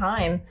track of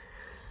time.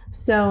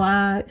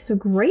 So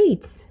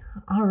great.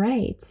 All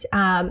right.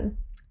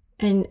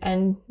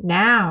 And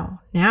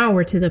now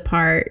we're to the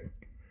part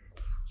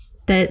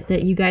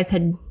that you guys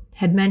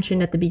had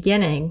mentioned at the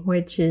beginning,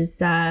 which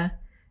is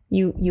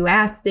you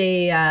asked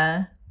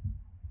a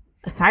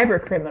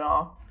cyber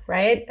criminal,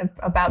 right,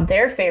 about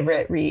their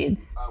favorite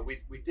reads.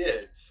 We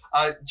did.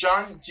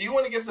 John, do you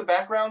want to give the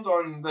background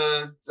on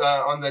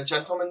the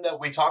gentleman that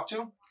we talked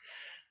to?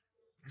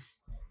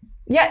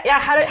 Yeah.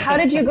 How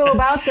did you go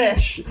about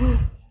this?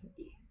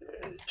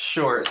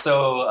 Sure.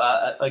 So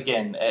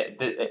again,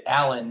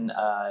 Allan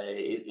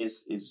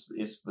is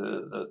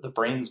the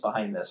brains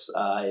behind this.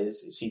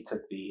 Is he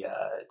took the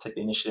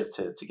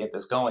initiative to get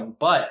this going.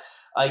 But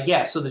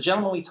so the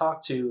gentleman we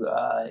talked to,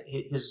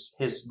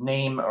 his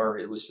name, or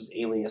at least his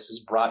alias,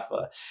 is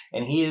Bratva,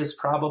 and he is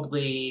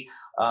probably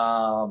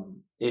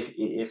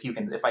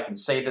if I can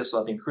say this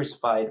without being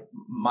crucified,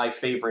 my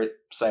favorite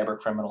cyber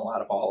criminal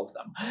out of all of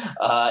them.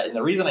 And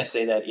the reason I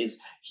say that is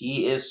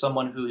he is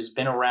someone who's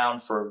been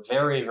around for a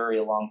very,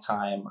 very long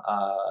time,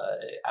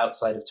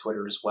 outside of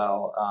Twitter as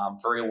well,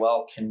 very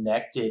well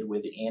connected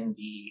within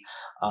the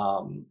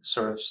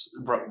sort of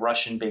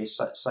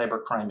Russian-based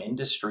cybercrime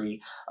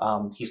industry.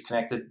 He's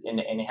connected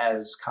and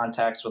has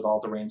contacts with all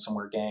the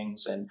ransomware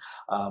gangs and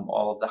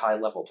all of the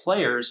high-level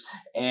players.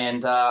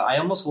 And I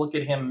almost look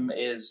at him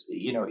as,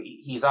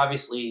 he's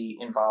obviously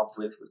involved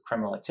with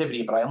criminal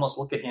activity, but I almost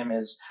look at him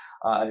as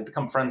I've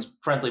become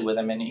friendly with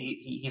him, and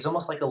he's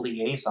almost like a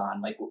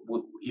liaison. Like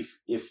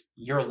if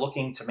you're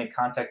looking to make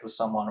contact with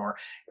someone,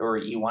 or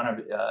you want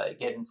to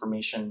get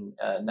information,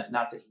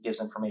 not that he gives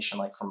information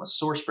like from a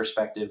source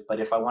perspective, but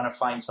if I want to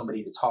find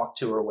somebody to talk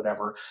to or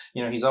whatever,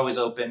 he's always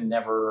open,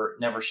 never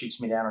shoots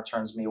me down or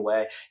turns me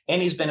away.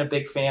 And he's been a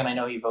big fan. I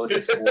know he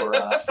voted for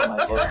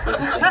my book with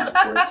the same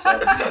support. So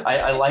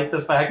I like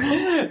the fact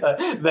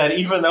that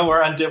even though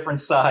we're on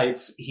different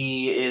sides,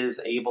 he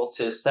is able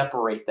to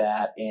separate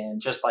that,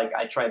 and just like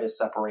I try to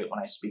separate when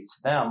I speak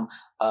to them,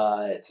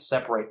 to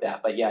separate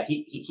that. But yeah,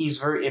 he's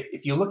very.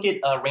 If you look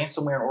at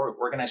ransomware and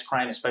organized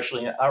crime,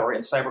 especially in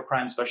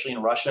cybercrime, especially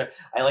in Russia,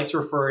 I like to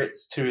refer it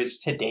to as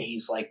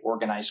today's like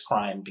organized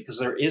crime, because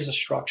there is a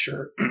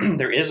structure, and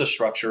there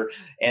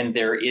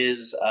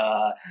is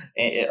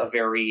a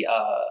very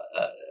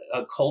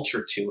a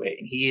culture to it,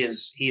 and he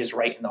is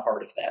right in the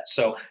heart of that.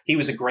 So he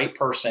was a great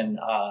person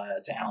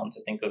to Allan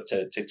to think of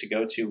to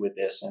go to with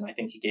this, and I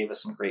think he gave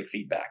us some great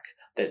feedback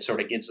that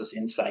sort of gives us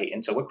insight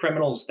into what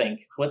criminals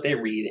think, what they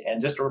read, and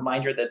just a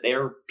reminder that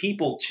they're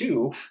people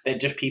too,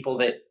 that just people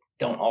that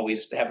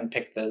haven't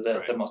picked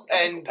the most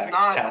and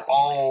not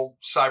all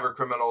cyber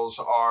criminals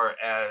are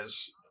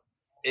as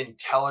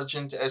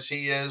intelligent as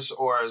he is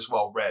or as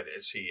well read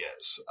as he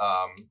is.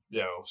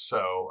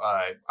 So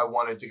I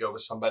wanted to go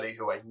with somebody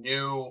who I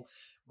knew,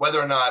 whether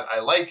or not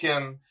I like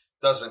him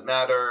doesn't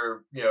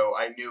matter.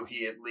 I knew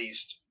he at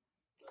least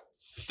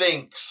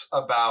thinks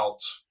about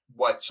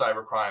what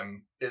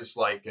cybercrime is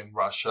like in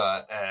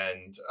Russia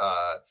and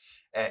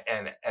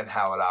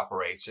how it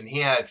operates. And he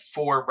had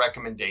 4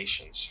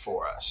 recommendations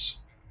for us.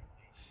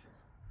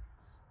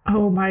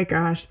 Oh my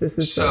gosh, this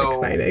is so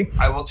exciting.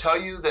 I will tell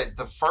you that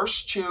the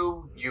first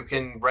 2 you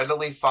can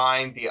readily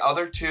find. The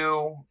other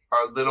 2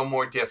 are a little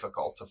more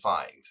difficult to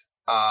find.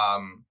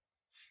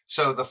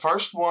 So the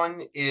first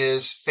one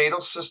is Fatal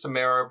System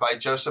Error by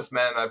Joseph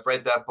Menn. I've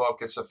read that book.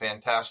 It's a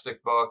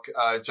fantastic book.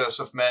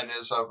 Joseph Menn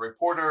is a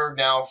reporter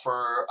now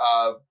for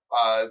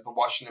the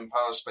Washington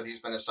Post, but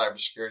he's been a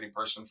cybersecurity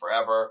person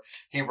forever.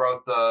 He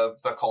wrote the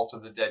Cult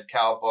of the Dead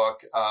Cow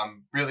book.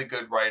 Really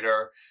good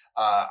writer.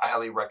 I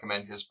highly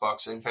recommend his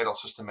books, and Fatal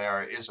System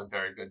Error is a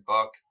very good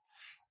book.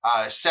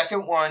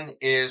 Second one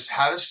is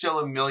How to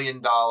Steal $1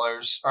 Million,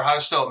 or How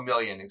to Steal $1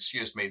 Million,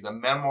 the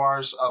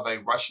Memoirs of a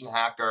Russian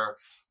Hacker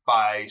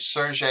by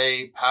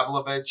Sergei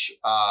Pavlovich,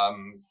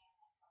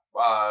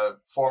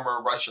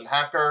 former Russian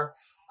hacker,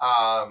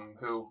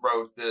 who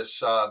wrote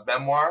this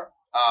memoir.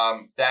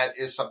 That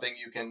is something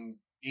you can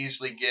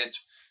easily get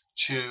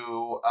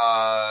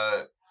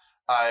and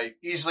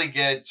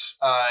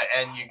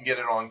you can get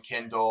it on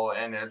Kindle,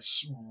 and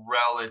it's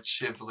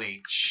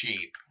relatively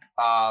cheap.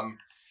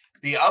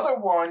 The other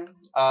one,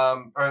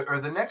 or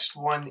the next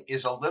one,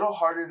 is a little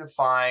harder to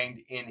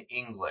find in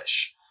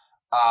English.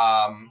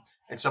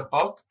 It's a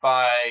book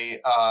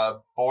by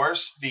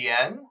Boris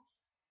Vian,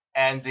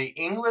 and the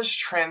English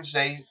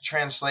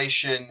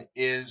translation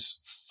is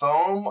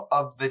Foam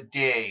of the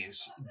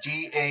Days,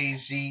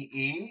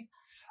 D-A-Z-E,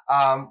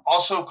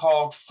 also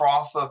called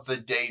Froth of the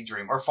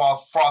Daydream, or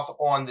Froth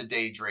on the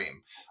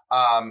Daydream.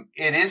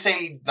 It is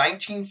a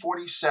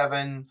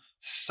 1947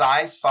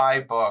 sci-fi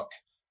book.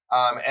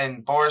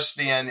 And Boris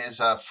Vian is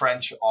a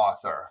French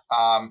author.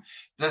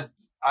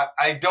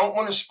 I don't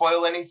want to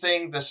spoil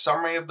anything. The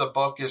summary of the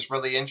book is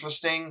really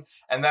interesting,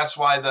 and that's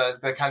why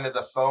the kind of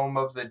the Foam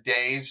of the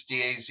Days,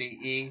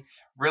 D-A-Z-E,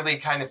 really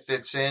kind of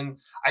fits in.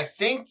 I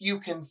think you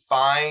can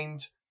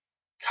find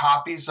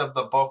copies of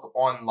the book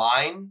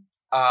online,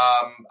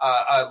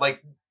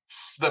 like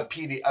a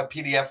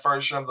PDF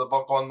version of the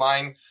book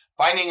online.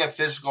 Finding a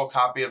physical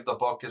copy of the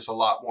book is a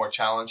lot more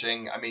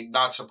challenging. I mean,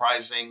 not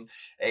surprising.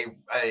 A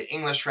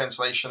English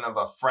translation of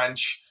a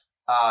French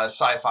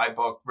sci-fi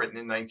book written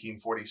in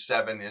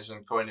 1947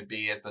 isn't going to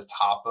be at the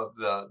top of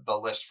the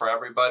list for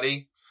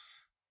everybody.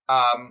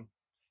 And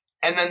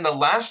then the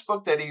last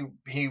book that he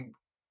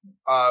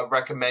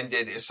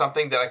recommended is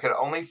something that I could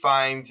only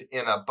find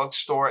in a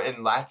bookstore in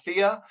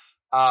Latvia.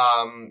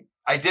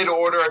 I did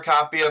order a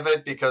copy of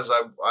it because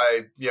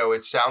I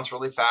it sounds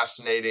really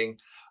fascinating.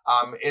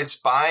 It's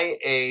by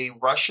a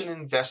Russian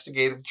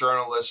investigative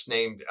journalist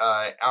named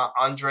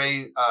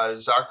Andrei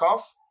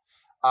Zarkov.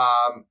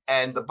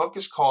 And the book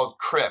is called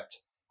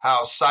Crypt: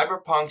 How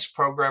Cyberpunks,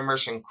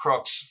 Programmers, and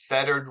Crooks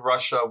Fettered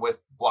Russia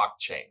with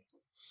Blockchain.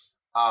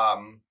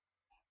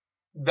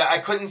 I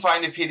couldn't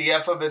find a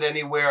PDF of it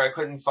anywhere. I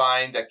couldn't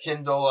find a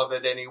Kindle of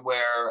it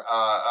anywhere,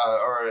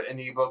 or an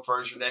ebook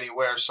version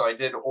anywhere. So I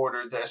did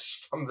order this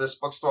from this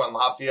bookstore in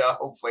Latvia.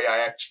 Hopefully I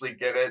actually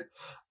get it.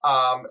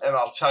 And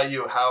I'll tell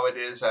you how it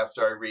is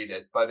after I read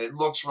it, but it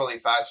looks really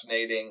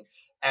fascinating.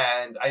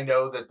 And I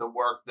know that the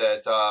work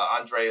that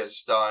Andre has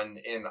done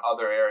in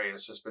other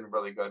areas has been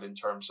really good in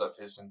terms of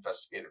his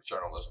investigative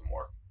journalism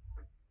work.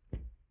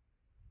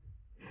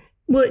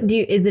 Well,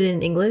 is it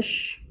in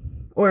English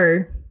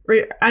or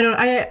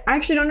I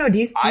actually don't know. Do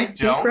you speak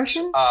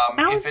Russian?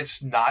 If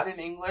it's not in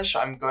English,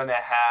 I'm going to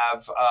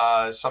have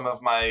some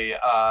of my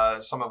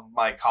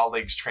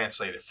colleagues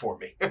translate it for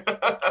me.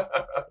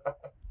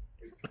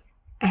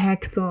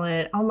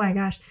 Excellent. Oh my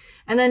gosh.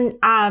 And then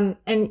and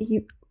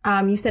you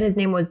said his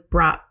name was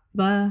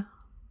Bratva,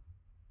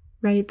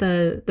 right?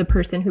 The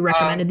person who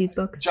recommended these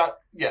books?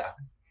 Yeah.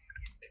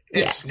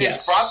 It's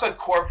Bratva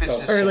Corp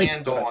is his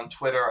handle on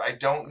Twitter. I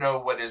don't know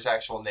what his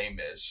actual name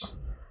is.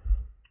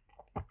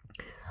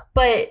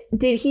 But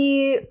did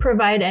he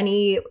provide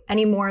any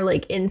more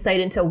like insight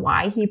into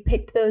why he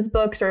picked those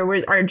books, or are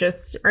we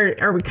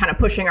kind of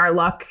pushing our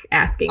luck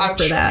asking for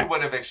that? I'm sure he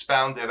would have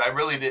expounded. I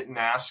really didn't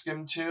ask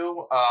him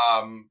to.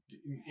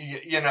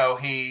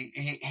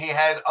 He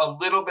had a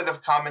little bit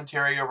of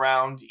commentary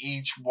around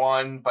each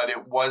one, but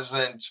it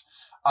wasn't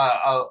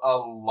a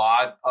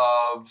lot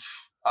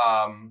of.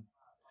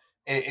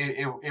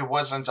 It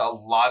wasn't a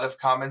lot of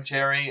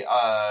commentary.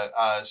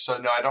 So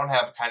no, I don't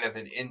have kind of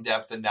an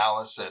in-depth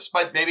analysis,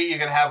 but maybe you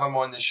can have him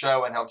on the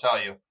show and he'll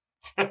tell you.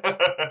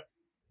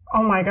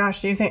 Oh my gosh.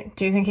 Do you think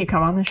he'd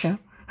come on the show?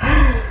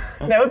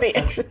 That would be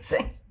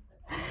interesting.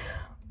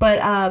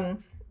 But,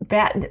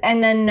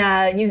 and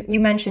then, you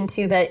mentioned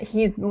too that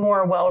he's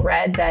more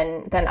well-read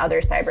than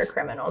other cyber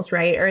criminals,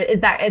 right? Or is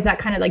that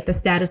kind of like the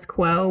status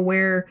quo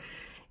where,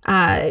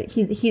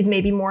 he's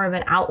maybe more of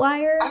an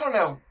outlier? I don't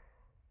know.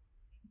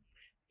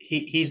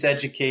 He's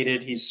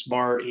educated, he's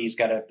smart, he's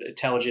got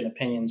intelligent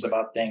opinions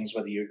about things,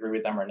 whether you agree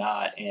with them or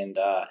not, and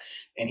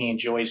he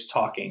enjoys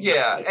talking.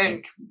 Yeah,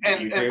 and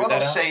what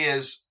I'll say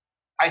is,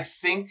 I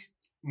think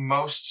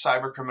most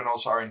cyber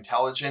criminals are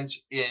intelligent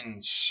in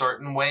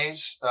certain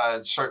ways,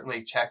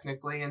 certainly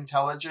technically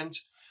intelligent.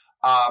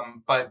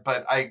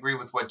 But I agree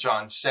with what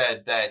John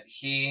said, that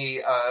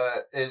he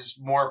is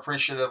more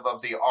appreciative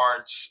of the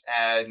arts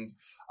and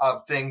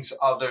of things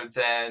other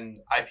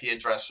than IP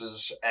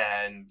addresses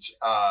and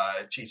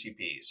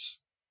TTPs.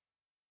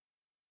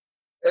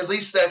 At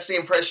least that's the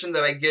impression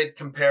that I get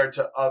compared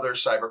to other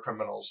cyber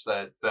criminals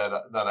that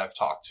I've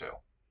talked to.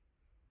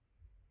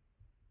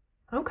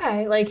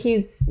 Okay, like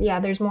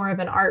there's more of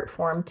an art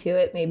form to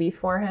it maybe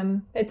for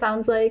him, it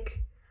sounds like.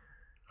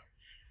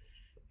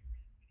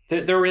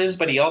 There is,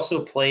 but he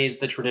also plays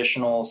the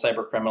traditional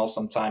cyber criminal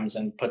sometimes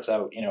and puts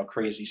out,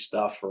 crazy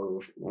stuff or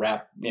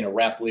rap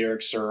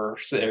lyrics or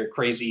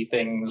crazy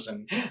things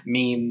and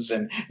memes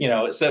and,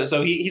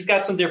 so he's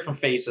got some different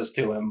faces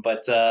to him.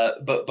 But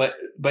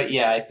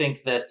yeah, I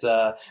think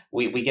that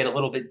we get a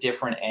little bit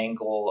different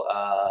angle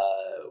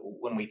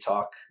when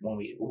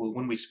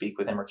we speak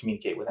with him or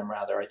communicate with him,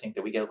 rather. I think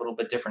that we get a little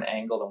bit different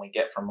angle than we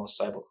get from most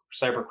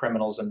cyber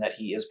criminals, and that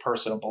he is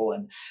personable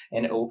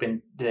and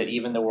open, that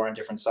even though we're on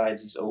different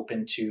sides, he's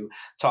open to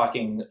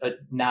talking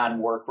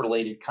non-work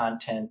related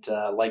content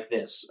like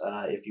this,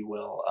 if you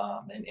will,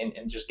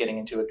 and just getting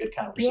into a good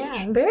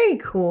conversation. Yeah, very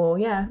cool.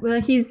 Yeah.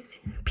 Well,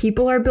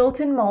 people are built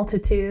in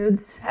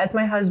multitudes, as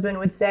my husband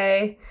would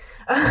say.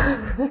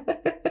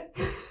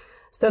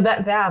 So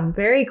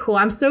very cool.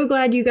 I'm so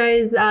glad you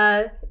guys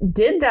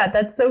did that.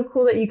 That's so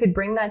cool that you could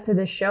bring that to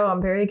the show.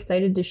 I'm very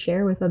excited to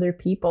share with other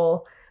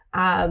people.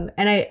 And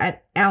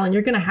Allan,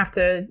 you're going to have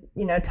to,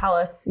 tell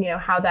us,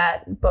 how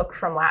that book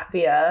from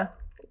Latvia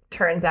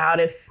turns out,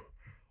 if,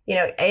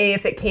 A,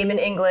 if it came in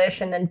English,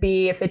 and then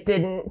B, if it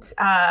didn't,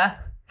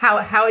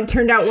 how it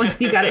turned out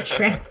once you got it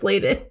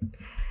translated.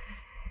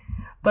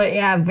 But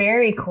yeah,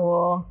 very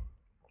cool.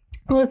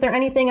 Well, is there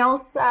anything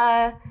else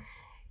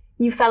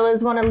you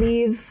fellas want to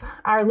leave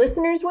our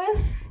listeners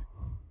with?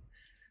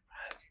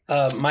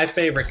 My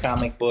favorite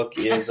comic book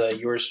is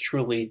yours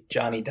truly,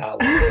 Johnny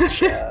Dollar,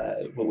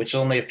 which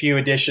only a few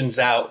editions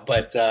out,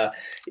 but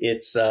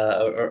it's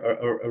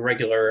a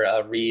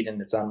regular read,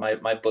 and it's on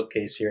my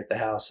bookcase here at the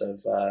house.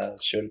 I've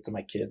showed it to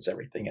my kids,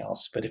 everything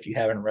else. But if you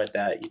haven't read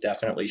that, you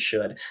definitely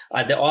should.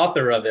 The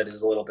author of it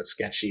is a little bit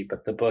sketchy,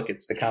 but the book,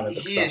 it's the comic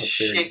book series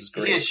is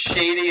great. He is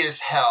shady as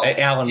hell.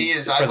 Allan, he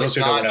is. I would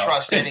not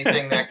trust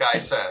anything that guy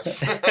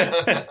says.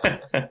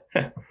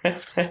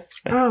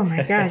 Oh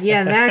my God.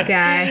 Yeah, that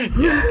guy.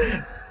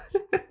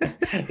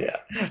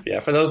 Yeah.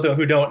 For those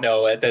who don't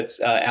know,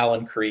 that's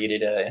Allan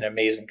created an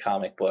amazing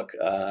comic book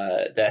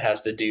that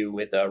has to do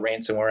with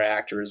ransomware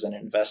actors and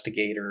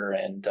investigator.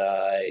 And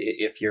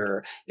if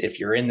you're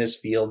in this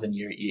field and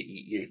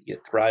you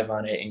thrive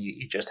on it and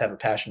you just have a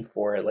passion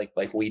for it,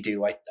 like we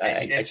do,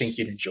 I think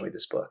you'd enjoy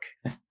this book.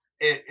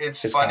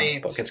 It's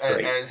funny,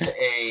 as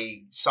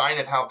a sign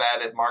of how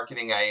bad at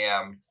marketing I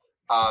am.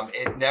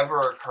 It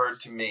never occurred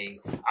to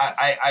me.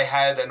 I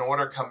had an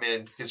order come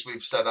in because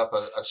we've set up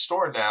a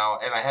store now,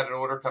 and I had an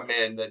order come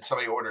in that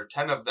somebody ordered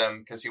 10 of them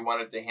because he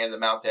wanted to hand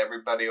them out to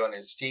everybody on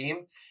his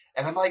team.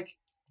 And I'm like,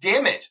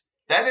 damn it.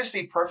 That is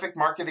the perfect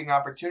marketing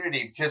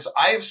opportunity, because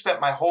I have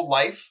spent my whole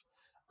life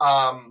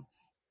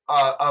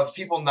of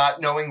people not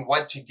knowing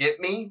what to get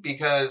me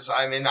because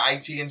I'm in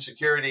IT and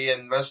security,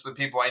 and most of the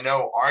people I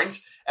know aren't.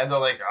 And they're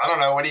like, I don't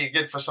know, what do you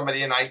get for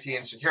somebody in IT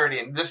and security?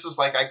 And this is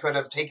like, I could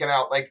have taken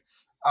out like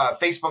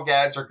Facebook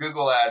ads or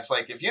Google ads.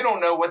 Like, if you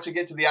don't know what to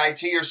get to the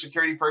IT or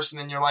security person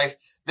in your life,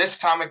 this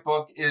comic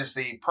book is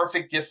the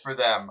perfect gift for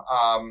them.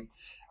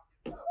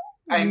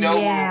 I know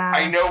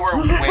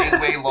we're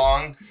way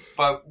long,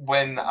 but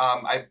when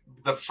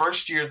the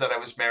first year that I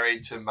was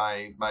married to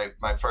my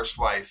first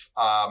wife,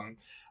 I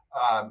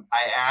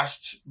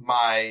asked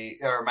my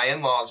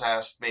in-laws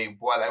asked me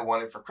what I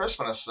wanted for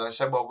Christmas, and I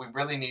said, well, we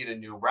really need a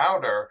new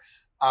router,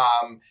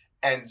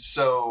 and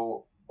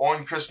so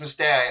on Christmas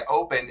Day, I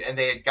opened and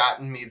they had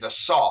gotten me the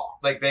saw.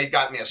 Like, they had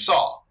gotten me a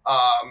saw.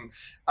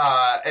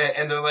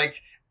 And they're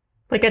like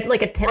a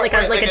table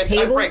saw?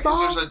 Because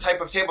there's a type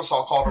of table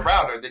saw called a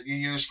router that you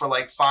use for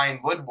like fine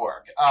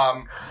woodwork.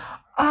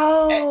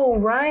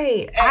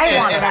 Right. I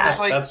want that. I was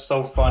like, that's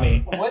so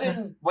funny. What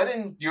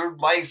in your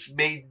life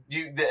made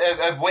you,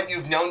 of what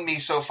you've known me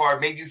so far,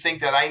 made you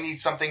think that I need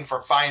something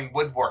for fine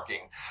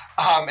woodworking?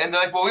 And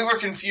they're like, well, we were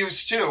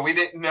confused too. We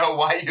didn't know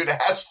why you'd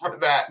ask for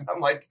that. And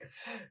I'm like,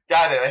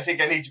 got it. I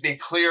think I need to be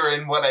clear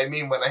in what I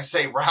mean when I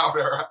say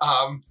router.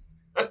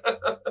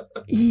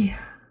 Yeah.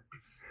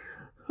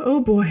 Oh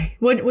boy.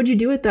 What'd you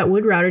do with that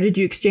wood router? Did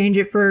you exchange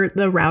it for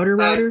the router?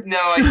 No,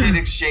 I did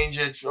exchange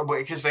it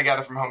because I got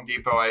it from Home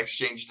Depot. I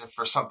exchanged it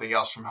for something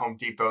else from Home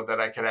Depot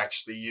that I could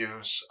actually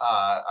use.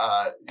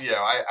 I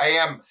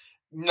am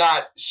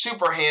not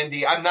super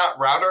handy. I'm not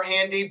router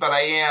handy, but I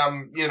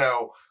am,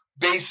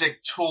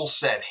 basic tool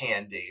set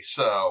handy.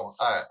 So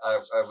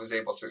I was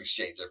able to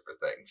exchange it for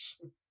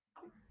things.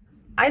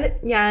 And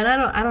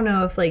I don't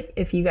know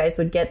if you guys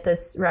would get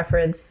this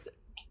reference.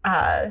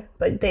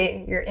 But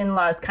your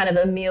in-laws kind of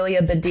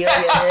Amelia Bedelia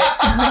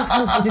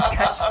it. Just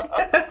catch it.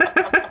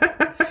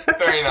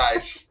 Very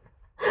nice.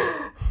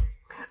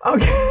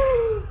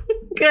 Okay.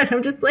 said,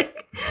 I'm just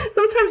like,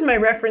 sometimes my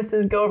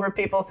references go over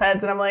people's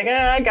heads and I'm like,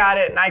 I got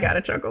it. And I got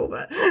to chuckle,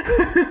 but.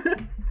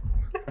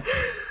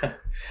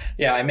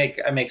 Yeah, I make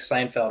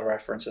Seinfeld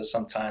references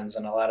sometimes,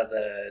 and a lot of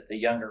the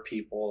younger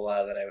people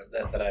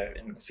that I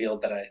in the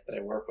field that I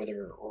work with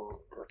or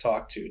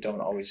talk to don't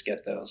always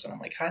get those, and I'm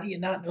like, how do you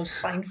not know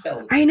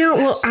Seinfeld? I know.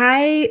 Well,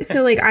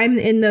 I'm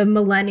in the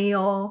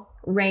millennial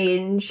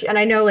range, and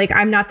I know like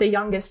I'm not the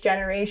youngest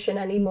generation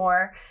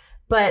anymore,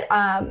 but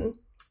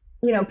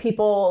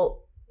people.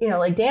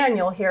 Like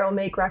Daniel here will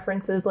make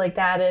references like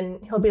that,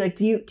 and he'll be like,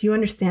 do you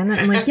understand that?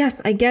 I'm like,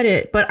 yes, I get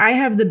it. But I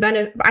have the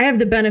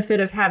benefit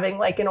of having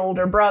like an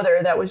older brother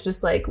that was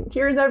just like,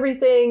 here's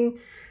everything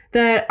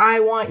that I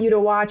want you to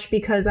watch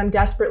because I'm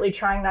desperately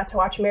trying not to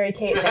watch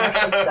Mary-Kate and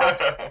Ashley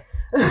stuff.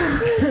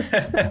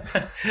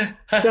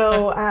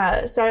 So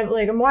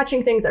I'm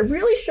watching things I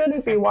really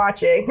shouldn't be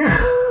watching,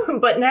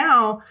 but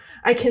now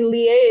I can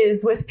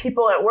liaise with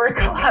people at work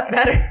a lot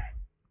better.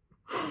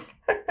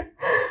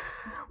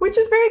 Which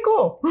is very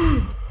cool.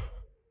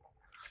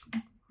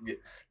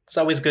 It's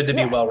always good to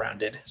be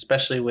well-rounded,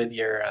 especially with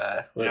your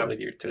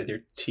with your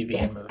TV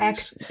and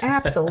movies.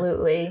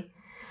 Absolutely.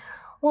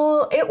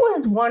 Well, it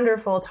was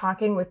wonderful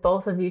talking with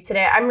both of you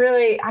today.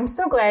 I'm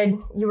so glad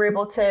you were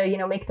able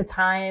to, make the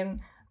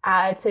time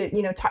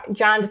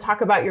John, to talk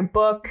about your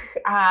book,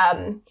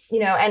 and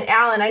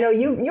Allan, I know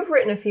you've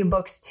written a few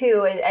books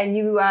too, and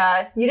you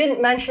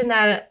didn't mention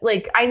that,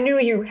 like, I knew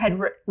you had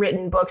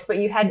written books, but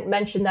you hadn't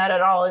mentioned that at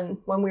all. And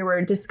when we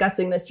were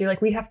discussing this, you're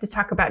like, we have to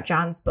talk about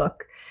John's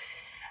book,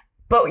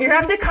 but you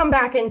have to come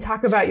back and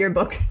talk about your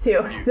books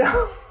too.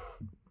 So.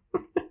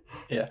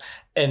 Yeah.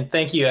 And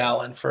thank you,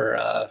 Allan, for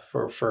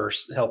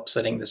help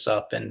setting this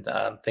up, and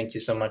thank you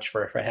so much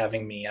for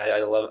having me.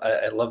 I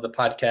love the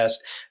podcast.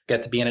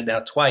 Got to be in it now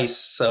twice,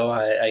 so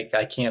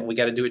I can't. We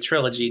got to do a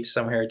trilogy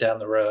somewhere down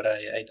the road.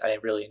 I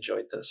really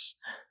enjoyed this.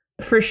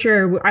 For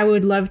sure, I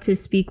would love to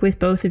speak with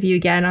both of you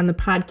again on the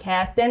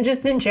podcast and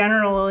just in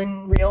general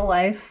in real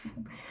life.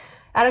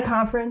 At a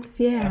conference,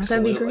 yeah,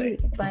 absolutely. That'd be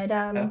great. But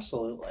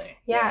absolutely,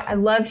 yeah, I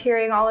loved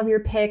hearing all of your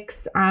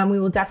picks.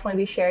 We will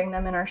definitely be sharing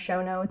them in our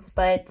show notes.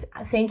 But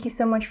thank you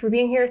so much for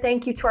being here.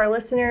 Thank you to our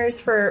listeners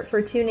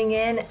for tuning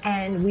in,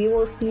 and we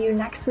will see you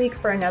next week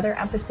for another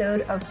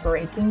episode of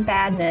Breaking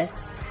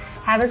Badness.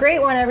 Have a great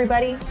one,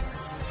 everybody.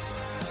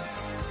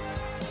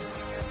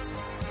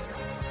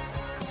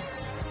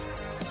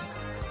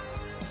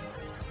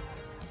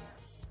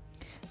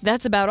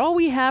 That's about all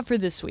we have for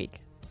this week.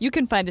 You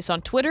can find us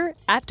on Twitter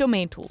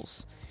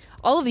 @DomainTools.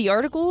 All of the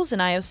articles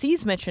and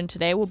IOCs mentioned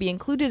today will be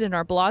included in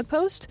our blog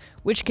post,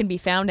 which can be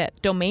found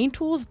at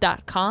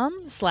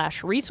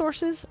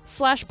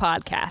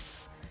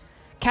domaintools.com/resources/podcasts.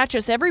 Catch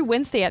us every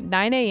Wednesday at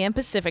 9 a.m.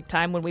 Pacific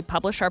time when we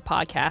publish our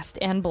podcast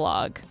and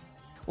blog.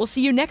 We'll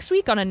see you next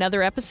week on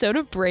another episode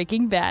of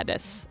Breaking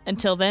Badness.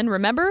 Until then,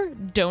 remember,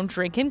 don't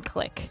drink and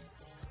click.